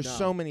can't move. There's No.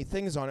 so many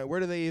things on it. Where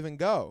do they even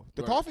go?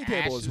 The Where coffee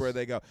table is ashes. where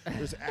they go.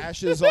 There's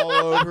ashes all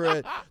over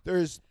it.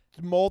 There's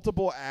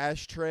multiple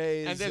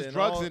ashtrays And there's and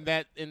drugs all-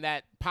 in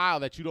that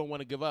pile that you don't want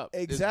to give up.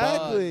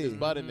 Exactly. There's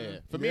bud in there.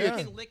 For me, Yeah.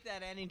 You can lick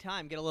that at any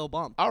time, get a little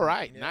bump. all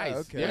right, Yeah, nice.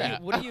 okay. Yeah.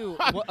 What do you?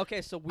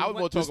 Okay, so we I was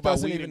going went to talk Just about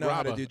doesn't weed even and know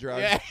how to grabba. do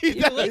drugs.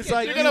 Yeah, lick It's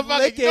like you're you gonna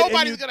lick fucking it and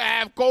nobody's you- gonna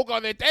have coke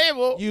on their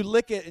table. You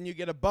lick it and you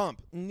get a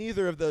bump.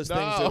 Neither of those things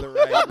No. are the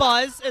right.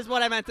 buzz is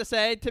what I meant to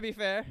say. To be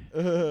fair,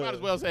 Might as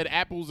well said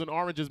apples and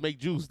oranges make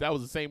juice. That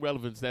was the same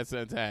relevance that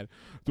sentence had.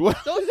 those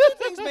two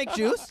things make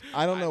juice.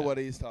 I don't know what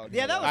he's talking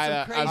Yeah, that about. was I-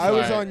 some crazy. I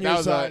was sorry. on That your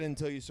was side a-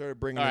 until you started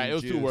bringing All right, in it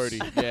was juice. too wordy.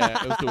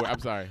 Yeah, it was too wordy. I'm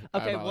sorry. I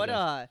Okay, what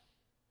apologize.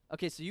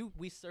 Okay, so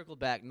we circled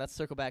back, and let's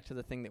circle back to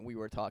the thing that we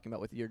were talking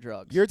about with your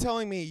drugs. You're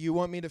telling me you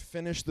want me to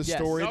finish the Yes.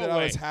 story No that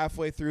I was way.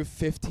 halfway through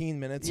 15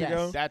 minutes Yes.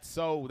 ago? That's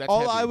all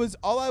heavy.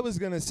 I was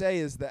gonna say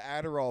is the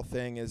Adderall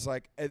thing is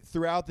like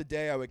throughout the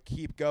day I would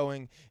keep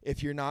going.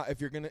 If you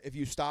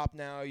stop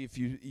now, if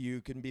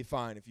you can be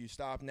fine. If you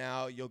stop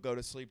now, you'll go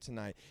to sleep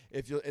tonight.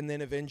 And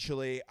then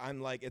eventually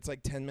I'm like, it's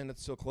like 10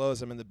 minutes till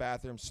close. I'm in the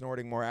bathroom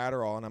snorting more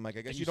Adderall, and I'm like,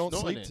 I guess And you you don't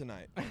snorting sleep it.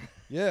 tonight.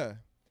 Yeah,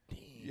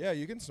 yeah,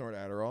 you can snort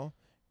Adderall.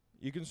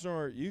 You can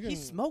snort. You can. He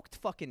smoked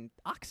fucking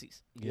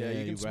oxys. Yeah, you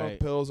can you're smoke right.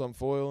 pills on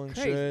foil and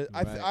Crazy. shit.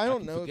 I Right. I I don't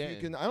keep know if you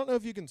forgetting. can. I don't know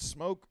if you can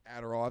smoke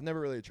Adderall. I've never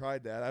really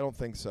tried that. I don't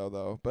think so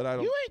though. But I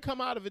don't. You ain't come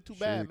out of it too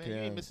Sure bad, you man. You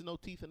ain't can. missing no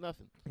teeth or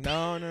nothing.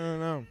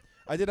 No.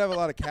 I did have a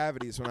lot of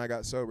cavities when I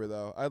got sober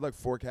though. I had like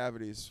 4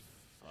 cavities.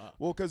 Fuck.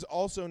 Well, because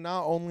also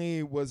not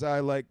only was I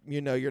like,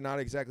 you're not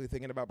exactly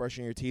thinking about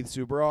brushing your teeth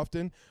super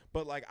often,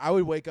 but like I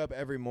would wake up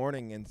every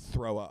morning and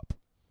throw up.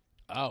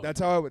 Oh, That's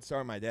how I would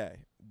start my day,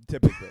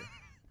 typically.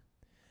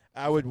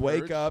 I would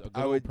wake purge? up. A good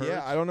I old would. purge?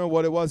 Yeah, I don't know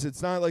what it was.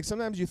 It's not like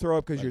sometimes you throw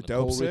up because Like you're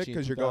Nicole dope sick Richie in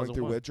because you're going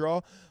through 2001.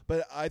 withdrawal.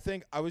 But I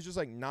think I was just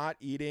like not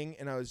eating,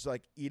 and I was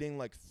like eating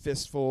like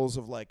fistfuls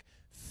of like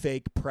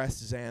fake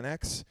pressed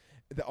Xanax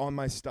on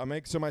my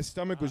stomach. So my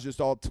stomach was just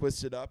all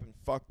twisted up and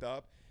fucked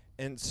up,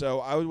 and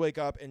so I would wake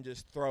up and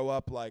just throw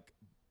up like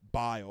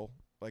bile.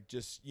 Like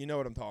just, you know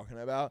what I'm talking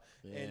about?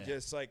 And Yeah.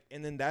 just like,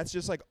 and then that's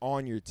just like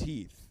on your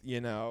teeth,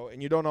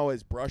 and you don't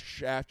always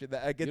brush after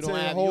that. It you gets don't, a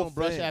have, you whole don't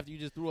brush thing. after you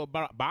just threw a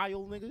bile,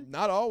 nigga.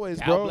 Not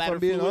always, Cow bro. If bladder I'm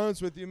being fluid.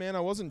 honest with you, man,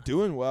 I wasn't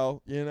doing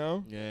well,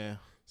 Yeah.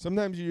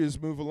 Sometimes you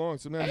just move along.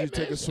 Sometimes Hey, you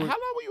take man, a swing. how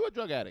long were you a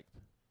drug addict?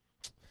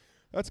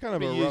 That's kind How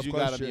of a many years rough you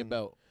got under your question.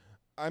 belt?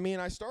 I mean,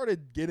 I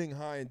started getting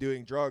high and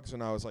doing drugs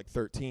when I was like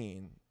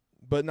 13,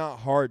 but not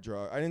hard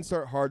drug. I didn't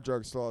start hard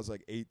drugs till I was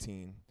like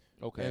 18.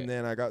 Okay. And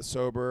then I got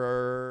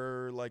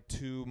sober like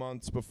 2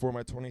 months before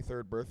my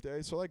 23rd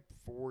birthday. So like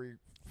four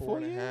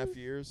and a half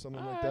years,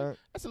 something like Alright.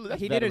 that.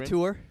 That's He did a veteran.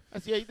 tour.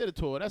 Yeah, he did a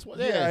tour. That's what.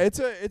 Yeah, Yeah, it's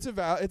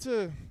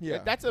a yeah.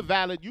 That's a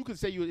valid. You could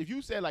say if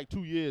you said like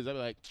 2 years, I'd be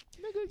like,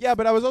 nigga, Yeah,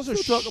 but I was also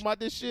still talking about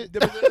this shit.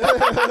 Still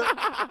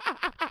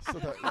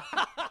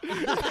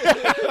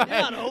You're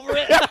not over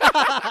it.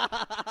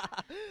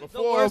 Before,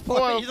 the worst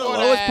part, before the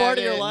lowest part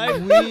of your that,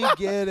 life.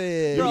 We get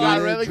it. You got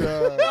You're really-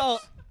 drunk. Bro,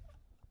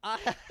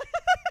 That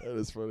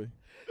is funny.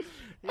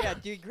 yeah,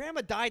 dude,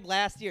 Grandma died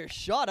last year.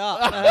 Shut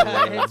up.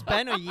 It's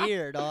been a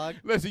year, dog.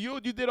 Listen, you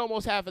did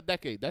almost half a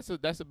decade. That's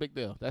a big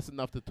deal. That's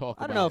enough to talk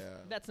I about. don't know. If, Yeah.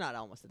 that's not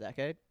almost a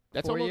decade.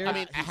 That's 4 almost. years? I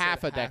mean, He said half a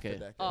half a decade.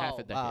 decade. Half Oh, a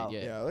decade. wow.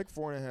 Yeah. Yeah, like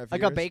 4.5 years.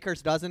 Like a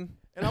baker's dozen.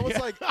 And I was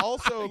like,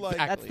 also like,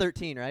 Exactly. That's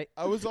 13, right?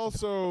 I was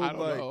also I don't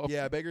like, know.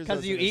 yeah, Baker's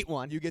 'Cause you dozen is- eat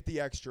one. You get the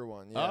extra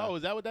one. Yeah. Oh,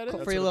 is that what that is? Cool.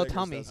 That's For your what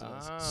little Baker's tummy. dozen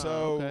is. Ah, So,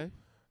 okay.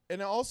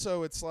 And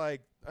also, it's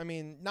like, I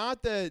mean,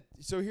 not that.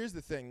 So here's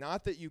the thing: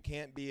 not that you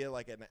can't be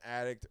like an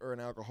addict or an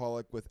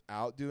alcoholic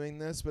without doing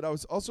this, but I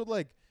was also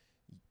like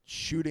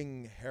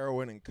shooting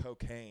heroin and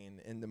cocaine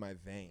into my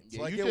veins.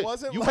 Yeah, like you it just-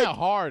 wasn't you like went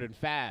hard and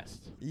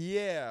fast.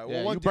 Yeah,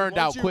 Yeah, well, you burned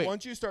out quick.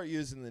 Once you start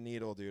using the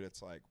needle, dude,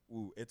 it's like,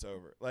 ooh, it's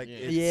over. Like, Yeah.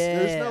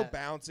 there's no Yeah.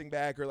 bouncing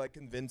back or like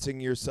convincing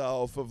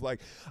yourself of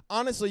like.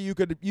 Honestly, you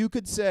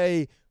could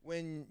say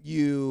when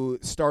you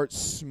start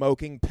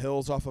smoking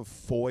pills off of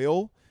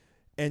foil,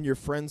 and your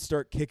friends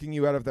start kicking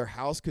you out of their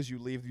house because you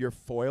leave your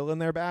foil in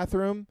their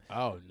bathroom,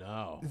 Oh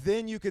no.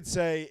 then you could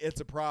say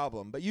it's a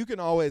problem. But you can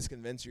always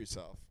convince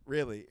yourself,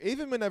 really.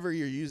 Even whenever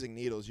you're using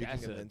needles, you can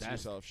convince that's-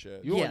 yourself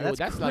shit. You Yeah, don't know, that's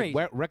that's crazy.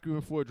 like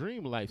Requiem for a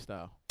Dream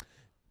lifestyle.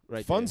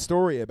 Right. Fun there.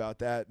 story about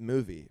that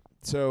movie.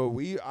 So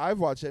I've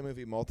watched that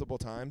movie multiple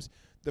times.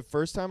 The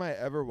first time I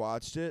ever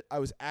watched it, I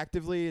was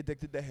actively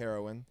addicted to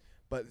heroin,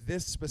 but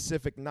this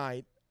specific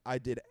night I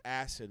did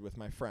acid with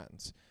my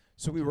friends.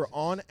 So we were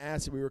on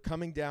acid. We were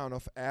coming down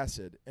off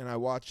acid, and I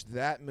watched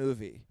that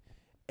movie.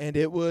 And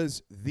it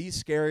was the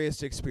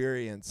scariest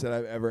experience that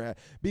I've ever had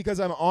because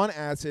I'm on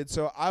acid.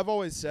 So I've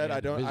always said Man,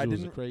 I visuals are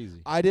didn't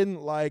crazy. I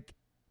didn't like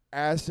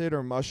acid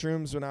or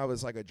mushrooms when I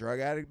was like a drug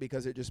addict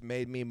because it just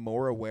made me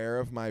more aware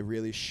of my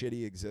really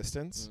shitty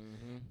existence.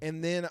 Mhm.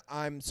 And then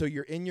so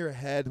you're in your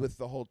head with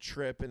the whole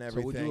trip and So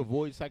everything. would you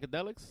avoid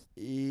psychedelics?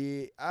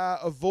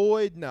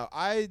 Avoid? No,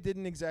 I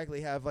didn't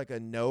exactly have like a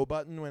no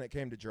button when it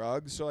came to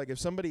drugs. So like if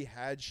somebody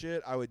had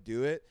shit, I would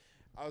do it.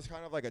 I was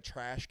kind of like a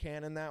trash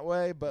can in that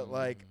way, but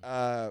like,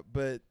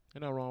 but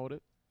Ain't nothing wrong with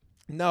it.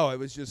 no, it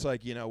was just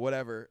like,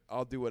 whatever.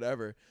 I'll do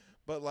whatever.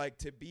 But like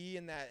to be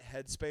in that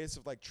headspace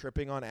of like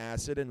tripping on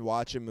acid and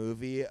watch a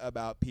movie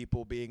about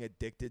people being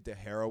addicted to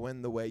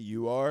heroin the way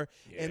you are,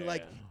 and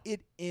like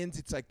it ends,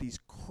 it's like these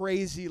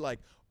crazy like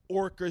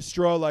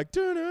orchestra like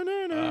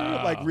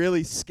like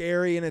really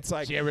scary, and it's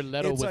like Jared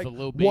Leto it's with like a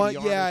little baby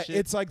arm yeah, and shit.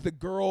 it's like the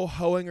girl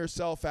hoeing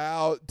herself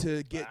out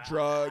to get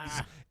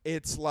drugs.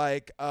 It's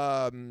like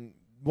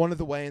one of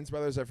the Wayans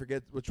brothers, I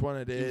forget which one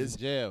it He was is,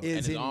 in jail, and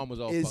his arm was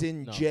all is fucked-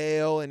 in no.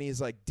 jail, and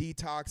he's like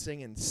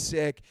detoxing and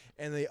sick,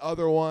 and the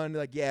other one,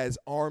 like his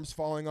arm's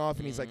falling off,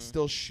 and he's like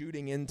still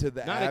shooting into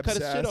the Nah, they cut his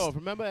shit abscess. off.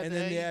 Remember? And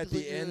then at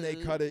the end they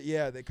cut it.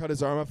 Yeah, they cut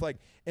his arm off. Like,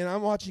 and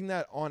I'm watching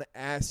that on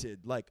acid,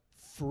 like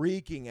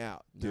freaking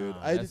out, dude.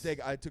 Nah,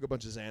 I took a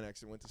bunch of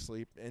Xanax and went to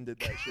sleep and did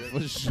that shit. for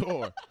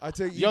sure. I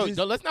took Yo, just,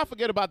 let's not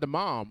forget about the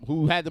mom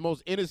who had the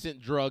most innocent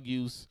drug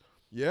use.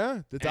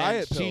 yeah, the and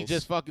diet She pills,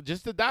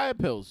 just the diet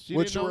pills. She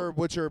which didn't know.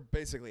 which are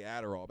basically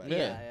Adderall back Yeah,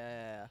 then.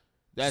 yeah.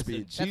 That's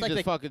speed. it. She That's like just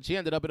the- fucking. She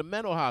ended up in a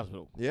mental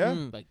hospital. Yeah.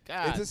 Mm. Like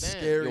God, It's a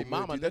damn, scary yo, movie.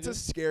 mama, Dude. That's a nigga.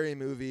 scary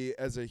movie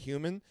as a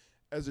human.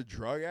 As a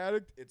drug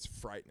addict, it's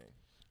frightening.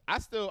 I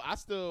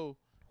still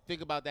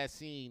think about that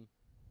scene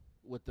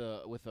with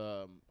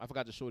I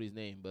forgot the shorty's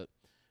name, but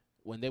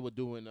when they were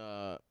doing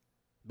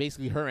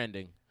basically her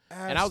ending.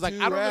 And I was like,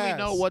 I don't really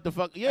know what the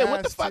fuck. Yeah,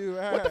 what the Ass fuck? to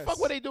What the fuck ass.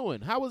 were they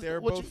doing? How was They're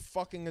what both you,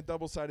 fucking a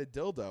double-sided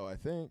dildo, I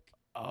think,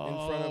 oh. in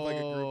front of like a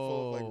group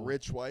full of like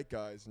rich white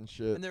guys and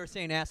shit. And they were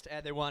saying ass to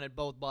ass. They wanted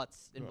both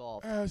butts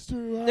involved. Ass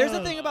to ass. There's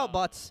a thing about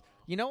butts.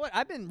 You know what?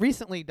 I've been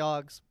recently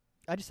dogs.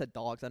 I just said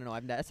dogs. I don't know.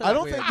 I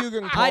don't think you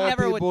can call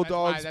never would- people That's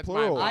dogs my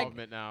plural.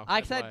 involvement now.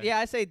 I That's said why- yeah.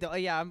 I say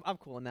yeah. I'm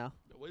cool now.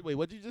 Wait,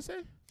 what did you just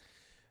say?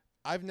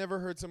 I've never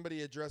heard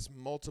somebody address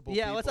multiple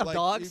Yeah, people. what's up, like,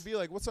 dogs? You'd be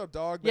like, "What's up,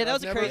 dog?" Yeah, but that I've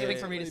was a never crazy heard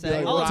thing for me to anybody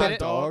say. be I'll like, "What's admit up, it.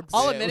 dogs?"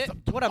 I'll Yeah, admit what's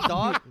it. What up,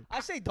 dog? I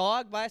say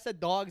dog, but I said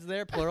dogs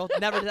there plural.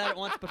 Never did that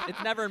once, but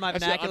it's never in my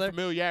That's your vernacular.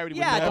 unfamiliarity.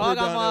 Yeah, never dog.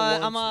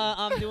 done it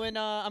I'm doing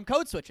I'm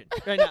code switching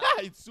right now.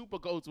 It's super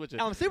code switching.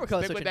 I'm super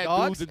code Stick with switching. that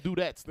Dogs. dudes and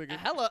dudettes, nigga.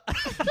 Hella.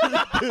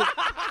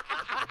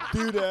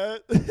 Do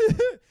that.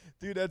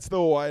 Dude, that's the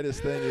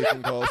whitest thing you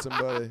can call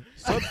somebody.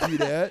 Sup, do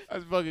that.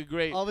 That's fucking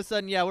great. All of a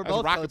sudden, yeah, we're That's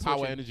both rocket code power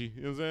switching. energy.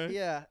 You know what I'm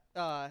saying?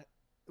 Yeah.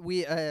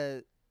 We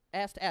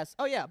ass to ass.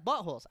 Oh yeah,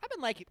 buttholes. I've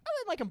been liking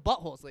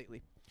buttholes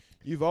lately.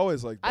 You've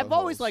always liked. I've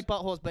always buttholes. liked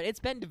buttholes, but it's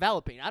been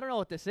developing. I don't know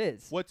what this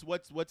is. What's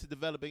it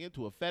developing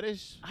into? A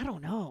fetish? I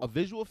don't know. A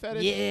visual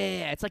fetish?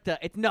 Yeah, it's like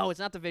no, it's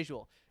not the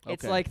visual.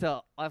 It's Okay. like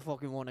I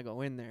fucking want to go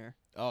in there.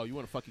 Oh, you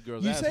want to fuck your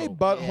girl's You asshole? say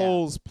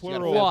buttholes got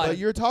plural, one. but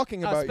you're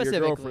talking about your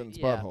Specifically, girlfriend's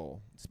yeah. butthole.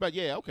 But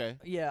yeah, okay.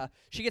 Yeah,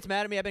 she gets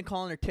mad at me. I've been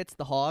calling her tits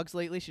the hogs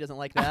lately. She doesn't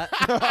like that.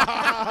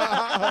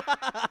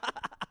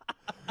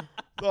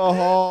 The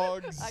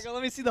hogs. I go,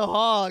 let me see the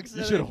hogs. You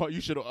And should. then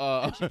You should.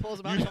 she pulls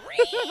them out. And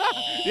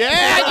I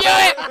Yeah, I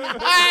knew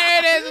it. Ah,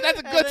 it is. That's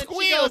a and good then she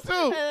squeal goes- too.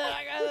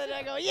 And then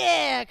I go,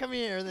 yeah, come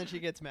here. And then she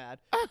gets mad.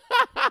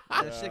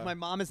 And she's like, Yeah. my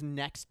mom is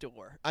next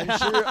door. I'm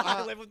sure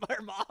I live with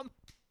her mom.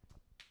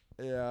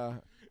 Yeah.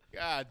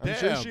 God I'm damn.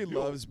 sure she Yo,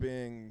 loves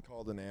being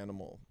called an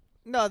animal.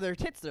 No, their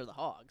tits, they're the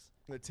hogs.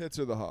 The tits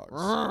are the hogs.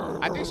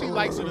 I think she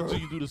likes it until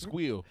you do the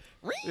squeal.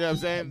 You know what I'm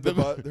saying?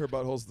 Her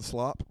butthole's the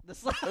slop.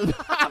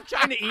 I'm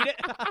trying to eat it.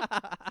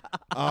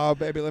 Oh,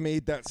 baby, let me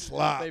eat that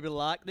slop. Baby,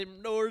 lock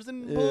them doors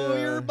and pull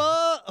Yeah. your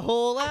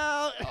butthole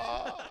out.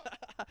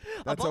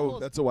 That's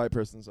butthole's- a white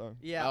person song.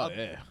 Yeah. Oh,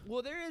 yeah.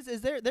 Well, there's a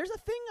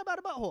thing about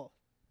a butthole.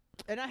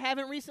 And I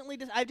haven't recently.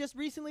 I've just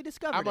recently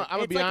discovered it.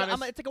 I'ma It's be like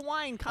honest. it's like a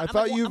wine. I I'm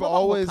thought a, you've I'm a butthole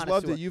always loved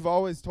connoisseur. it. You've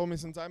always told me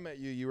since I met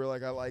you, you were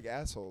like, I like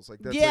assholes. Like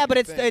that's Yeah, like but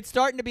your it's thing. it's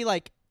starting to be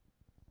like.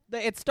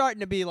 It's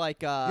starting to be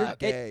like. You're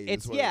gay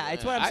It's is what yeah. it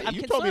It's is. what I'm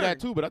you concerned. told me that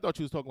too, but I thought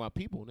you was talking about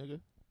people,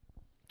 nigga.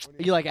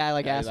 You like I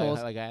like Yeah, assholes.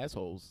 I like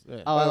assholes.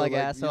 Yeah. Oh, I like you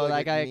assholes.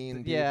 Like I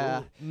mean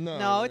yeah. people?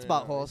 No, it's He's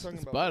buttholes. talking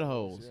It's about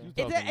buttholes. yeah. You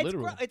It's talking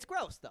literal. it's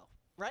gross though,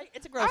 right?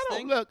 It's a gross I don't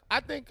thing. look. I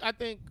think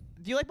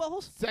Do you like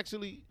buttholes?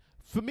 sexually,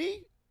 for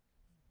me,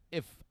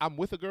 if I'm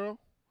with a girl,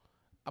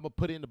 I'm gonna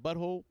put it in the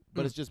butthole,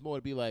 but it's just more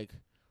to be like,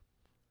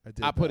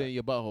 did I put that. it in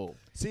your butthole.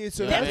 See,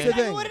 so Yeah, that's man. the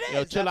exactly thing. what it is.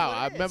 Yo, chill That's out. what it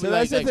I is. remember So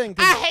like, that's the thing,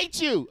 'cause- I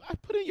hate you. I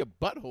put it in your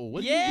butthole.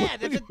 What do you- Yeah, what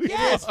that's do you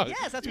yes, want?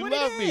 yes, that's you what it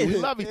love me. is. We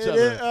love each It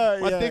other.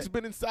 is, My yeah. dick's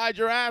been inside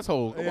your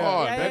asshole. Come Yeah.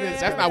 on, Yeah, that yeah, is, yeah,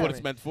 that's not yeah. what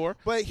it's meant for.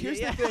 But here's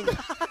Yeah. the thing.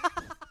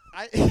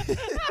 I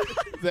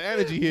The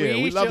energy here.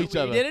 We love each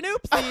other. We did an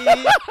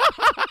oopsie.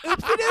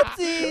 Oopsie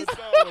doopsies. That's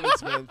not what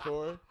it's meant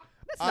for.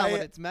 That's not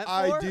what it's meant for.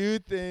 I do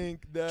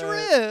think that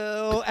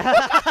Drew.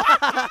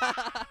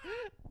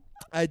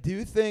 I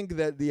do think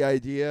that the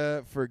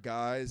idea for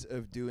guys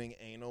of doing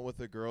anal with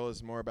a girl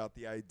is more about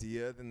the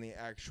idea than the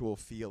actual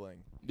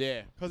feeling.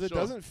 Yeah, Because it sure.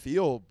 doesn't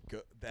feel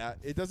good.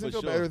 It doesn't For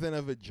feel sure. better than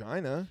a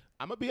vagina.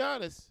 I'm gonna be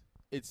honest.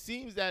 It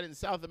seems that in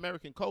South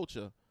American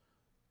culture,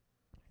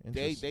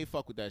 they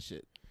fuck with that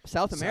shit.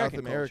 South South American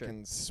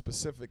Americans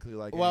specifically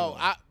like. Well,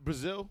 anal.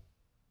 Brazil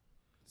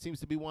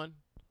seems to be one.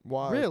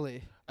 Why?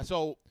 Really?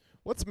 So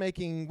What's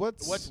making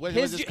what's where's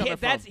His this ju- coming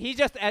that's from? he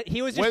just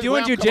he was just Where's-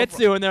 doing where I'm coming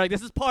jujitsu, and they're like,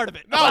 "This is part of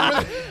it." No,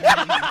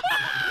 really.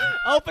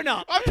 Open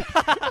up.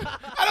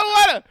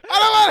 I don't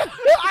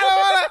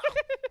wanna.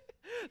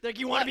 Like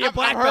you want to be a I've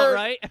black heard- belt,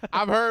 right?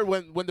 I've heard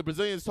when the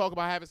Brazilians talk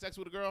about having sex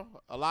with a girl,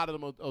 a lot of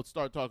them will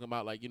start talking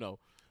about like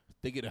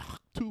they get a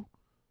too,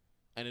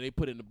 and then they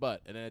put it in the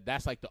butt, and then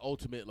that's like the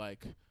ultimate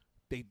like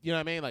they you know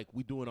what I mean like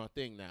we doing our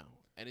thing now,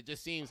 and it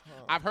just seems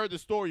I've heard the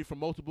story from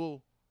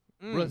multiple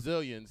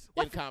Brazilians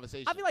Well, in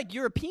conversation. I feel like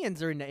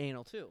Europeans are into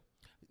anal too.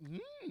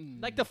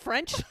 Mm. Like the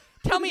French.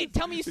 Tell me,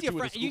 you see a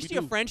Doing the you see a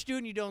Scooby-Doo. French dude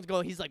and you don't go.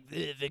 He's like,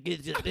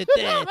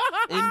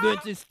 I'm going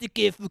to stick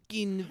a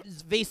fucking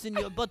face in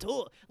your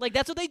butthole. Like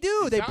that's what they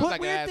do. They Sounds put like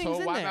an weird asshole. things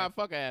in Why there. not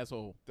fuck an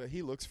asshole?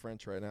 he looks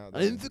French right now.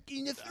 I'm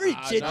fucking a French.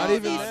 Ah, and not all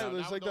even these- that.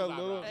 There's like those that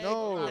little- eyebrows.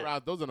 no. Those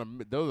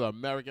eyebrows, those are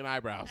American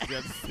eyebrows. You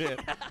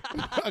understand?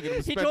 Fucking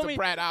He Spencer told me.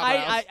 Pratt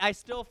eyebrows. I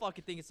still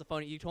fucking think it's so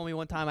funny. You told me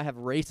one time I have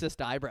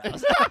racist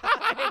eyebrows.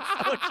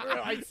 It's so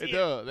true. I see They it.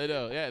 do. They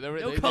do. Yeah.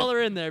 No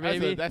color in there,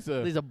 baby. That's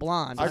a These are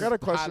blonde. I got a High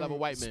question. level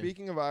white man.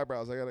 Speaking of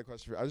eyebrows, I got a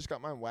question for you. I just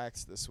got mine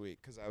waxed this week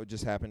because I would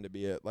just happen to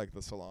be at like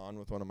the salon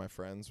with one of my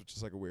friends, which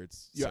is like a weird.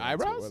 Your sentence,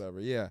 but eyebrows?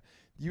 Whatever. Yeah.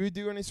 You would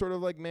do any sort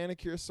of like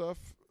manicure stuff,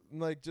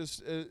 like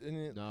just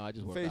any No, I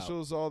just work out.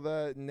 facials, all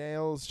that,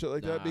 nails, shit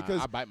like that? Nah,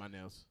 Because I bite my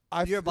nails.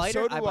 You're a biter?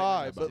 So do I bite my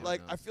I. nails. But Yeah,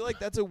 like, no. I feel like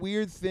that's a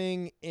weird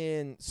thing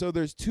so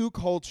there's two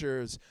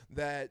cultures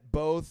that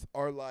both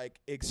are like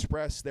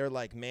express their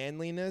like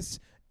manliness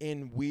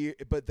in weird,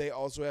 but they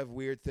also have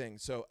weird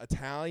things. So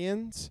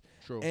Italians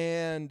True.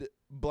 and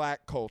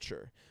black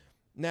culture.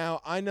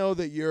 Now, I know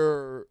that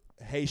you're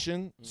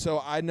Haitian,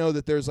 so I know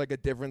that there's like a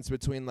difference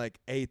between like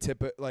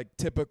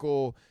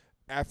typical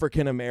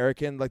African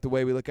American, like the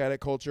way we look at it,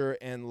 culture,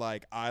 and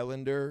like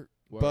Islander.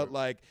 But Word.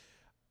 like,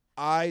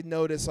 I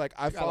notice like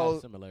I We got a lot follow.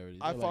 of similarities.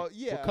 I They're follow. like,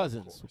 Yeah, we're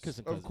cousins. Of We're course,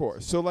 kissing of cousins.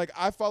 course. So like,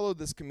 I followed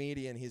this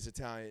comedian. He's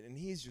Italian, and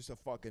he's just a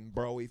fucking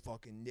broy,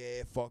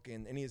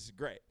 and he's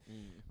great.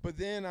 But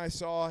then I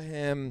saw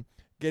him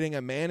getting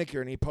a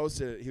manicure, and he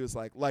posted it. He was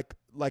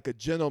like a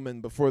gentleman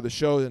before the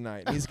show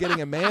tonight. And he's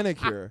getting a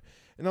manicure,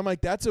 and I'm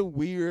like, that's a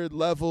weird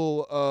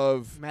level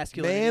of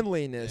Masculinity.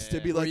 manliness to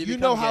Yeah. be Where like, you you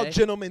know become how gay.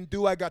 gentlemen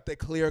do. I got the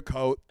clear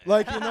coat,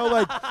 like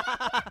like.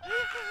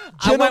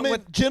 I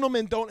went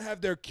Gentlemen don't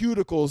have their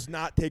cuticles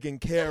not taken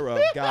care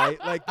of, guy.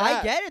 Like I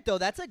that. get it though.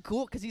 That's a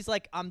cool because he's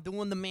like, I'm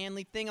doing the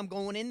manly thing. I'm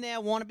going in there. I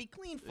want to be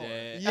clean for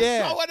it.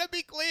 Yeah. I want to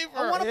be clean for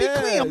I want to Yeah,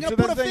 be clean. I'm so gonna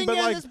put a that's the thing, finger but,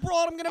 in like, this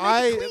broad. I'm gonna make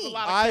I- it There's a clean.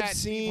 lot of I've cats,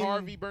 seen- Steve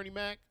Harvey, Bernie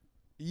Mac.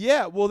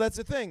 Yeah, well, that's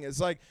the thing. It's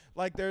like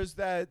there's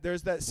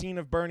that scene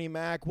of Bernie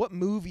Mac. What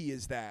movie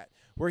is that?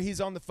 Where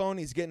he's on the phone,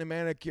 he's getting a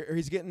manicure, or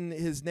he's getting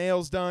his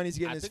nails done, he's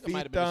getting I his think it might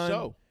feet have been a done.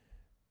 show.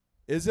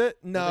 Is it?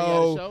 think he had a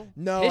No, show?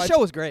 no. His show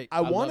was great. I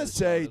love want to his show.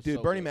 say, It's dude,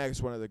 so Bernie good. Mac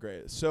is one of the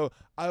greatest. So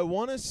I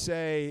want to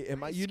say,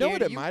 I'm you know what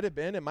scared it of you. might have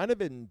been? It might have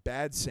been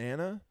Bad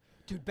Santa.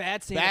 Dude,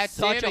 Bad Santa. Bad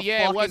Such Santa? a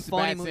Yeah, it fucking was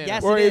funny Bad movie. Santa.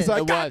 Yes, Where it he's is. like,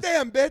 It was.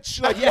 "Goddamn,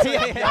 bitch!" Like, Yeah, he's, like,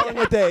 yeah, yeah. yelling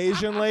at the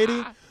Asian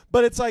lady.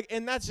 But it's like,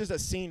 and that's just a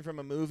scene from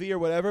a movie or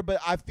whatever. But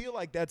I feel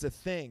like that's a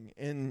thing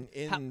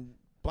in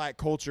black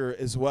culture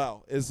as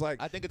well. Is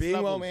like I think it's being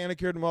well levels.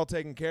 manicured and well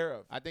taken care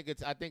of. I think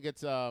it's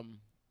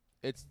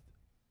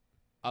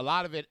a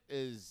lot of it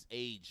is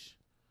age.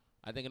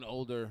 I think an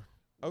older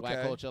black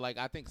Okay. culture, like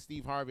I think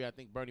Steve Harvey, I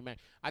think Bernie Mac,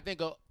 I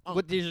think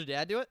What did your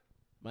dad do it?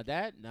 my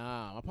dad,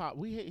 nah, my pop,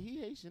 he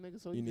Haitian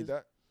nigga, so You he need just,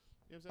 that?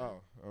 You know what I'm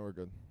saying? Oh, we're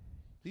good.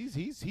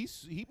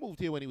 He moved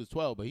here when he was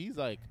 12, but he's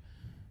like,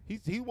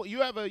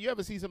 you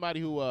ever see somebody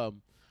who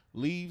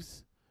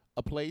leaves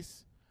a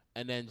place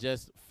and then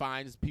just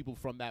finds people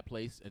from that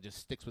place and just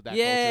sticks with that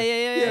Yeah.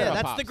 culture. Yeah.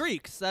 That's Pops. the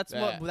Greeks. That's Yeah.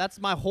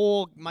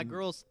 my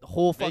girl's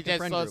whole They fucking just,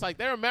 friend so group. it's like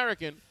they're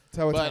American, That's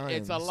how but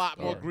Italians it's a lot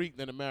more are. Greek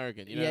than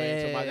American. You know what I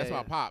mean? So that's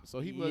my pop. So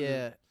he was,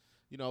 yeah.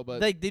 you know, but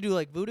They do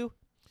like voodoo.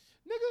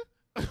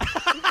 nigga.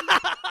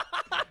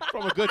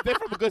 They're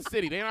from a good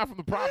city. They're not from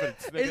the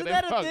province. Nigga. Isn't They're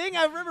that a from- thing?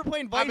 I remember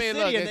playing Vice I mean, City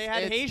look, and they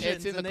had Haitians.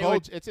 It's in the and they culture.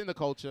 would, It's in the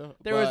culture.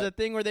 there was but a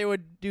thing where they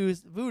would do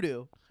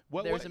voodoo.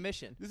 what, There what, was a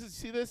mission.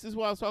 This is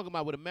what I was talking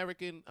about with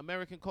American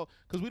culture,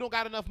 because we don't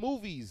got enough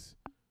movies.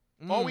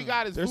 All we Mm.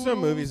 got is There's voodoo.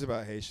 no movies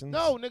about Haitians.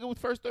 No, nigga, with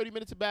first 30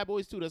 minutes of Bad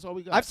Boys 2, that's all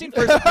we got. I've seen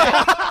first.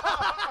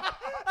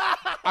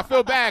 I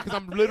feel bad because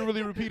I'm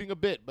literally repeating a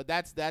bit, but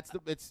that's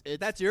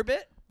your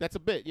bit. that's a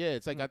bit. Yeah,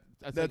 it's like I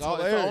That's think, it's the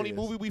only hilarious.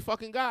 movie we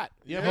fucking got.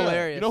 You Yeah. know?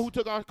 Hilarious. You know who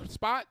took our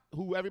spot?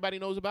 Who everybody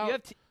knows about? You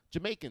have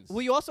Jamaicans.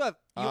 well, you also have.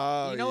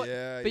 Oh, you know,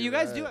 yeah, but you you're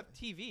guys right. do have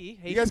TV.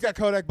 You guys got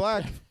Kodak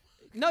Black.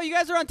 No, you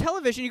guys are on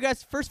television. You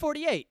guys first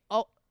 48.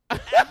 Oh,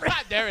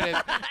 there it is.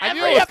 I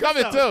knew every it was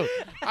coming episode.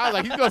 too. I was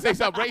like, he's gonna say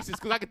something racist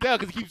because I could tell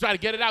because he keeps trying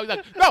to get it out. He's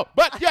like, no,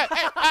 but yeah,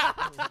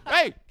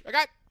 hey,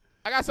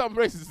 I got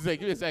something racist to say.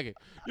 Give me a second.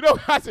 You know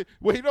I said?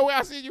 Well, you know where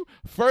I seen you?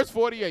 First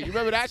 48. You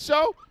remember that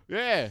show?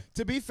 Yeah.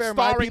 To be fair,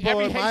 my Starring people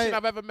every are Haitian my.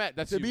 I've ever met.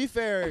 That's To you. be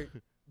fair,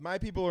 my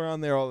people are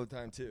on there all the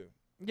time too.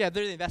 yeah,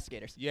 they're the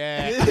investigators.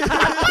 Yeah.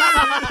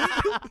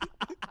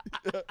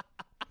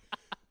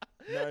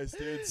 Nice,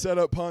 dude. Set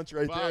up punch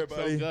right there, Fuck,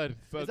 buddy. so good.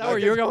 So Is that good. where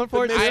you're going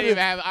for? The it? I didn't even misdirect-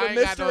 have. I the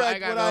ain't got no. I misdirect, ain't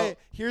got what no.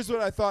 here's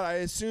what I thought. I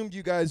assumed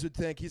you guys would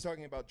think he's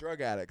talking about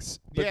drug addicts,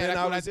 but Yeah, then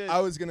that's what I did. I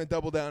was gonna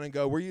double down and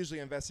go. We're usually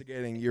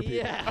investigating your people.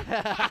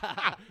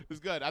 Yeah. It's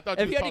good. I thought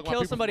If you you was had to talking about kill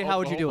people somebody, from how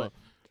would you do Oklahoma.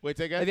 Wait,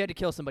 say If you again. had to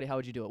kill somebody, how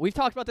would you do it? We've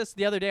talked about this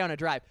the other day on a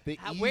drive. The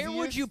Where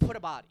would you easiest- put a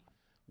body?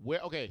 Where?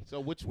 Okay. So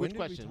which When did we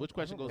question? talk- Which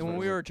question I goes don't And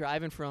when first? we were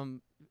driving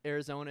from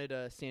Arizona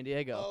to San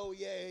Diego, Oh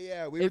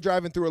yeah. We were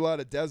driving through a lot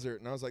of desert,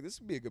 and I was like, this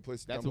would be a good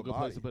place to That's a dump good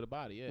body. place to put a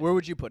body. Yeah. where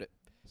would you put it?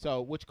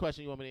 So which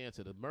question you want me to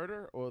answer? The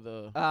murder or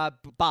the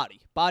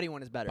Body. Body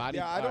one is better. Body?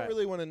 Yeah, I don't Alright.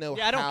 really want to know.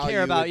 Yeah, I don't how care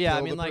you about. would Yeah, I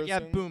kill mean, the like, yeah,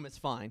 person. boom, it's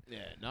fine. Yeah,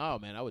 no,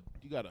 man.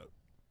 You gotta.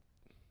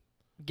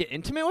 Get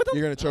intimate with them.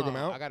 You're gonna choke him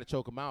No, I out. gotta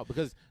choke him out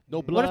because no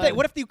What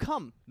blood. if you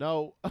come?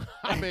 No,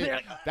 I mean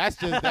that's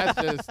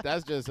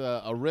just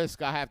a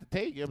risk I have to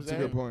take. You know what I'm That's a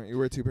saying? good point. You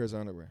wear 2 pairs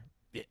of underwear,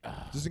 Yeah.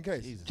 just in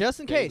case. Jesus. Just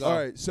in There you case. go. All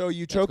right, so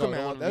you choke go. him Don't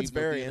out. wanna That's leave no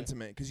very DNA.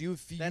 intimate because you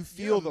You're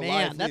feel a the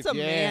man. life. That's leave. a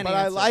Yeah. man. But I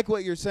answer. like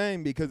what you're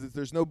saying because if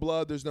there's no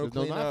blood, there's no There's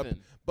no cleanup.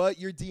 nothing. But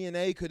your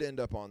DNA could end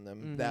up on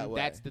them Mhm. that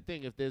way. That's the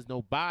thing. If there's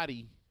no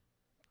body,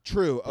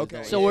 true. there's Okay.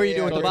 no- So what are you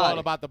doing so with the it's body? all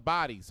about the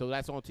body. So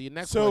that's on to your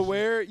next So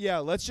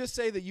question. let's just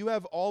say that you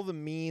have all the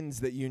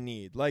means that you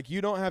need. Like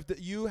you don't have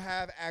to, you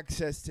have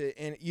access to,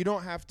 and you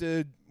don't have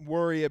to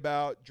worry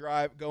about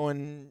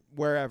going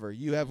wherever.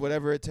 You have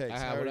whatever it takes. I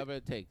have whatever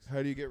it takes.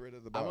 How do you get rid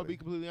of the body? I'm gonna be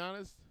completely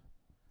honest.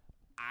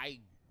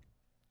 I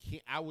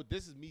can't. I would.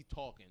 This is me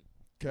talking.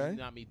 This Okay. is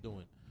not me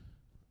doing.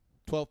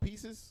 12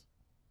 pieces.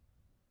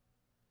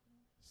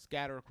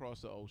 Scatter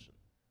across the ocean.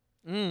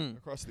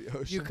 Across the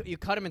ocean. You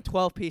cut him in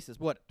 12 pieces.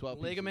 What? 12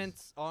 pieces.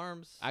 Ligaments,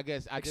 arms. I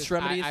guess.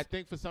 Extremities? I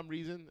think for some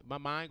reason my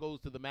mind goes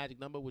to the magic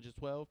number, which is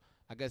 12.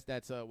 I guess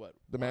that's what.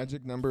 the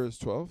magic number is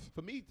 12.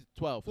 For me,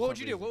 12. for What would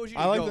some you do? reason. What would you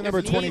do? I like Go the number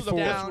It's knees 24.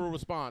 a down. visceral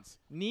response.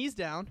 Knees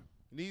down.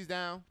 Knees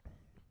down.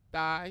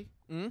 Thigh.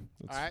 Mm?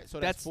 All right. So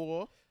that's- that's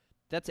 4.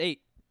 That's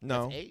 8.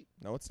 No, That's 8.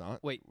 no, it's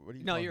not. Wait. What are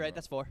you No, talking you're right. about?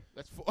 That's 4.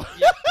 That's 4.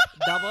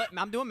 Double it.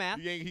 I'm doing math.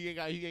 he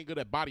ain't good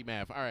at body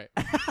math. All right.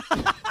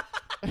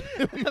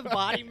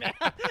 Body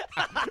math.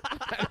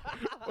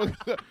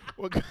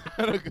 We're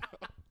gonna go.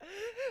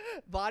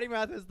 Body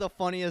math is the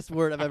funniest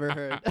word I've ever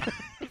heard. All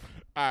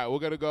right, we're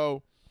gonna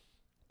go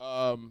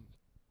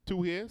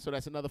 2 here, so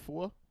that's another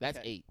 4. That's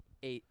Okay. 8.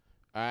 8.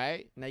 All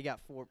right. Now you got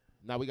 4.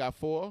 Now we got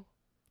 4.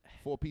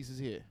 4 pieces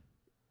here.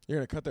 You're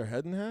gonna cut their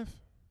head in half?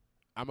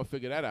 I'm gonna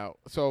figure that out.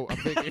 So I'm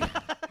thinking,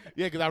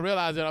 yeah, because I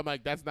realized that I'm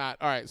like, that's not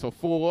all right. So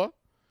 4.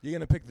 You're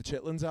gonna pick the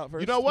chitlins out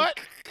first? You know what?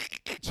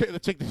 Check the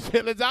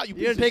chitlins out. You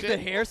You're piece gonna of take the shit.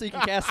 hair so you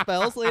can cast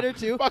spells later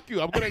too. Fuck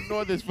you. I'm gonna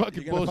ignore this You're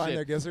fucking gonna find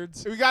their bullshit.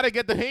 gizzards? We gotta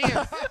get the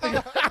hands.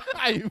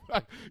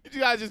 You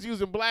guys just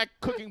using black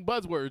cooking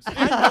buzzwords.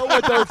 I know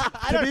what those.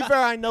 To be fair,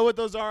 I know what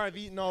those are. I've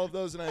eaten all of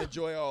those, and I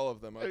enjoy all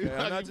of them. Okay,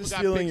 I'm not You just got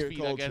stealing pig's your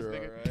feet, I guess, culture.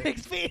 nigga. All right?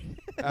 Pig's feet.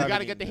 You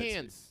gotta get the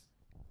hands.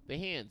 The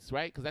hands,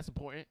 right? Because that's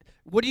important.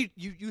 What do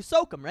you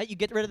soak them, right? You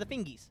get rid of the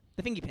fingies,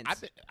 the fingy pins.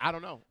 I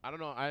don't know.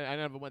 I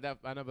never went that.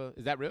 I never.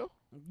 Is that real?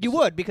 You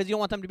would because you don't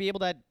want them to be able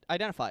to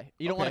identify.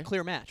 You don't want a Okay.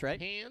 clear match, right?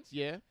 Hands,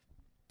 yeah.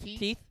 Teeth,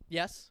 Teeth,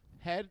 yes.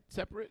 head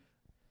separate,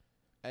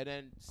 and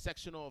then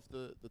section off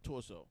the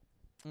torso.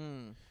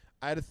 Mm.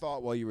 I had a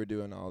thought while you were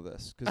doing all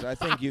this because I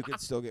think you could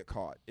still get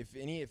caught.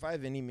 If I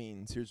have any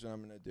means, here's what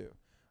I'm gonna do.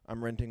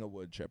 I'm renting a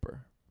wood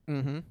chipper.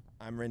 Mm-hmm.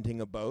 I'm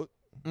renting a boat.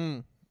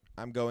 Mm.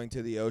 I'm going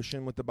to the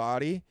ocean with the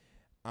body.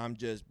 I'm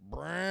just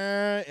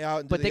out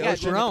into But the they got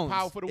ocean. drones.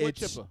 Power for the wood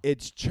It's chipper.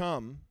 it's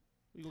chum.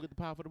 You gonna get the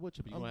power for the wood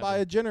chipper. You I'm gonna buy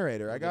have a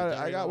generator. you I gonna get a got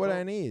generator what on I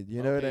boat? need. You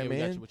to- know okay, what I we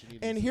got mean? you what you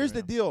need And to here's the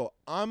figure deal.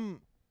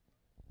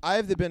 I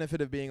have the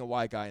benefit of being a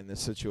white guy in this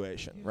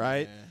situation, out.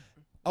 right? Yeah.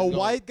 A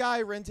white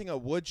guy renting a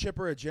wood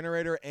chipper, a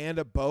generator, and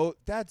a boat.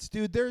 That's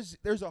dude. There's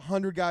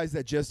 100 guys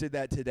that just did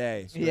that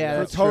today. Yeah, for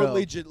that's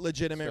totally true.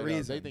 legitimate Straight up.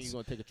 reasons. They think you're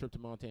gonna take a trip to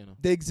Montana.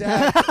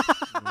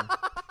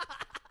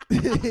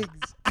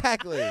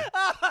 Exactly.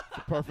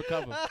 Perfect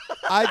cover.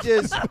 I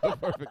just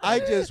Perfect I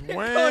cover. just Going to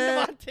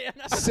went,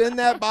 Montana. send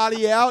that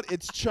body out.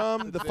 It's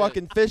chum. The That's it.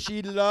 fucking fish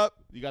eat it up.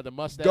 You got the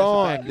mustache.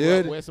 Gone, the back, you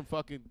dude. Wear some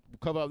fucking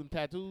cover up them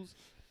tattoos.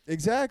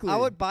 Exactly. I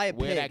would buy a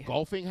Wear that pig.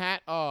 golfing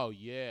hat. Oh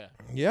yeah.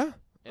 Yeah.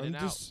 In and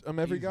I'm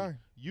every Easy. guy.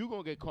 You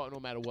gonna get caught no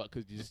matter what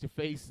because just your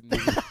face and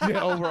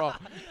your overall.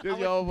 Just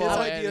your overall. His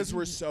attitude. ideas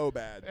were so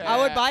bad. Yeah. I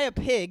would buy a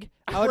pig.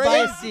 I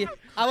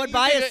would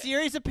buy a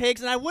series of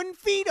pigs, and I wouldn't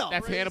feed them.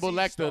 That's Hannibal Crazy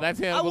Lecter. stuff.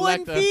 That's I Hannibal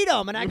wouldn't Lecter. feed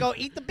them, and I go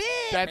eat the pig.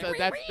 That's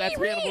Hannibal And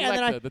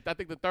then Lecter. I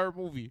think the third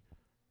movie.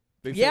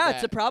 They said yeah,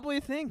 it's that. probably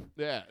a thing.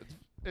 Yeah,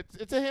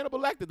 it's a Hannibal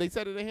Lecter. They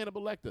said it in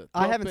Hannibal Lecter. I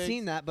 12 haven't pigs.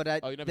 seen that, but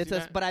Oh, you never seen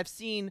that? but I've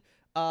seen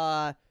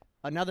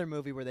another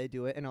movie where they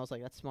do it, and I was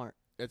like, that's smart.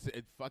 It's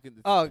fucking.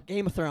 Oh,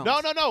 Game of Thrones.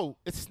 No.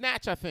 It's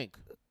Snatch, I think.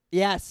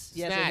 Yes.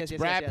 Snatch, Yes.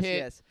 Brad yes, Pitt.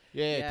 Yes.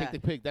 Yeah, Yeah. Kick the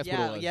Pig. That's yeah,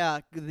 what it was. yeah.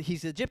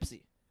 He's a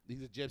gypsy.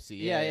 He's a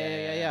gypsy.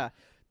 Yeah.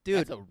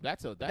 Dude,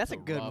 that's a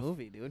good rough,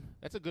 movie, dude.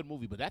 That's a good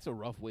movie, but that's a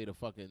rough way to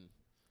fucking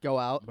Go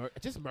out.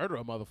 just murder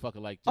a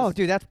motherfucker. Like, just, Oh,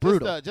 dude, that's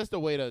brutal. Just a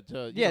way to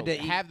Yeah, you know, to eat-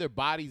 have their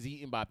bodies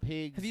eaten by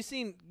pigs. Have you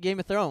seen Game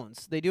of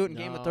Thrones? They do it in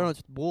Game of No. Thrones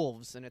with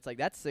wolves, and it's like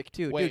that's sick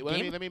too. Wait, dude, well,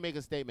 Game let me make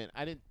a statement.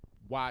 I didn't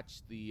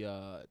watch the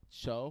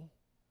show.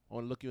 I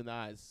want to look you in the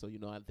eyes, so you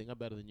know I think I'm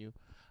better than you.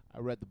 I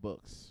read the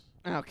books.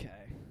 Okay.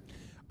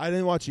 I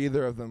didn't watch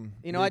either of them.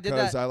 You know, I did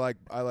because that-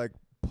 I like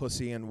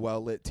pussy and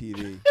well lit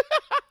TV.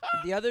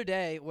 The other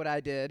day, what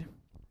I did,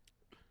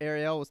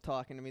 Ariel was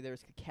talking to me. There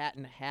was a Cat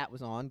in a Hat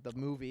was on the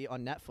movie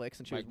on Netflix,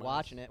 and she Mike was Myers.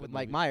 watching it Good with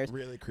Mike movie. Myers.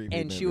 Really creepy.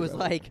 And movie, she was by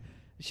the way.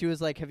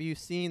 like, have you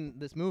seen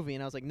this movie?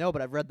 And I was like, no,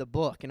 but I've read the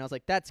book. And I was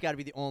like, that's got to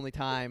be the only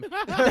time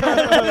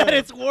that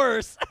it's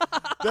worse.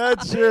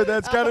 That's true.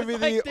 That's got to be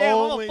like, the damn,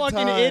 only I'm a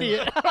fucking time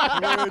idiot.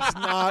 where it's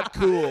not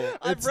cool.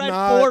 I've it's read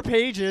not, 4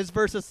 pages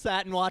versus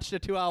sat and watched a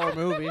 2-hour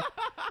movie.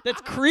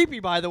 That's creepy,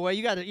 by the way.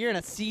 You're in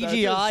a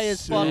CGI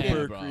as fucking.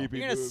 super bro. creepy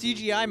You're in a movie,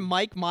 CGI dude.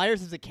 Mike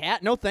Myers as a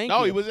cat? No, thank you.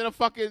 No, he was in a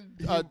fucking.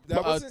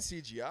 That wasn't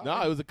CGI.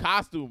 No, it was a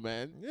costume,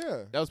 man.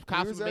 Yeah. That was He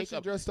costume was and actually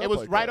makeup. dressed It up was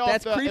like right that. off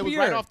That's the. It was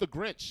right creepier. off the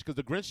Grinch because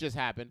the Grinch just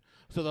happened.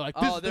 So they're like,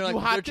 Oh, "This is they're the like, new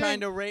hot they're trying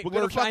thing. to ra- We're we're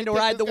gonna trying to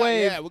fucking ride take the this guy.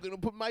 wave." Yeah, we're gonna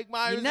put Mike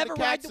Myers. You in never a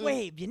ride cat the suit.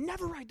 wave. You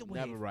never ride the wave.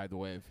 Never ride the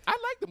wave. I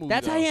like the movie.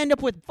 That's how though. you end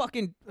up with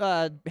fucking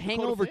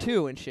Hangover Family?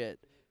 2 and shit.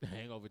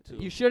 Hangover 2.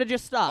 You should have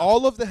just stopped.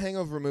 All of the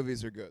Hangover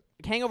movies are good.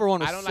 Hangover 1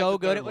 was I don't like so the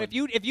good. third one.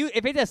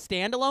 If it's a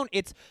standalone,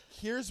 it's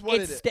Here's what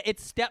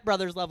it's Step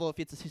Brothers level if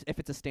it's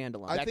a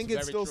standalone. I That's think it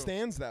very still true.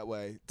 stands that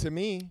way to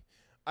me.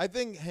 I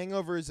think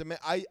Hangover is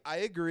I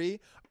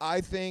agree.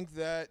 I think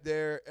that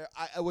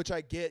which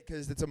I get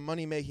because it's a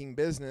money making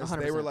business.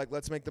 They were 100%. like,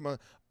 let's make them.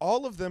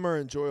 All of them are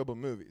enjoyable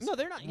movies. No,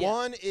 they're not. Yeah.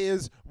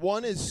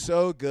 One is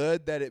so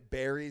good that it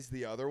buries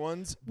the other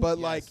ones. But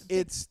like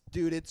it's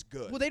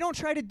good. Well, they don't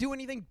try to do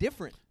anything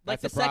different. Like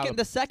That's the the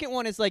problem. second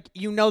one is like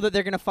you know that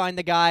they're gonna find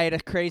the guy at a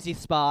crazy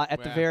spot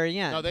at the Yeah. very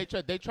end. No, they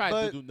tried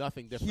But to do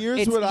nothing different.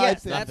 Here's It's- what I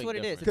yes, think. that's what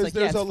it is. It's Because like,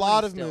 there's yeah, a it's lot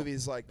funny of still.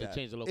 movies like They that.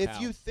 changed the If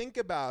locale. you think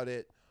about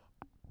it,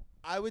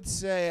 I would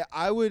say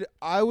I would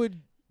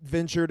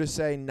venture to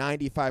say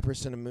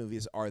 95% of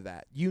movies are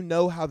that. You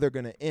know how they're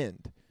going to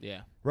end,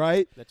 Yeah.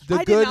 right? That's The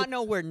I good did not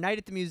know where Night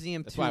at the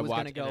Museum That's 2 why I was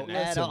watched gonna go it.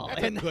 at Listen, all.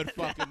 That's a good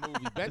fucking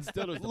movie. Ben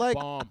Stiller's the Like-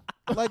 bomb.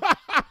 like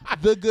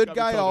the good Gotta be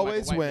guy talking like a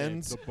always white man.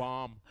 wins. The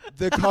bomb.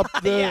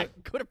 yeah,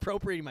 good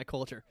appropriating my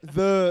culture.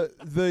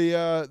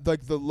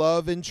 Like the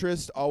love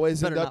interest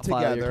always Better end up not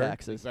file your together.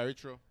 taxes. Very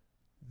true.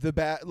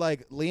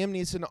 Like Liam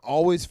Neeson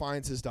always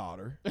finds his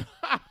daughter.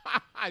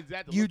 I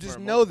had to You look for just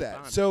him know most of the that.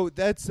 time. So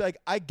that's like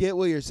I get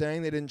what you're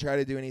saying. They didn't try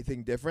to do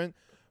anything different.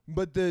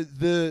 But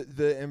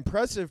the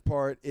impressive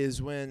part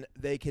is when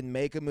they can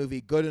make a movie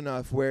good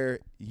enough where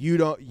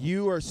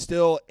you are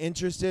still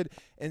interested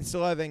and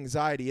still have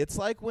anxiety. It's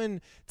like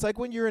when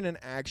you're in an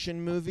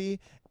action movie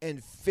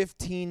and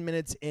 15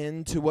 minutes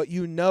into what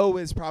you know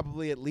is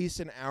probably at least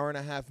an hour and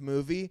a half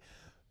movie,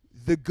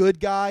 the good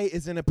guy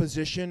is in a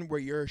position where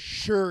you're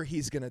sure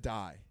he's going to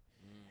die.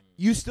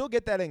 You still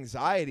get that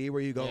anxiety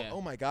where you go, Yeah.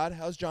 "Oh my God,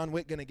 how's John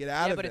Wick gonna get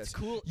out Yeah, of but this?" it's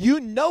cool. You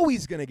know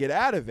he's gonna get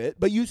out of it,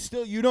 but you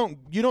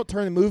don't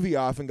turn the movie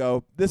off and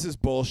go, "This is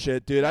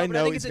bullshit, dude." I but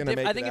know think he's it's a gonna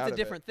diff- make I think it it's out a of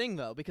different thing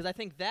though, because I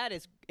think that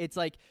is it's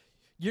like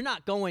you're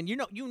not going. You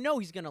know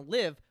he's gonna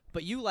live,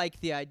 but you like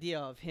the idea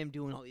of him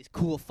doing all these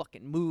cool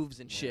fucking moves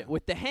and shit.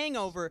 With The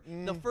Hangover,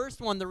 the first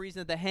one, the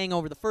reason that The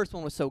Hangover, the first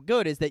one was so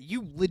good is that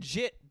you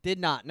legit did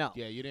not know.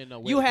 Yeah, you didn't know.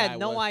 Where You the had guy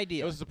no was.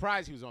 idea. It was a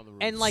surprise he was on the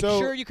roof. And like, So-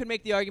 sure, you could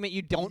make the argument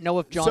you don't know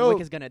if John So- Wick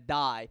is gonna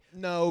die. it.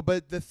 No,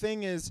 but the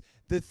thing is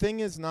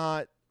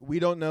not we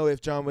don't know if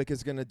John Wick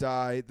is gonna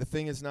die. The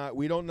thing is not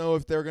we don't know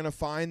if they're gonna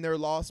find their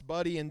lost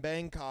buddy in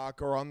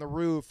Bangkok or on the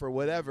roof or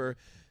whatever.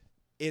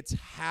 It's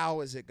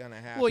how is it going to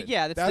happen? Well,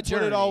 yeah, that's the what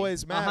it journey,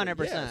 always matters.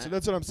 100%. Yeah, so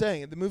that's what I'm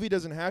saying. The movie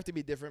doesn't have to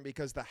be different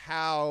because the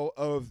how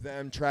of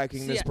them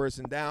tracking this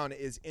person down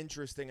is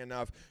interesting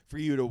enough for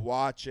you to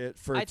watch it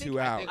for 2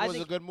 I hours. think it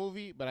was a good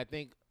movie, but I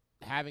think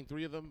having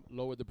 3 of them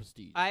lowered the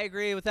prestige. I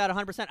agree with that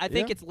 100%. I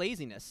think it's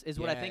laziness is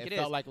what I think it it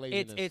felt is. like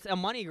laziness. It's a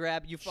money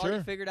grab. You've Sure.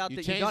 already figured out You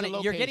that you've changed done the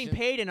it. You're getting location.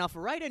 paid enough.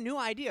 Write a new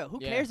idea. Who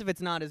Yeah. cares if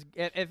it's not as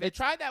if They it's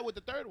tried that with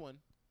the third one.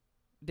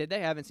 Did they? I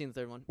haven't seen the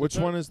third one. Which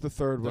one is the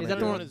third one? Is that the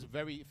The again? one is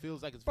very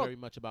feels like it's Bro. very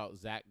much about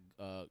Zach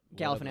Galifianakis?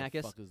 whatever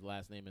the fuck his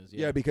last name is.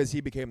 Yeah, because he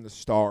became the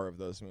star of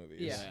those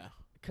movies. Yeah.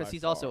 Because By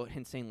he's far. also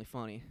insanely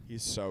funny.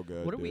 He's so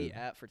good. What are we dude.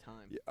 at for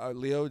time? Yeah,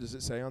 Leo, does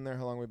it say on there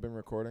how long we've been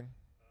recording?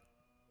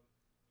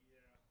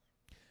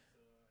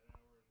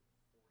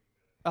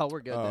 Oh,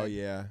 we're good. Oh then.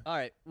 yeah. All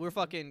right, we're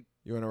fucking.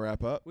 You want to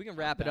wrap up? We can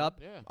wrap it up.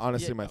 Yeah.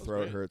 Honestly, Yeah, my that was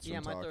throat great. hurts Yeah,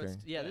 from my talking. throat's.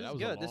 Yeah, Yeah, this that is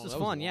was a good. This long- was that was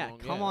a fun. Yeah, long-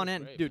 come yeah, on that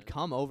in, was great, dude. man.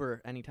 Come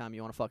over anytime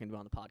you want to fucking be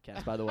on the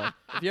podcast. By the way,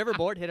 if you're ever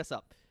bored, hit us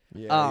up.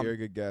 Yeah, you're a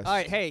good guest. All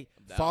right, hey,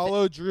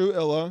 Follow Drew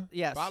Illa.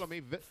 yes. Follow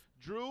me,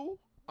 Drew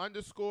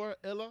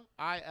 _Illa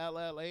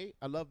ILLA.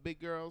 I love big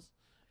girls.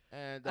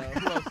 And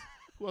who else?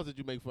 Who else did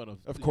you make fun of?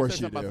 Of course said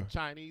you something about do.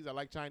 some Chinese. I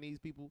like Chinese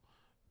people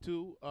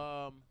too.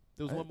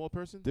 There was one more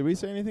person. Did we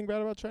say anything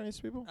bad about Chinese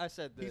people? I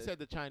said He said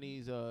the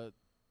Chinese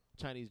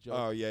joke.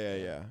 Oh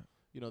yeah.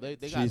 You know they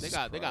Jesus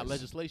got Christ.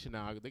 legislation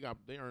now.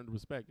 They earned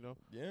respect. You know.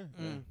 Yeah.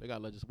 Mm. They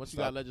got legislation. Once Stop.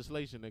 you got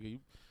legislation, nigga,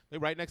 they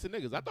right next to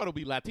niggas. I thought it'd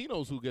be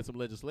Latinos who get some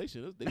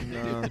legislation. They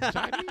No.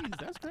 Chinese.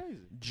 That's crazy.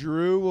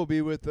 Drew will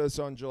be with us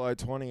on July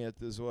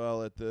 20th as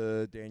well at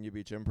the Dania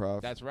Beach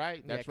Improv. That's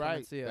right. Yeah, That's come and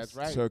right. see us. That's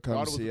right. So come Thought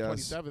it was see the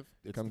us. 27th.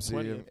 It's Come the see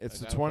 20th. him. It's I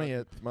the gotta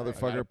 20th, I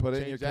motherfucker. gotta Put it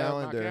in change your that on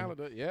my calendar.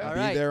 calendar. Yeah. All Be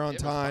right. there on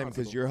time because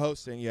Irresponsible. you're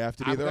hosting. You have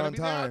to be I'm there gonna on be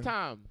there on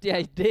time.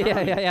 time.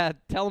 Yeah.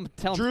 Tell him.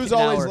 Drew's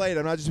always late.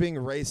 I'm not just being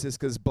racist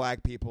because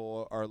black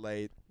people are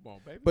late. Come on,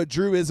 baby. But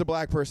Drew is a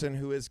black person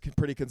who is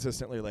pretty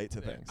consistently late to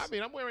Yeah. things. I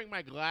mean, I'm wearing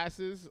my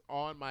glasses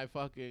on my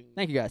fucking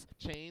Thank you guys.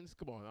 chains.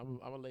 Come on,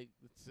 I'm a late.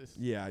 It's just,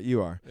 Yeah,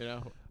 you are. you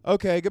know.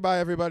 Okay, goodbye,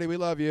 everybody. We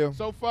love you.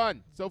 So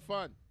fun.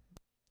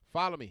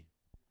 Follow me.